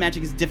that blood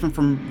magic is different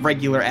from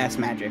regular ass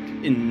magic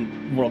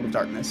in World of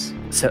Darkness.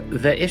 So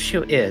the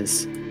issue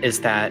is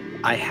that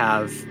I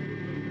have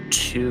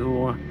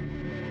 2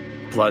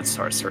 blood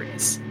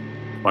sorceries.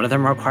 One of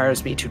them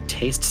requires me to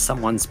taste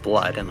someone's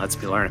blood and lets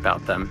me learn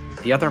about them.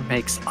 The other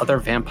makes other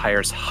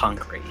vampires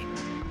hungry.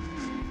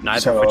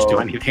 Neither of which do So-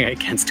 anything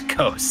against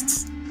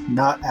ghosts.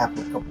 Not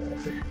applicable.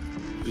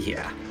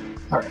 Yeah.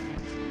 Alright.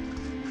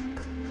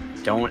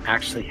 Don't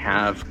actually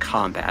have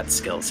combat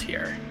skills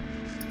here.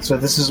 So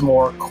this is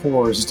more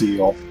Core's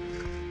deal.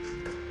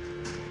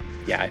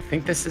 Yeah, I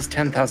think this is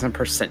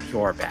 10,000%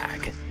 your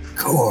bag.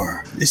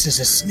 Core, this is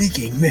a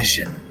sneaking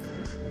mission.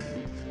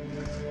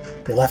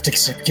 You'll have to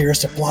secure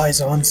supplies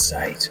on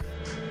site.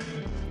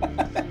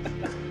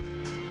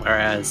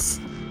 Whereas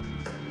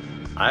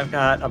I've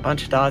got a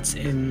bunch of dots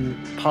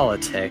in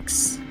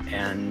politics,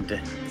 and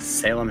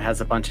Salem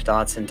has a bunch of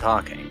dots in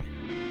talking.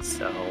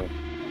 So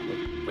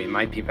we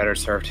might be better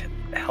served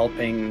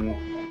helping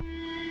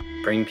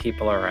bring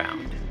people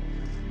around.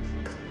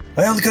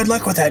 Well, good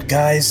luck with that,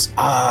 guys.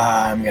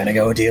 I'm gonna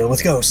go deal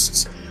with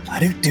ghosts.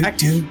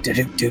 Actually,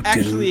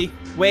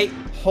 wait,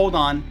 hold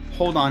on.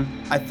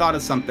 I thought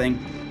of something.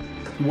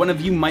 One of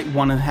you might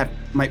want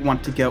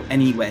to go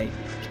anyway,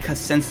 because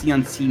Sense the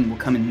Unseen will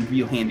come in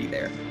real handy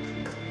there.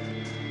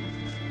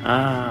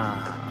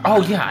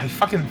 Oh yeah, I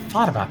fucking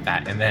thought about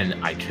that, and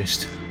then I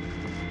just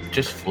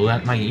flew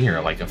out my ear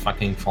like a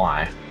fucking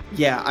fly.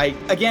 Yeah,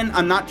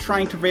 I'm not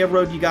trying to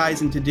railroad you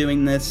guys into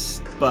doing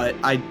this, but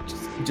I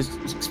just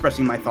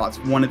expressing my thoughts.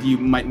 One of you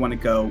might want to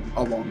go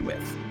along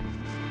with.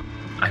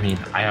 I mean,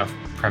 I have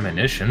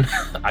premonition.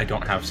 I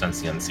don't have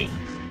sense the unseen.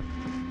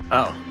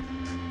 Oh.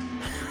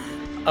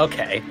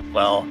 Okay,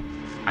 well,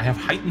 I have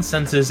heightened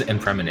senses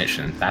and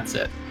premonition. That's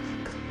it.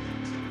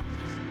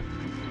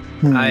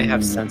 I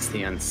have Sense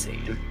the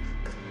Unseen.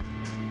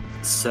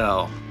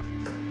 So,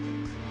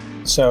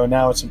 So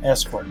now it's an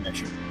escort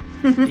mission.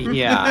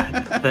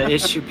 yeah, the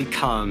issue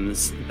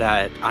becomes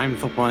that I'm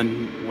the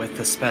one with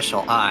the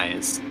special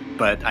eyes,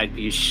 but I'd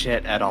be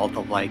shit at all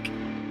the,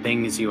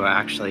 things you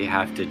actually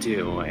have to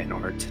do in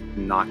order to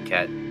not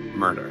get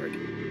murdered.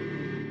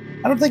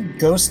 I don't think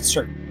ghosts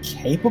are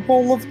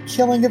capable of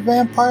killing a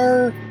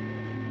vampire.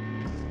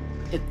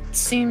 It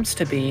seems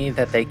to be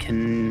that they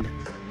can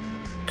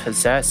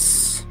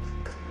possess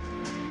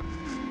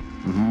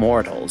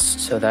mortals,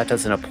 so that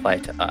doesn't apply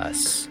to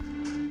us.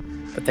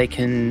 But they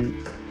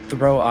can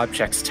throw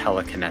objects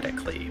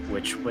telekinetically,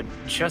 which would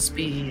just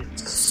be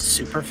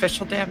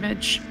superficial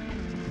damage.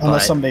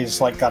 Unless But- somebody's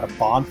got a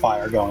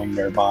bonfire going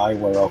nearby,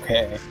 we're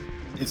okay.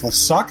 It'll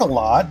suck a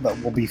lot, but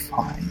we'll be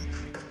fine.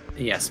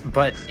 Yes,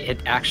 but it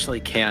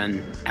actually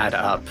can add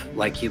up.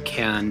 Like, you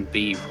can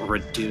be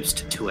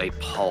reduced to a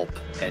pulp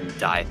and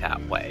die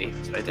that way.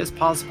 So it is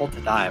possible to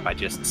die by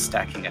just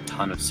stacking a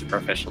ton of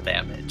superficial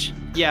damage.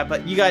 Yeah,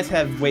 but you guys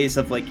have ways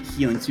of like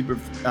healing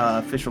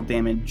superficial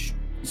damage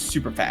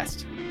super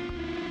fast.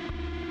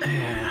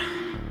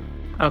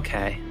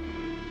 Okay,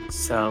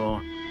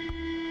 so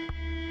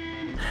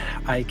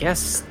I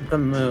guess the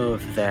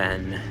move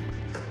then,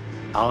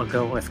 I'll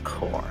go with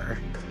Core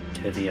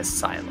to the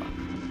asylum.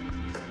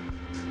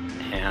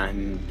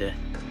 And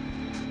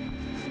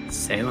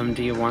Salem,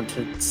 do you want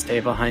to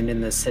stay behind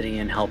in the city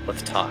and help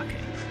with talking?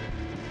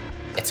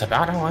 It's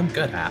about all I'm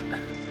good at.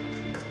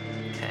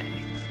 Okay.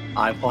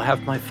 I will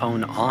have my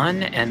phone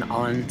on and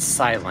on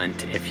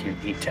silent if you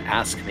need to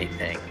ask me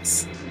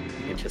things.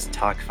 You can just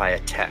talk via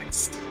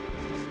text.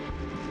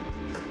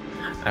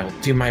 I will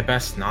do my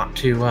best not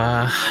to,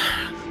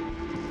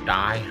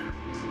 die.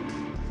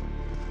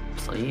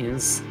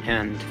 Please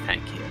and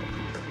thank you.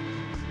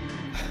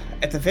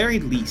 At the very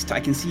least, I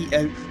can see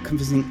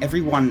convincing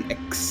everyone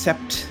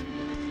except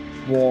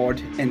Ward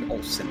and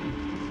Olsen.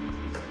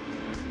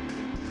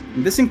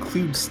 And this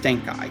includes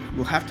Stankai, who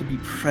will have to be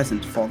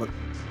present for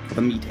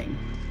the meeting.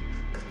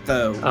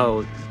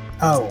 Though.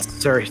 Oh,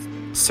 sir,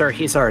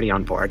 he's already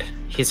on board.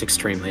 He's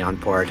extremely on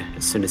board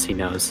as soon as he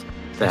knows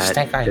that.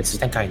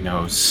 Stankai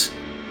knows.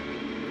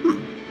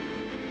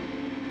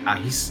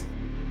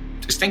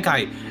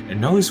 Stankai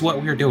knows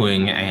what we're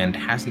doing and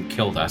hasn't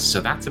killed us, so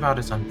that's about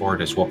as on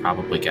board as we'll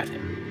probably get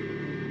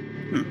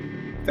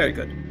him. Very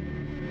good.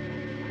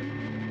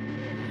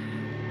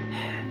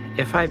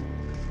 If I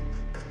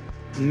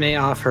may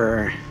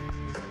offer...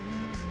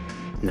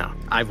 No,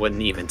 I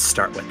wouldn't even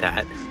start with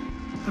that.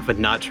 I would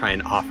not try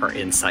and offer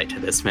insight to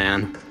this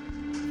man.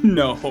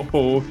 No,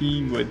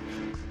 he would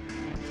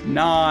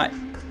not.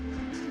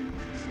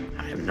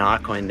 I am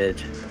not going to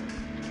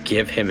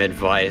give him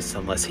advice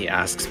unless he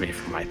asks me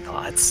for my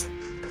thoughts.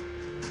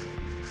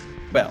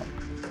 Well,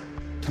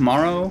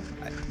 tomorrow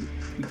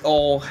we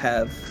all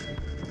have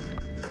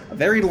a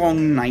very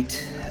long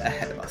night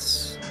ahead of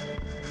us.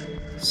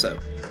 So,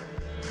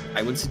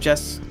 I would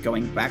suggest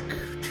going back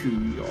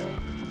to your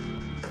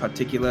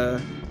particular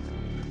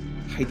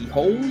hidey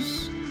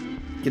holes,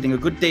 getting a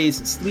good day's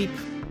sleep,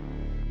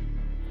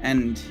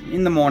 and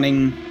in the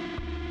morning,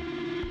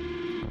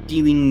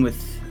 dealing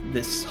with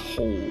this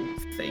whole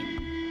thing.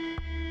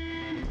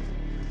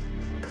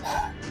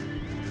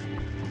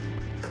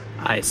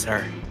 Aye,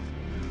 sir.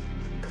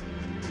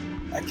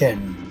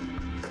 Again,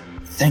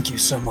 thank you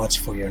so much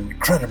for your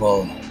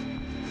incredible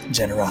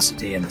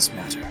generosity in this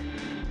matter.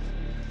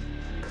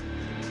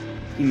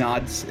 He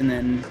nods and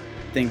then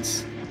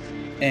thinks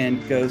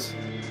and goes,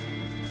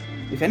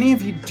 if any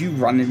of you do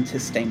run into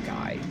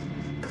Stankai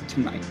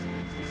tonight,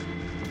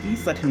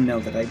 please let him know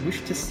that I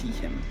wish to see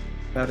him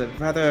about a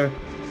rather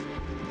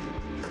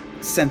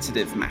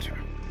sensitive matter.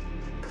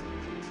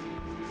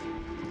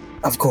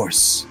 Of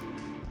course.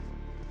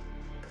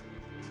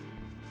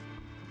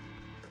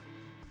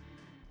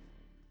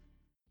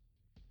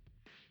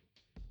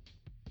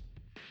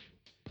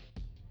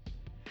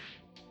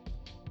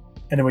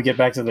 And then we get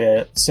back to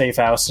the safe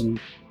house, and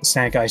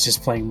Stankai's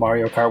just playing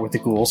Mario Kart with the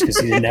ghouls because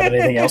he didn't have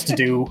anything else to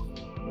do.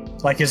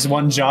 Like, his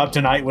one job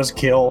tonight was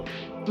kill.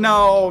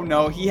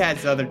 No, he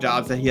has other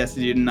jobs that he has to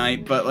do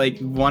tonight, but like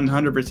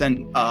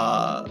 100%,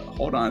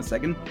 hold on a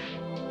second.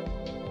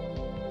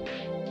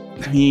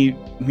 Let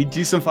me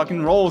do some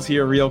fucking rolls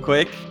here real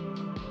quick.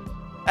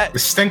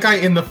 Is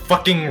Stankai in the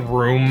fucking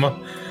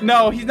room?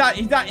 No, he's not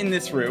in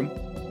this room.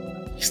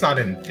 He's not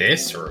in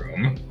this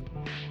room.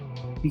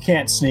 He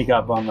can't sneak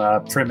up on the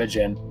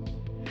Primogen.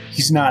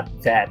 He's not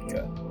that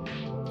good.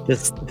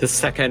 The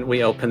second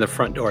we open the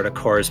front door to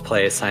Core's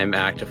place, I am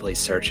actively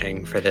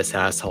searching for this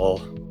asshole.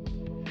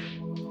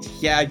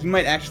 Yeah, you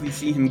might actually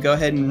see him. Go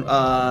ahead and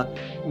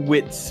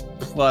wits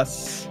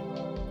plus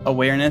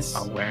awareness.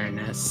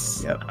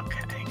 Awareness. Yep.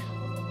 Okay.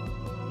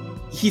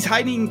 He's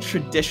hiding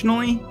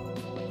traditionally.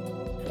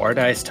 4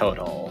 dice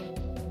total.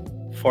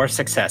 4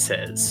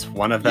 successes.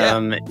 One of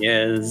them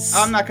is...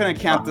 I'm not gonna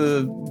count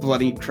the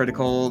bloody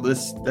critical.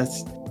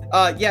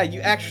 Yeah,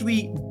 you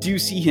actually do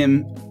see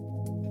him.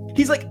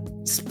 He's like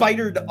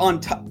spidered on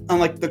top, on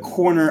like the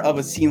corner of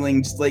a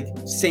ceiling, just like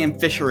Sam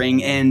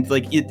Fishering, and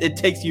like it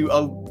takes you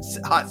a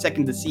hot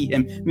second to see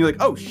him. And you're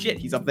like, oh shit,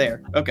 he's up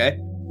there. Okay.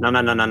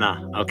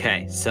 No.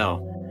 Okay,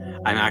 so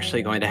I'm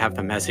actually going to have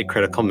the messy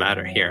critical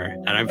matter here,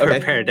 and I'm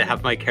prepared to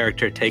have my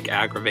character take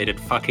aggravated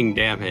fucking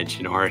damage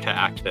in order to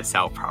act this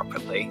out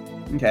properly.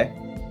 Okay.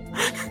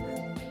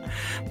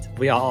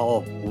 We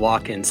all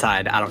walk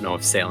inside. I don't know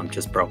if Salem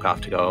just broke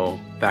off to go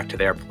back to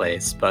their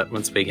place, but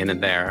once we get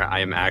in there, I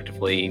am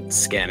actively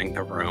scanning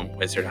the room,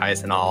 wizard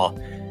eyes and all.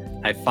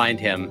 I find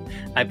him.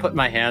 I put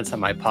my hands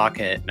on my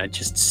pocket, and I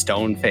just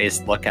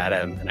stone-faced look at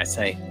him, and I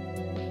say,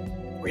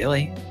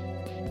 really?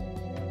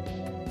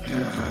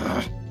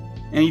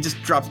 And he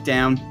just drops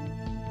down.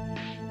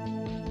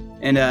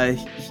 And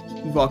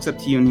he walks up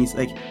to you and he's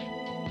like,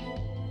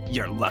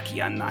 you're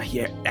lucky I'm not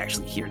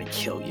actually here to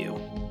kill you.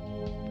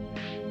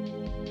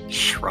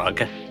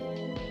 Shrug.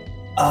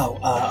 Oh,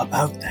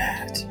 about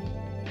that.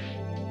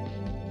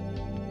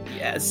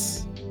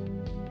 Yes.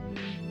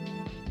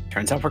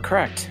 Turns out we're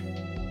correct.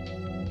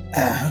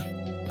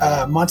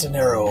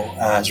 Montanero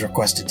has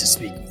requested to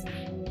speak with me.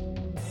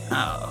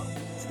 Oh,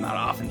 it's not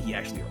often he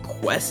actually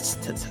requests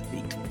to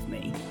speak with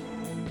me.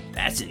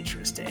 That's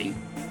interesting.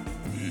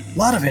 A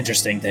lot of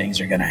interesting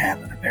things are gonna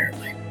happen,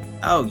 apparently.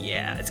 Oh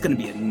yeah, it's gonna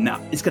be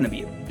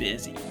a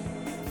busy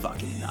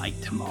fucking night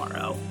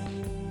tomorrow.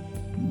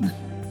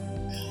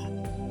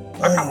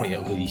 I probably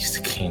at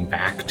least came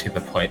back to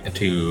the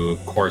to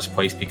Core's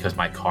place because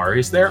my car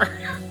is there.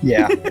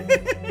 Yeah.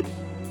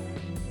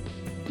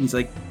 He's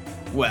like,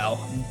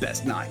 well,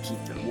 best not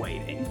keep them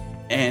waiting.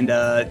 And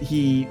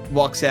he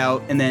walks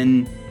out, and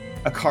then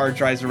a car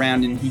drives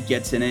around, and he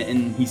gets in it,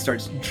 and he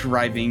starts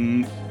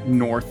driving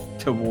north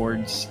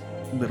towards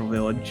Little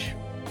Village.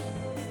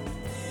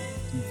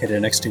 Hit it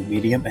next to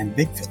Medium and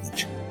Big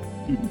Village.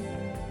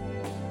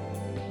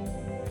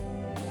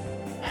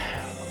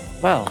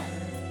 Well,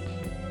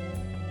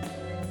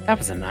 that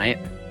was a night.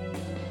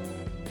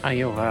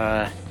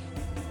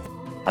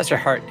 How's your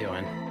heart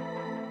doing?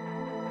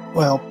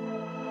 Well,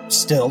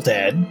 still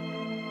dead.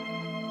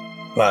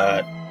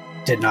 But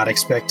did not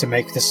expect to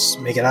make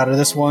it out of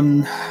this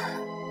one,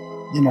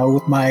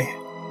 with my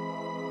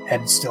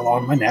head still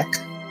on my neck.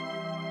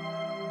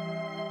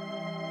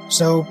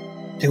 So,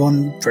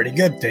 doing pretty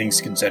good,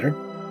 things considered.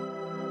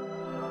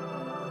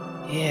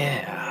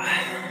 Yeah.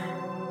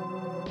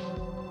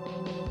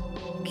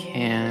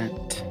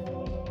 Can't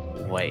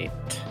wait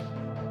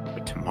for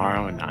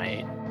tomorrow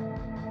night.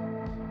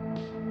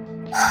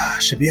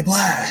 Should be a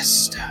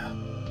blast.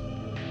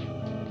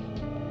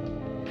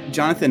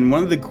 Jonathan,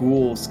 one of the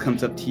ghouls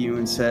comes up to you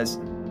and says,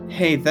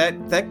 hey,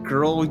 that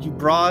girl you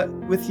brought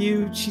with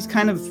you, she's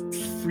kind of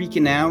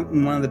freaking out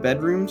in one of the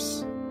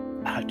bedrooms.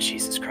 Oh,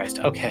 Jesus Christ.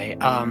 Okay,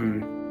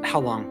 how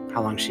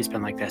long she's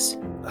been like this?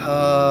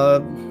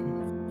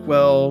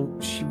 Well,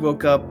 she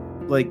woke up,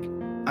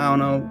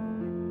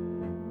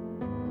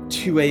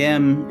 2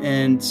 a.m.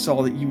 and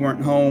saw that you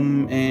weren't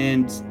home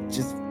and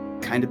just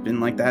kind of been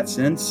like that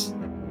since.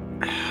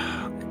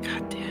 Oh,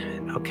 God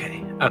damn it.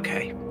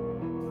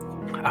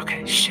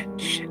 Okay, shit.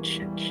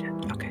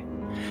 Okay.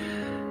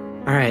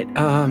 Alright,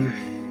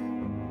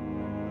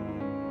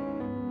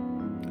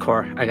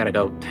 Core, I gotta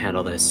go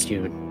handle this.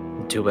 You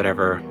do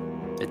whatever.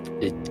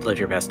 Live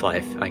your best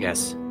life, I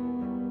guess.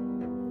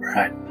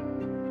 Right.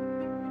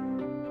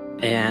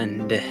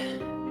 And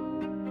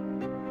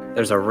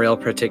there's a real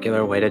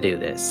particular way to do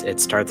this. It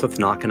starts with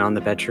knocking on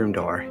the bedroom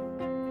door.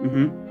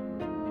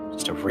 Mm-hmm.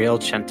 Just a real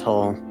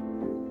gentle...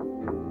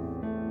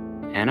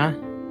 Anna?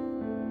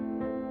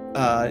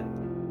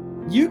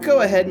 You go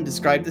ahead and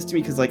describe this to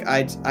me, because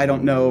I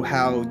don't know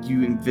how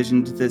you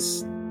envisioned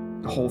this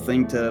whole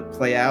thing to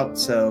play out,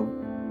 so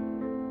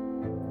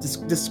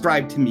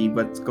describe to me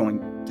what's going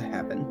to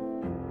happen.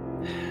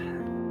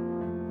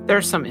 There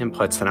are some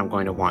inputs that I'm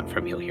going to want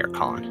from you here,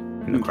 Colin,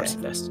 in the Okay. course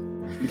of this.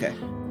 Okay.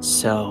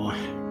 So,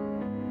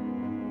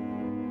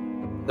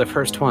 the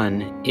first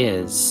one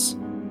is,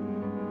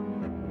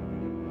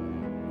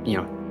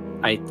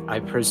 I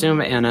presume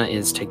Anna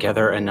is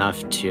together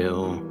enough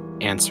to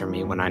answer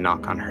me when I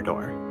knock on her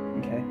door.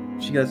 Okay.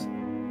 She goes,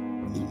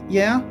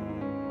 yeah?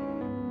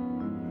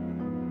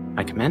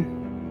 I come in?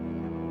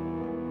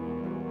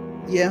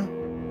 Yeah.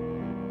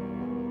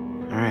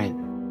 All right,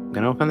 I'm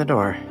gonna open the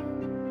door.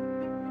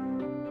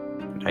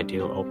 And I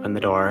do open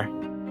the door.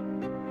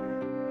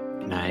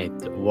 And I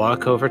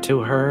walk over to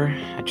her.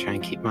 I try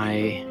and keep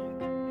my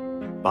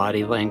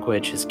body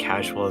language as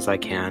casual as I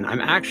can.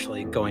 I'm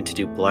actually going to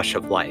do Blush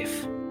of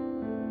Life.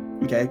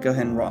 Okay, go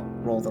ahead and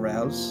roll the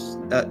rouse.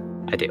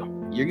 I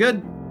do. You're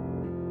good.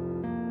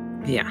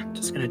 Yeah,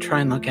 just gonna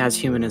try and look as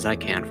human as I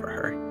can for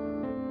her.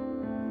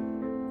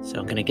 So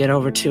I'm gonna get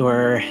over to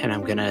her, and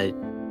I'm gonna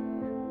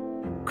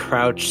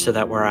crouch so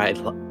that we're at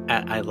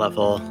eye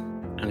level.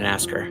 I'm gonna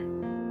ask her,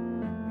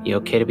 "You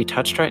okay to be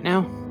touched right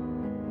now?"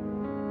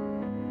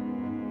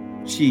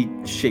 She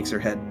shakes her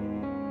head.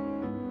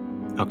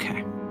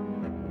 Okay.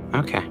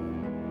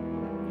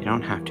 You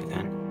don't have to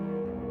then.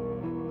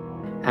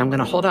 I'm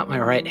gonna hold out my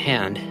right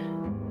hand,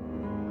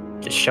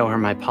 just show her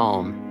my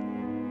palm,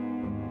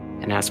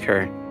 and ask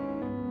her,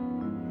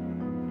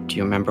 "Do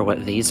you remember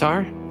what these are?"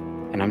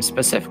 And I'm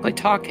specifically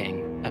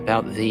talking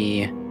about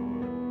the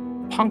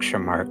puncture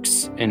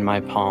marks in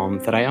my palm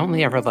that I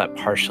only ever let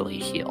partially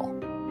heal.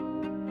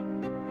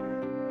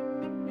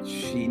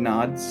 She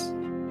nods.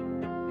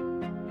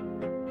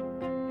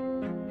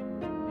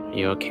 Are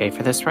you okay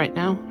for this right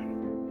now?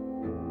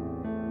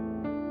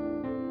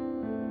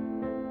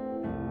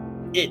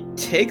 It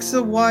takes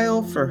a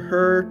while for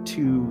her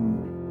to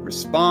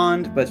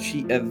respond, but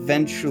she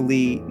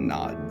eventually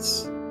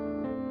nods.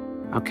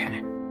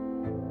 Okay.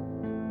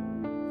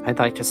 I'd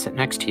like to sit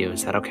next to you.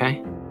 Is that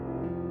okay?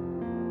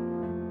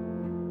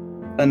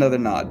 Another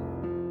nod.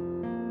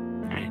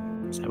 Alright,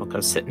 so I will go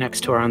sit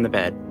next to her on the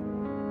bed.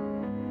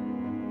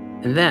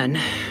 And then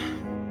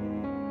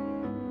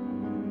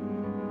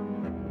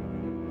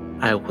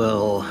I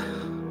will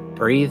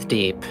breathe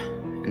deep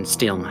and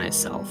steel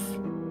myself.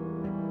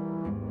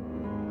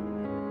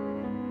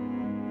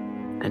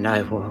 And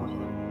I will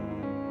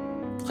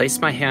place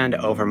my hand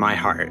over my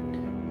heart,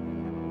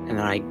 and then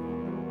I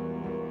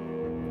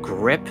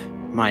grip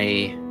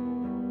my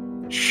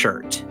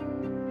shirt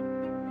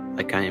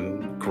like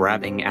I'm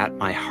grabbing at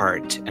my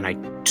heart, and I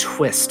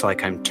twist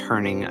like I'm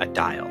turning a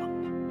dial.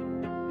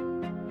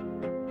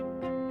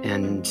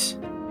 And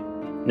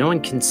no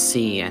one can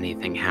see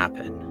anything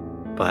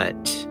happen,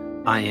 but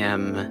I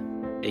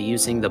am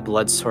using the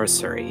blood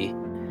sorcery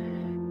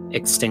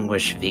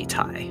Extinguish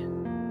Vitae.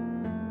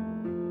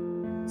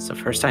 So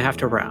first I have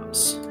to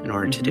rouse in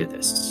order to do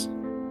this.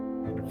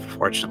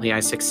 Fortunately, I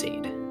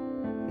succeed.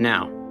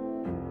 Now,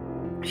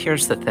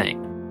 here's the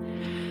thing.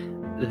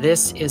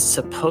 This is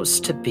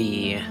supposed to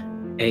be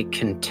a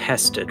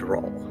contested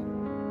roll.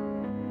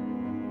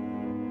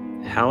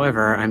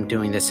 However, I'm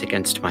doing this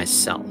against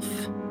myself.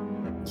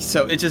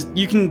 So it just,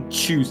 you can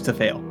choose to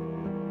fail.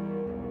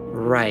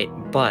 Right,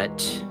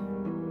 but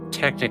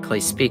technically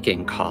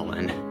speaking,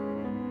 Colin,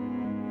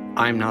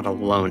 I'm not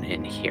alone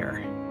in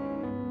here.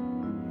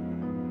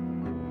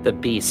 The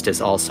beast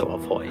is also a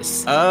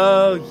voice.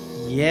 Oh,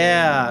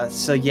 yeah.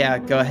 So yeah,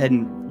 go ahead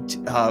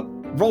and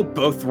roll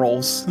both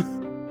rolls.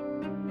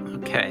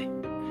 Okay.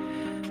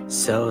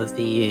 So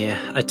the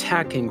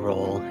attacking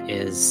roll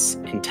is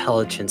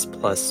intelligence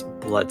plus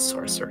blood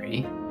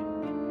sorcery.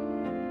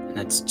 And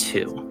that's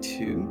 2.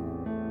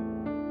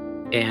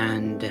 2.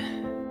 And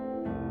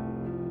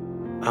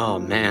oh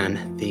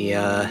man, the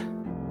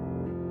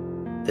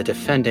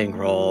defending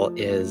roll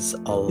is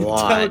a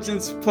lot.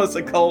 Intelligence plus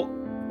occult,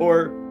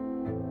 or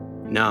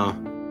No,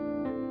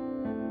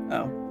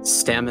 oh,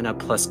 stamina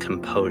plus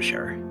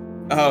composure.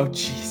 oh,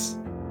 jeez.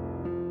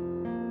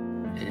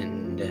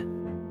 And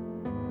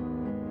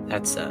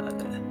that's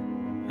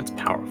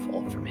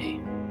powerful for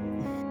me.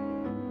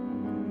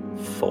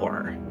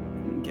 4.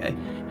 Okay.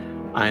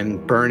 I'm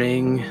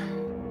burning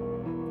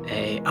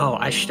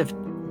I should have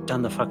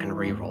done the fucking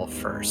reroll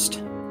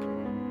first.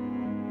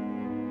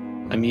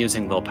 I'm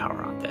using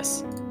willpower on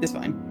this. It's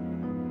fine.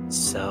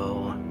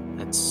 So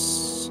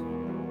that's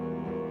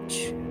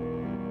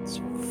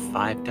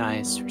 5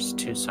 dice versus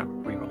 2, so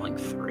I'm rerolling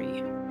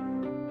 3.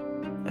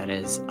 That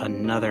is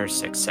another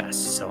success,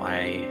 so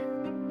I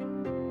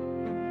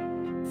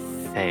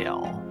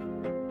fail.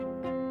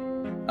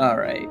 All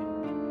right.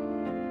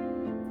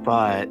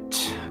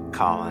 But,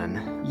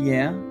 Colin,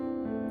 Yeah.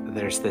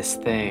 there's this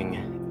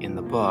thing in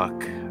the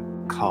book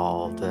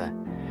called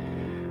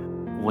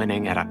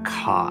winning at a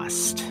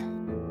cost,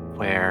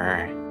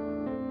 where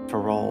if a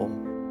roll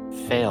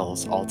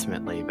fails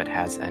ultimately but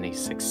has any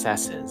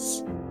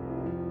successes,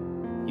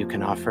 you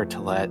can offer to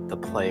let the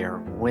player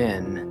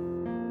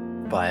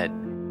win, but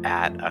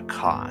at a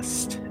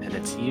cost. And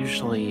it's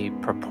usually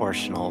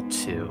proportional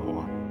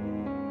to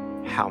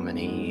how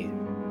many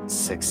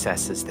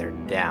successes they're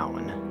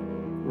down.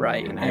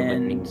 Right. And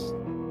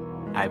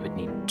I would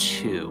need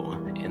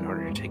 2 in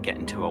order to get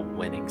into a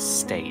winning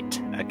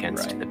state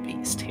against Right. the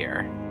beast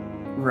here.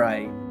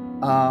 Right.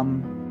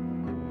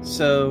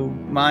 So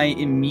my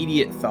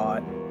immediate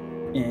thought,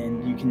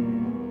 and you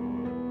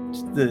can,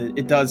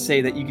 it does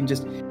say that you can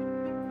just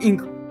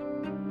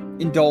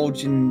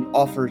indulge and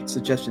offer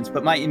suggestions,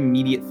 but my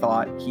immediate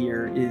thought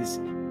here is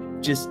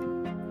just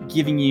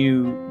giving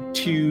you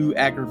 2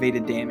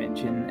 aggravated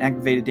damage, and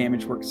aggravated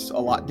damage works a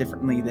lot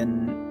differently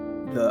than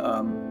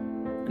the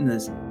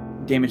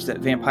damage that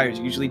vampires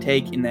usually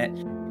take, in that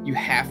you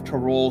have to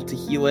roll to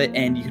heal it,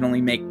 and you can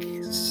only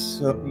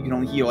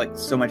heal like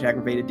so much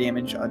aggravated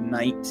damage a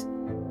night.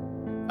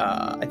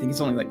 I think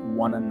it's only like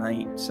 1 a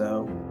night,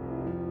 so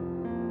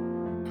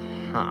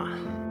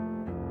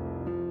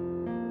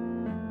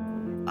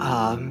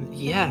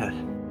Yeah.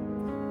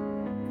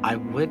 I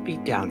would be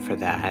down for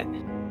that.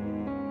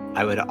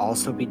 I would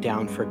also be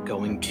down for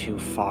going too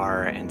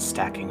far and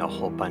stacking a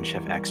whole bunch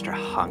of extra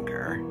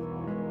hunger.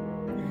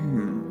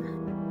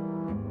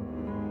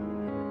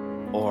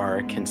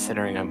 Or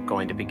considering I'm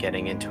going to be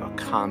getting into a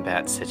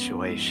combat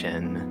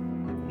situation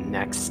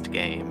next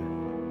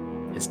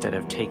game, instead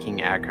of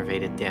taking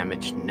aggravated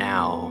damage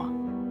now,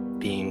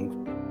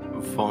 being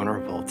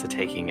vulnerable to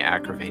taking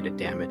aggravated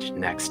damage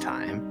next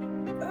time.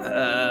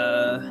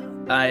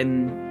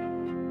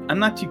 I'm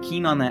not too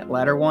keen on that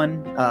latter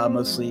one,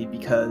 mostly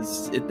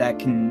because that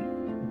can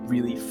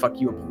really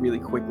fuck you up really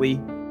quickly.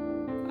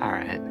 All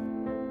right.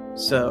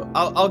 So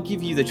I'll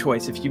give you the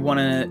choice if you want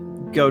to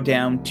go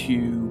down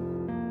to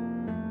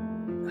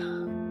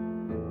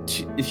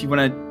if you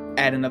want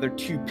to add another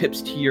 2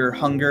 pips to your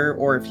hunger,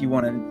 or if you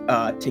want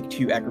to take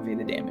 2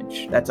 aggravated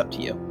damage. That's up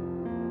to you.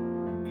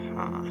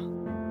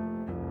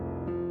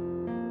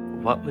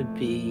 What would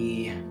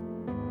be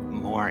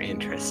more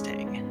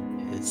interesting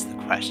is the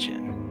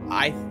question.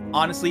 I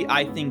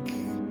think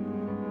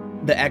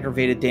the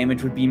aggravated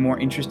damage would be more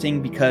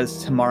interesting,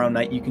 because tomorrow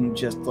night you can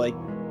just like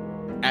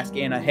ask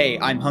Anna, "Hey,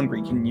 I'm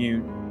hungry. Can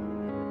you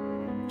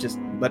just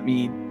let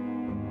me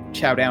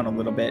chow down a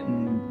little bit?"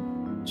 And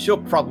she'll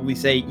probably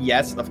say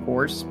yes, of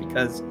course,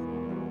 because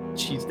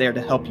she's there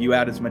to help you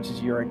out as much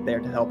as you're there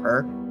to help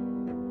her.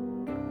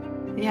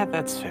 Yeah,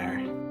 that's fair.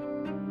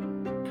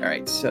 All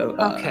right, so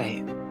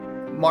Okay.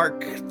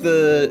 mark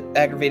the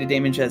aggravated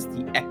damage as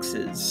the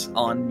X's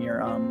on your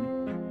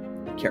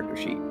character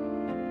sheet.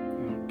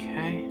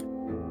 Okay.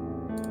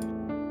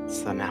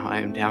 So now I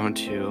am down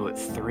to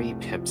 3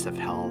 pips of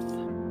health.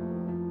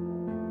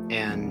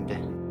 And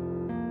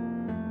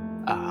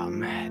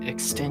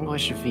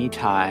Extinguish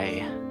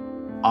Vitae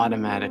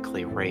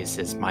automatically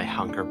raises my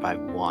hunger by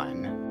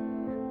 1.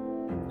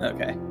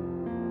 Okay.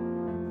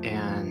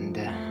 And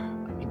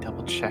let me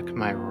double check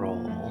my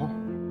roll.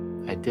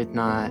 I did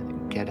not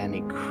get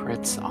any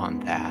crits on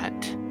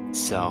that.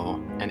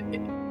 So,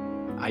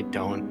 I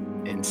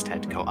don't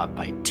instead go up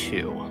by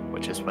 2,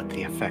 which is what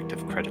the effect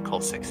of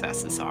critical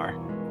successes are.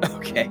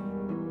 Okay.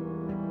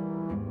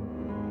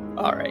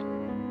 All right.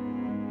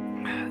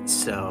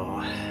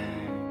 So,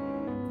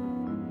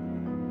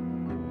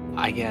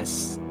 I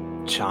guess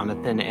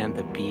Jonathan and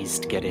the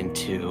Beast get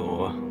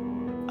into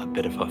a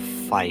bit of a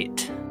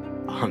fight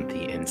on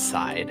the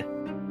inside.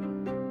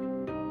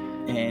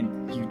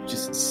 And you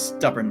just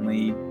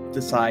stubbornly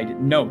decide,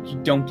 no, you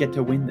don't get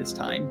to win this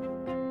time.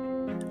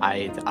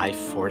 I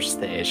force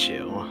the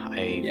issue.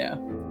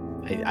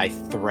 I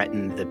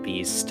threaten the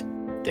Beast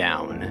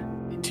down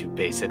into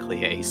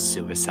basically a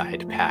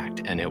suicide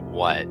pact, and it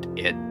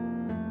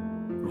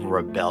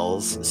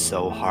rebels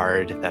so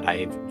hard that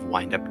I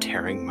wind up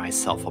tearing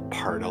myself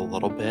apart a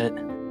little bit.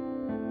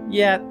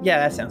 Yeah,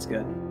 that sounds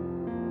good.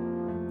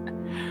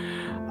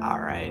 All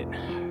right.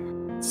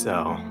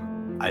 So,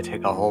 I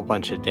take a whole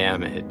bunch of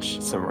damage,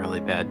 some really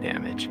bad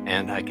damage,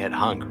 and I get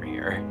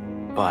hungrier.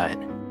 But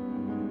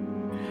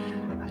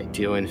I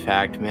do, in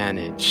fact,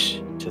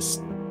 manage to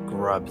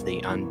scrub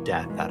the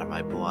undeath out of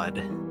my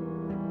blood.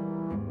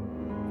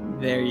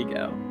 There you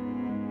go.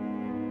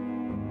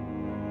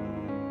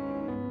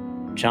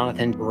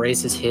 Jonathan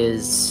raises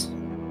his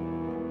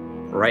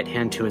right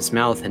hand to his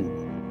mouth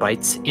and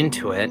bites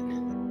into it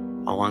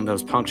along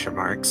those puncture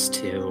marks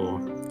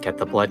to get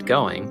the blood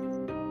going.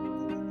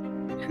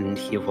 And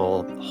he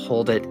will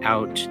hold it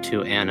out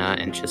to Anna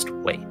and just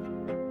wait.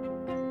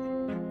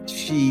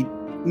 She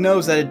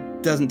knows that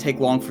it doesn't take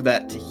long for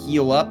that to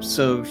heal up,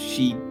 so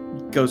she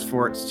goes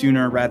for it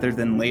sooner rather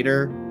than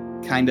later,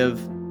 kind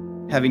of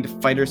having to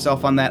fight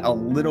herself on that a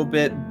little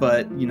bit,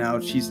 but, you know,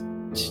 she's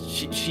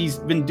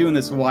been doing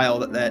this a while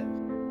that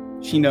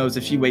she knows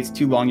if she waits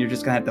too long, you're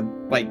just going to have to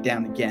bite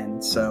down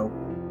again. So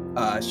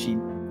she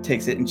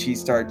takes it and she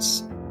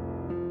starts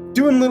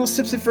doing little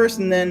sips at first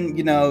and then,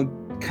 you know,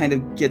 kind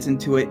of gets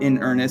into it in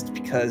earnest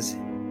because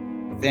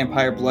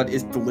vampire blood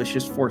is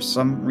delicious for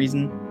some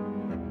reason.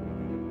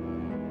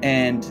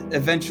 And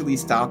eventually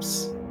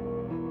stops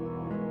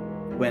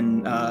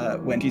when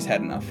she's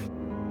had enough.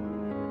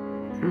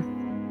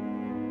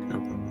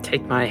 I'll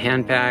take my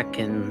hand back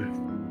and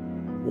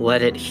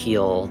let it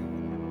heal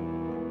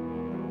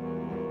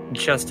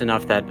just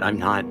enough that I'm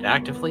not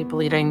actively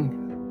bleeding,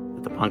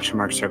 but the puncture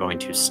marks are going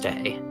to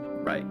stay.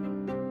 Right.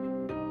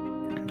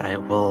 And I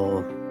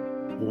will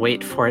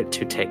wait for it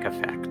to take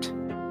effect.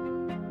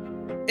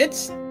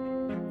 It's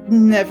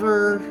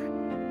never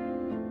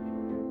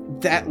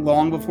that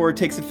long before it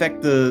takes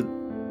effect.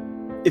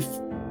 If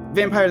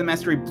Vampire the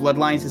Masquerade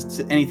Bloodlines is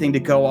anything to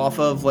go off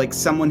of, like,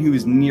 someone who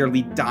is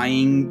nearly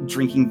dying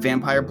drinking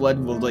vampire blood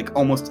will, like,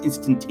 almost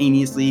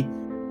instantaneously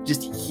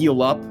just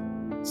heal up.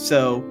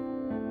 So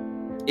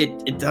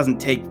it doesn't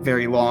take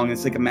very long.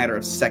 It's like a matter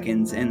of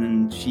seconds, and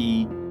then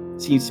she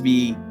seems to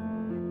be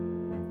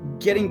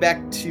getting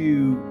back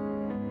to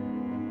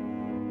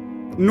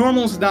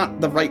normal's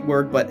not the right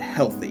word, but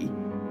healthy.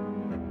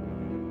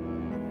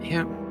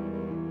 Yeah.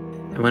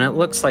 And when it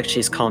looks like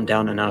she's calmed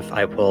down enough,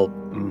 I will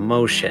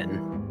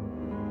motion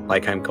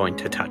like I'm going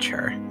to touch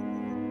her.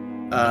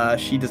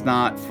 She does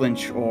not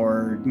flinch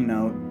or,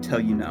 tell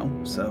you no,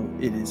 so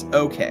it is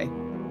okay.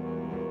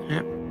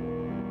 Yep.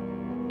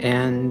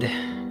 And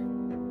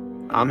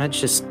I'm gonna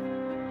just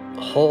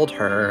hold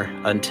her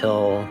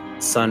until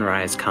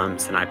sunrise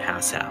comes and I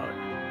pass out.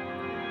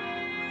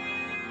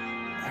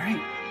 All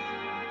right.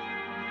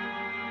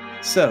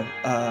 So,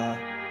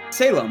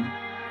 Salem,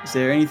 is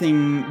there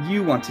anything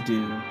you want to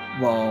do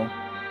while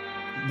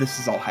this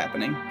is all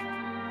happening?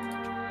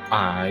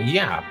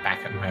 Yeah,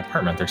 back at my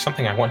apartment, there's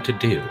something I want to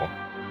do.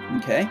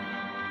 Okay.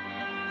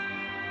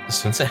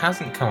 Since it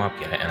hasn't come up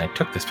yet, and I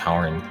took this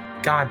power, and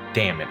god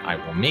damn it, I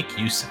will make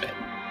use of it.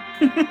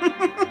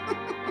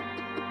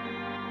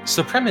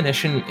 So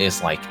premonition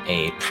is like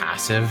a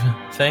passive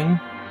thing.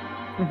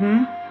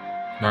 Mm-hmm.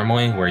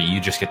 Normally, where you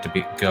just get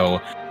to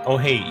go, oh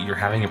hey, you're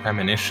having a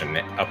premonition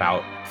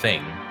about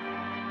thing.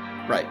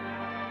 Right.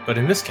 But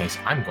in this case,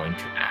 I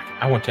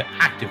want to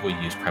actively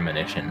use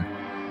premonition.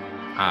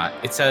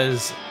 It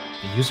says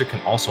the user can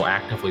also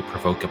actively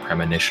provoke a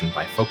premonition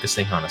by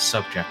focusing on a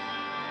subject,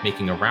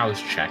 making a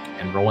rouse check,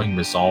 and rolling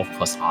resolve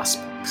plus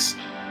auspics.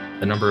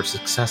 The number of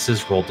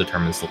successes rolled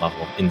determines the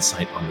level of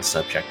insight on the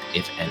subject,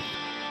 if any.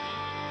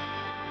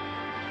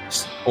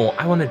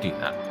 I want to do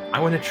that. I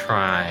want to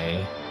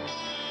try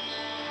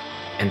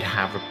and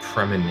have a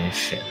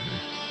premonition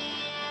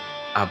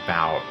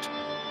about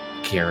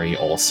Gary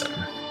Olson.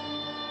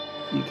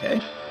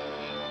 Okay.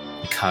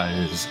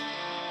 Because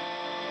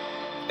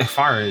as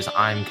far as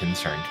I'm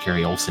concerned,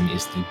 Gary Olsen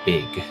is the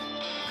big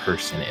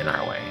person in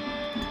our way.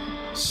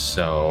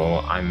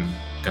 So I'm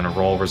going to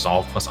roll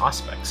Resolve plus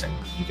Aspects, and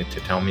you get to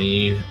tell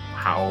me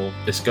how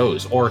this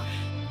goes. Or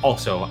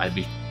also, I'd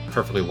be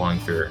perfectly willing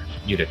for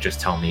you to just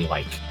tell me,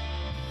 like,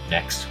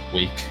 next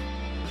week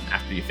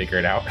after you figure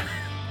it out.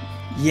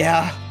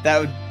 Yeah,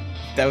 that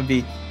would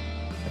be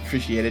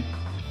appreciated.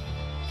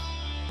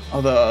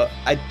 Although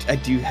I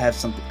do have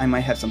something. I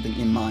might have something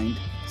in mind.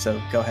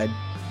 So go ahead.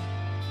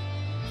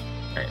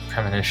 All right,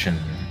 Premonition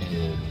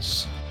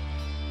is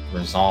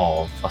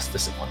Resolve plus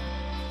Discipline.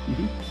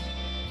 Mm-hmm.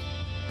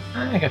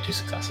 I got 2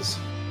 successes.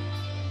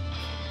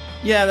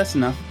 Yeah, that's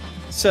enough.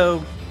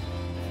 So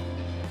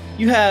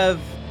you have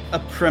a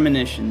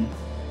premonition,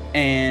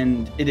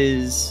 and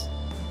it's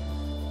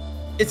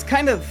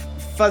kind of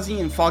fuzzy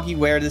and foggy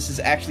where this is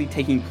actually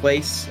taking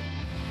place.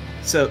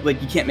 So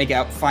like you can't make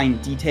out fine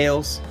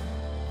details,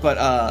 but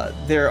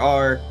there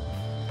are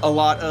a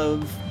lot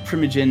of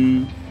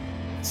Primogen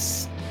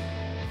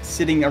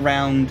sitting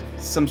around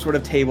some sort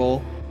of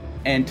table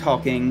and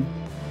talking,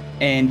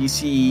 and you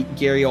see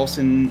Gary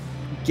Olsen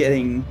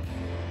getting.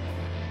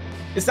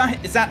 It's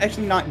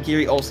not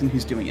Gary Olsen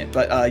who's doing it,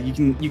 but you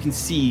can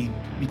see,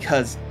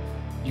 because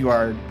you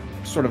are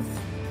sort of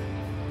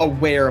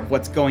aware of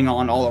what's going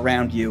on all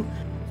around you.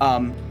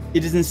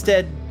 It is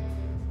instead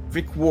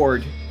Rick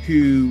Ward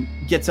who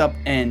gets up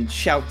and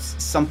shouts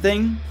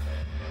something,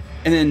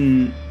 and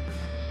then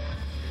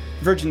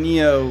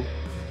Virginio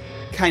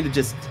kind of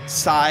just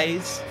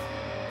sighs,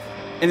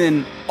 and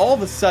then all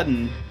of a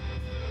sudden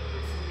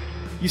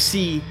you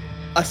see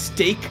a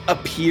stake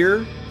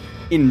appear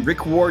in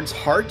Rick Ward's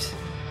heart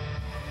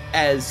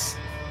as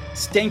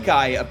Stank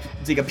Eye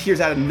appears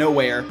out of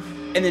nowhere,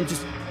 and then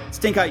just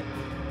Stank Eye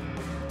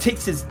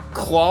takes his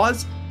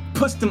claws,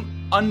 puts them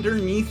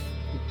underneath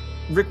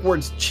Rick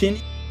Ward's chin,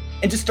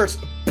 and just starts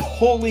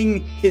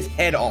pulling his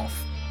head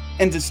off,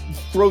 and just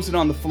throws it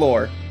on the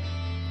floor,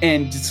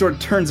 and just sort of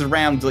turns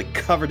around, like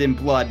covered in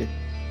blood.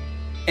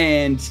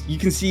 And you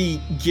can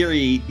see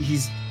Gary,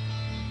 he's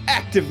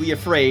actively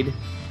afraid.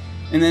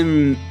 And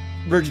then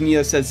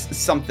Virginio says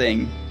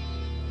something,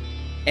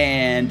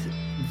 and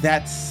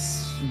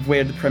that's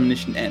where the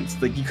premonition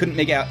ends. Like, you couldn't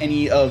make out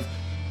any of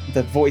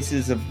the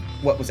voices of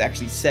what was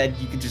actually said.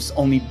 You could just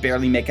only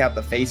barely make out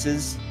the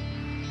faces.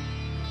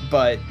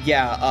 But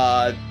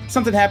yeah,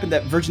 something happened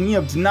that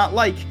Virginio did not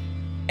like,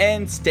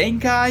 and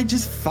Stank Eye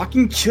just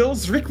fucking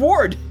kills Rick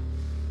Ward.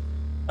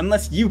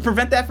 Unless you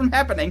prevent that from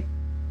happening.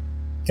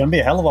 Gonna be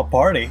a hell of a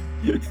party.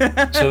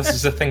 So this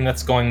is a thing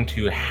that's going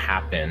to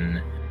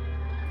happen,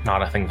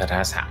 not a thing that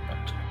has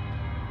happened.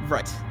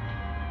 Right.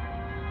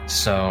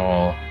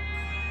 So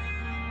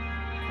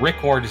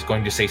Rick Ward is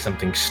going to say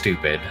something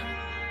stupid.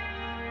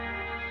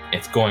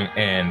 It's going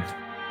to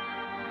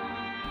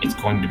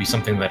be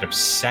something that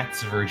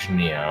upsets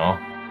Virginio.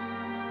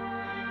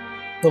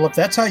 Well, if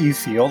that's how you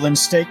feel, then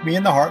stake me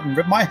in the heart and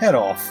rip my head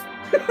off.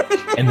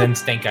 And then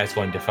Stank Eye's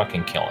going to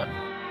fucking kill him.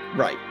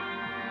 Right.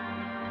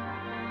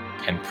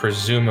 And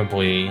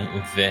presumably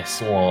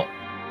this will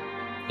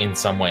in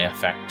some way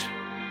affect...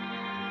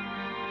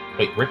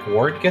 Wait, Rick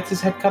Ward gets his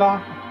head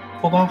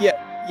pulled off?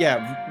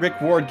 Yeah,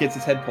 Rick Ward gets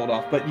his head pulled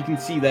off, but you can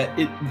see that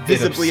it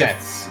visibly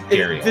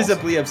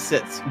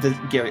upsets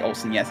Gary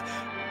Olsen, yes.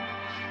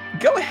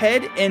 Go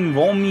ahead and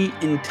roll me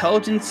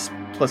intelligence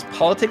plus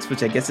politics,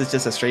 which I guess is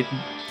just a straight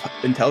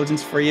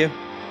intelligence for you.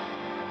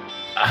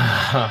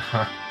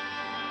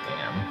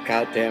 Damn.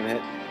 God damn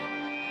it.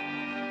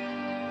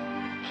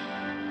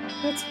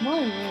 That's my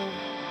roll.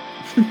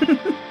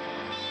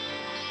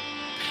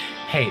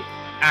 Hey,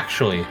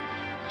 actually,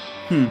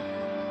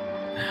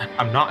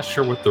 I'm not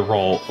sure what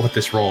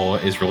this role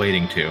is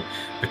relating to,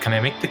 but can I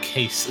make the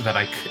case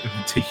that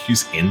to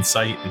use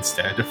insight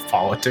instead of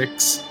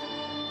politics?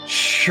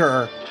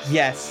 Sure.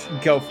 Yes.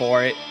 Go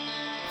for it.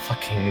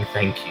 Fucking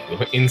thank you.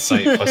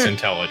 Insight plus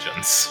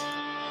intelligence.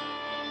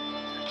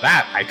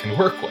 That I can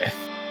work with.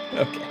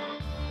 Okay.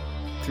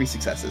 3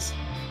 successes.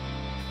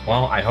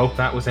 Well, I hope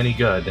that was any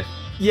good.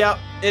 Yeah,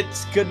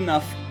 it's good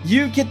enough.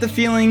 You get the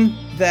feeling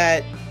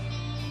that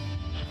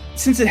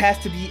since it has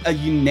to be a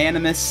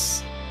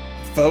unanimous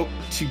vote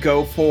to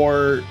go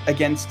for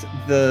against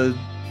the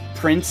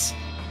prince,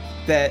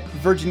 that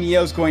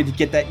Virginio's going to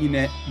get that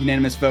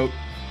unanimous vote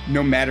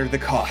no matter the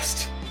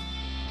cost.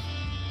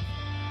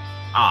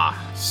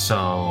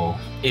 So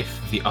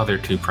if the other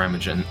 2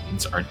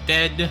 Primogens are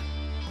dead,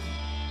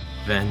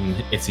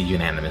 then it's a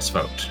unanimous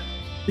vote.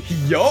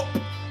 Yup.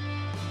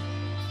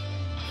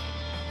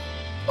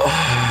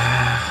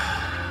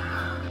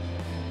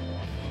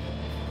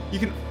 You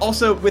can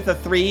also, with a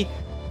 3,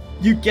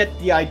 you get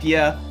the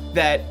idea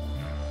that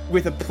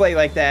with a play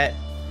like that,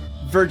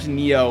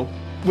 Virginio,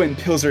 when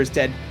Pilzer is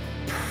dead,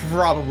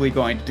 probably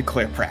going to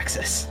declare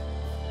Praxis.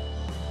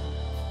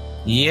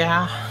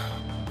 Yeah.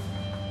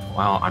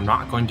 Well, I'm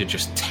not going to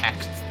just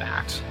text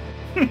that.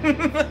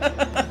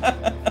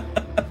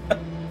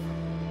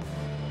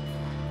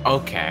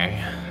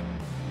 Okay.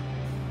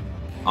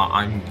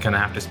 I'm gonna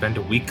have to spend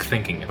a week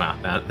thinking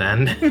about that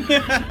then.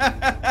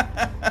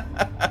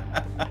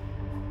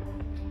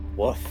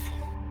 Woof.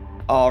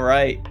 All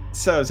right.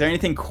 So, is there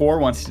anything Core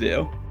wants to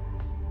do?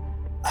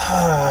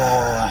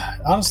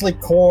 Honestly,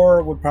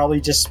 Core would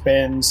probably just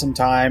spend some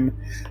time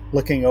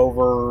looking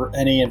over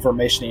any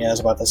information he has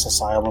about this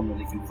asylum that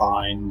he can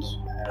find.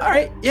 All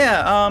right.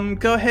 Yeah.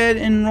 Go ahead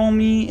and roll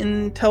me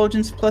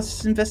intelligence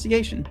plus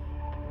investigation.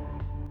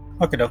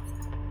 Okay, doke.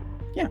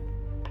 Yeah.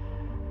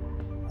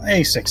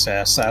 A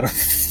success out of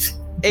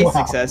A Wow.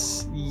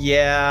 success.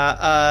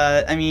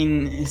 Yeah. I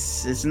mean,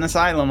 it's an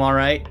asylum, all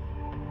right.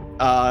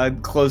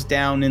 Closed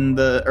down in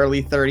the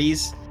early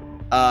 30s.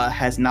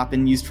 Has not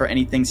been used for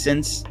anything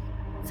since.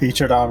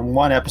 Featured on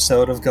one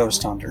episode of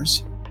Ghost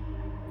Hunters.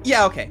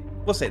 Yeah. Okay.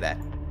 We'll say that.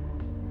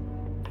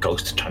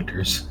 Ghost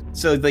hunters.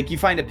 So, like, you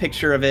find a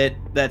picture of it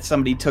that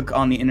somebody took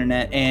on the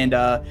internet, and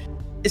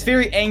it's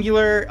very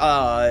angular.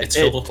 It's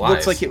filled with It lies.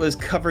 looks like it was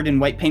covered in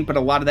white paint, but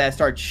a lot of that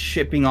started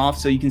chipping off,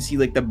 so you can see,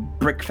 like, the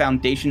brick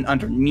foundation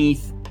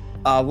underneath.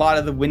 A lot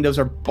of the windows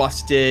are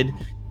busted.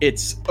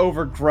 It's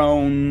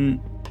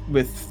overgrown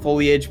with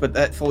foliage, but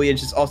that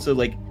foliage is also,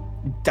 like,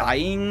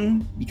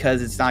 dying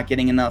because it's not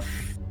getting enough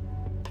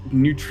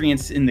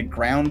nutrients in the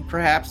ground,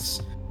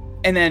 perhaps.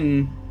 And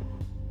then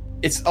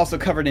it's also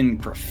covered in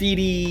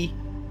graffiti.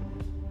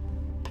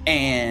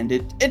 And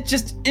it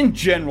just, in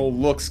general,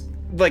 looks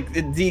like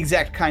the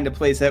exact kind of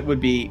place that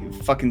would be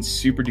fucking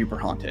super duper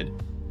haunted.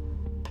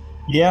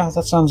 Yeah,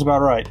 that sounds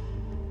about right.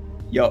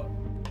 Yup.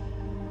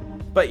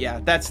 But yeah,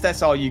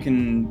 that's all you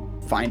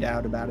can find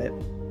out about it.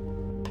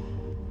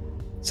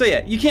 So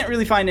yeah, you can't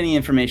really find any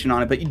information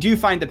on it, but you do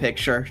find the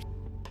picture.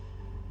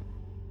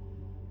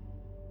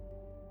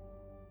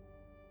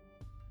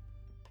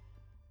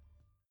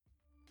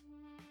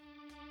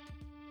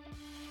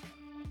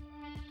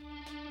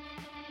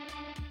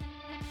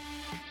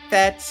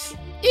 That's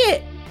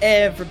it,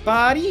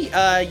 everybody.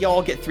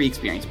 Y'all get 3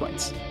 experience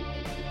points.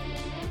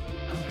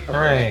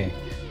 Hooray.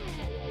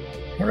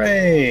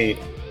 Hooray!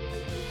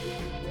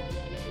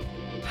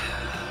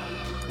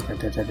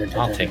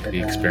 I'll take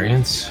the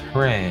experience.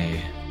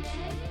 Hooray.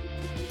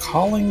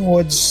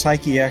 Collingwood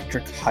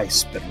Psychiatric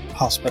Hospital.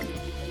 Hospital.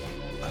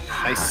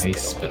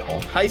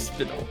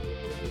 Hospital.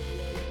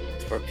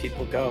 It's where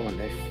people go when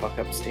they fuck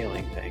up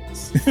stealing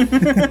things.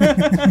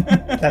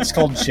 That's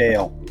called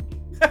jail.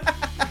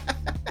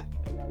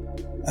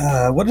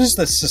 What is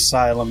this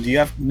asylum? Do you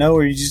have to know,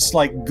 or you just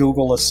like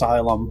Google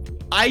asylum?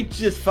 I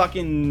just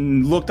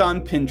fucking looked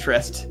on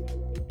Pinterest.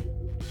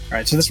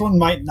 Alright, so this one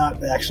might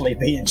not actually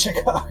be in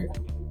Chicago.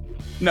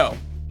 No,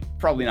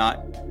 probably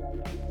not.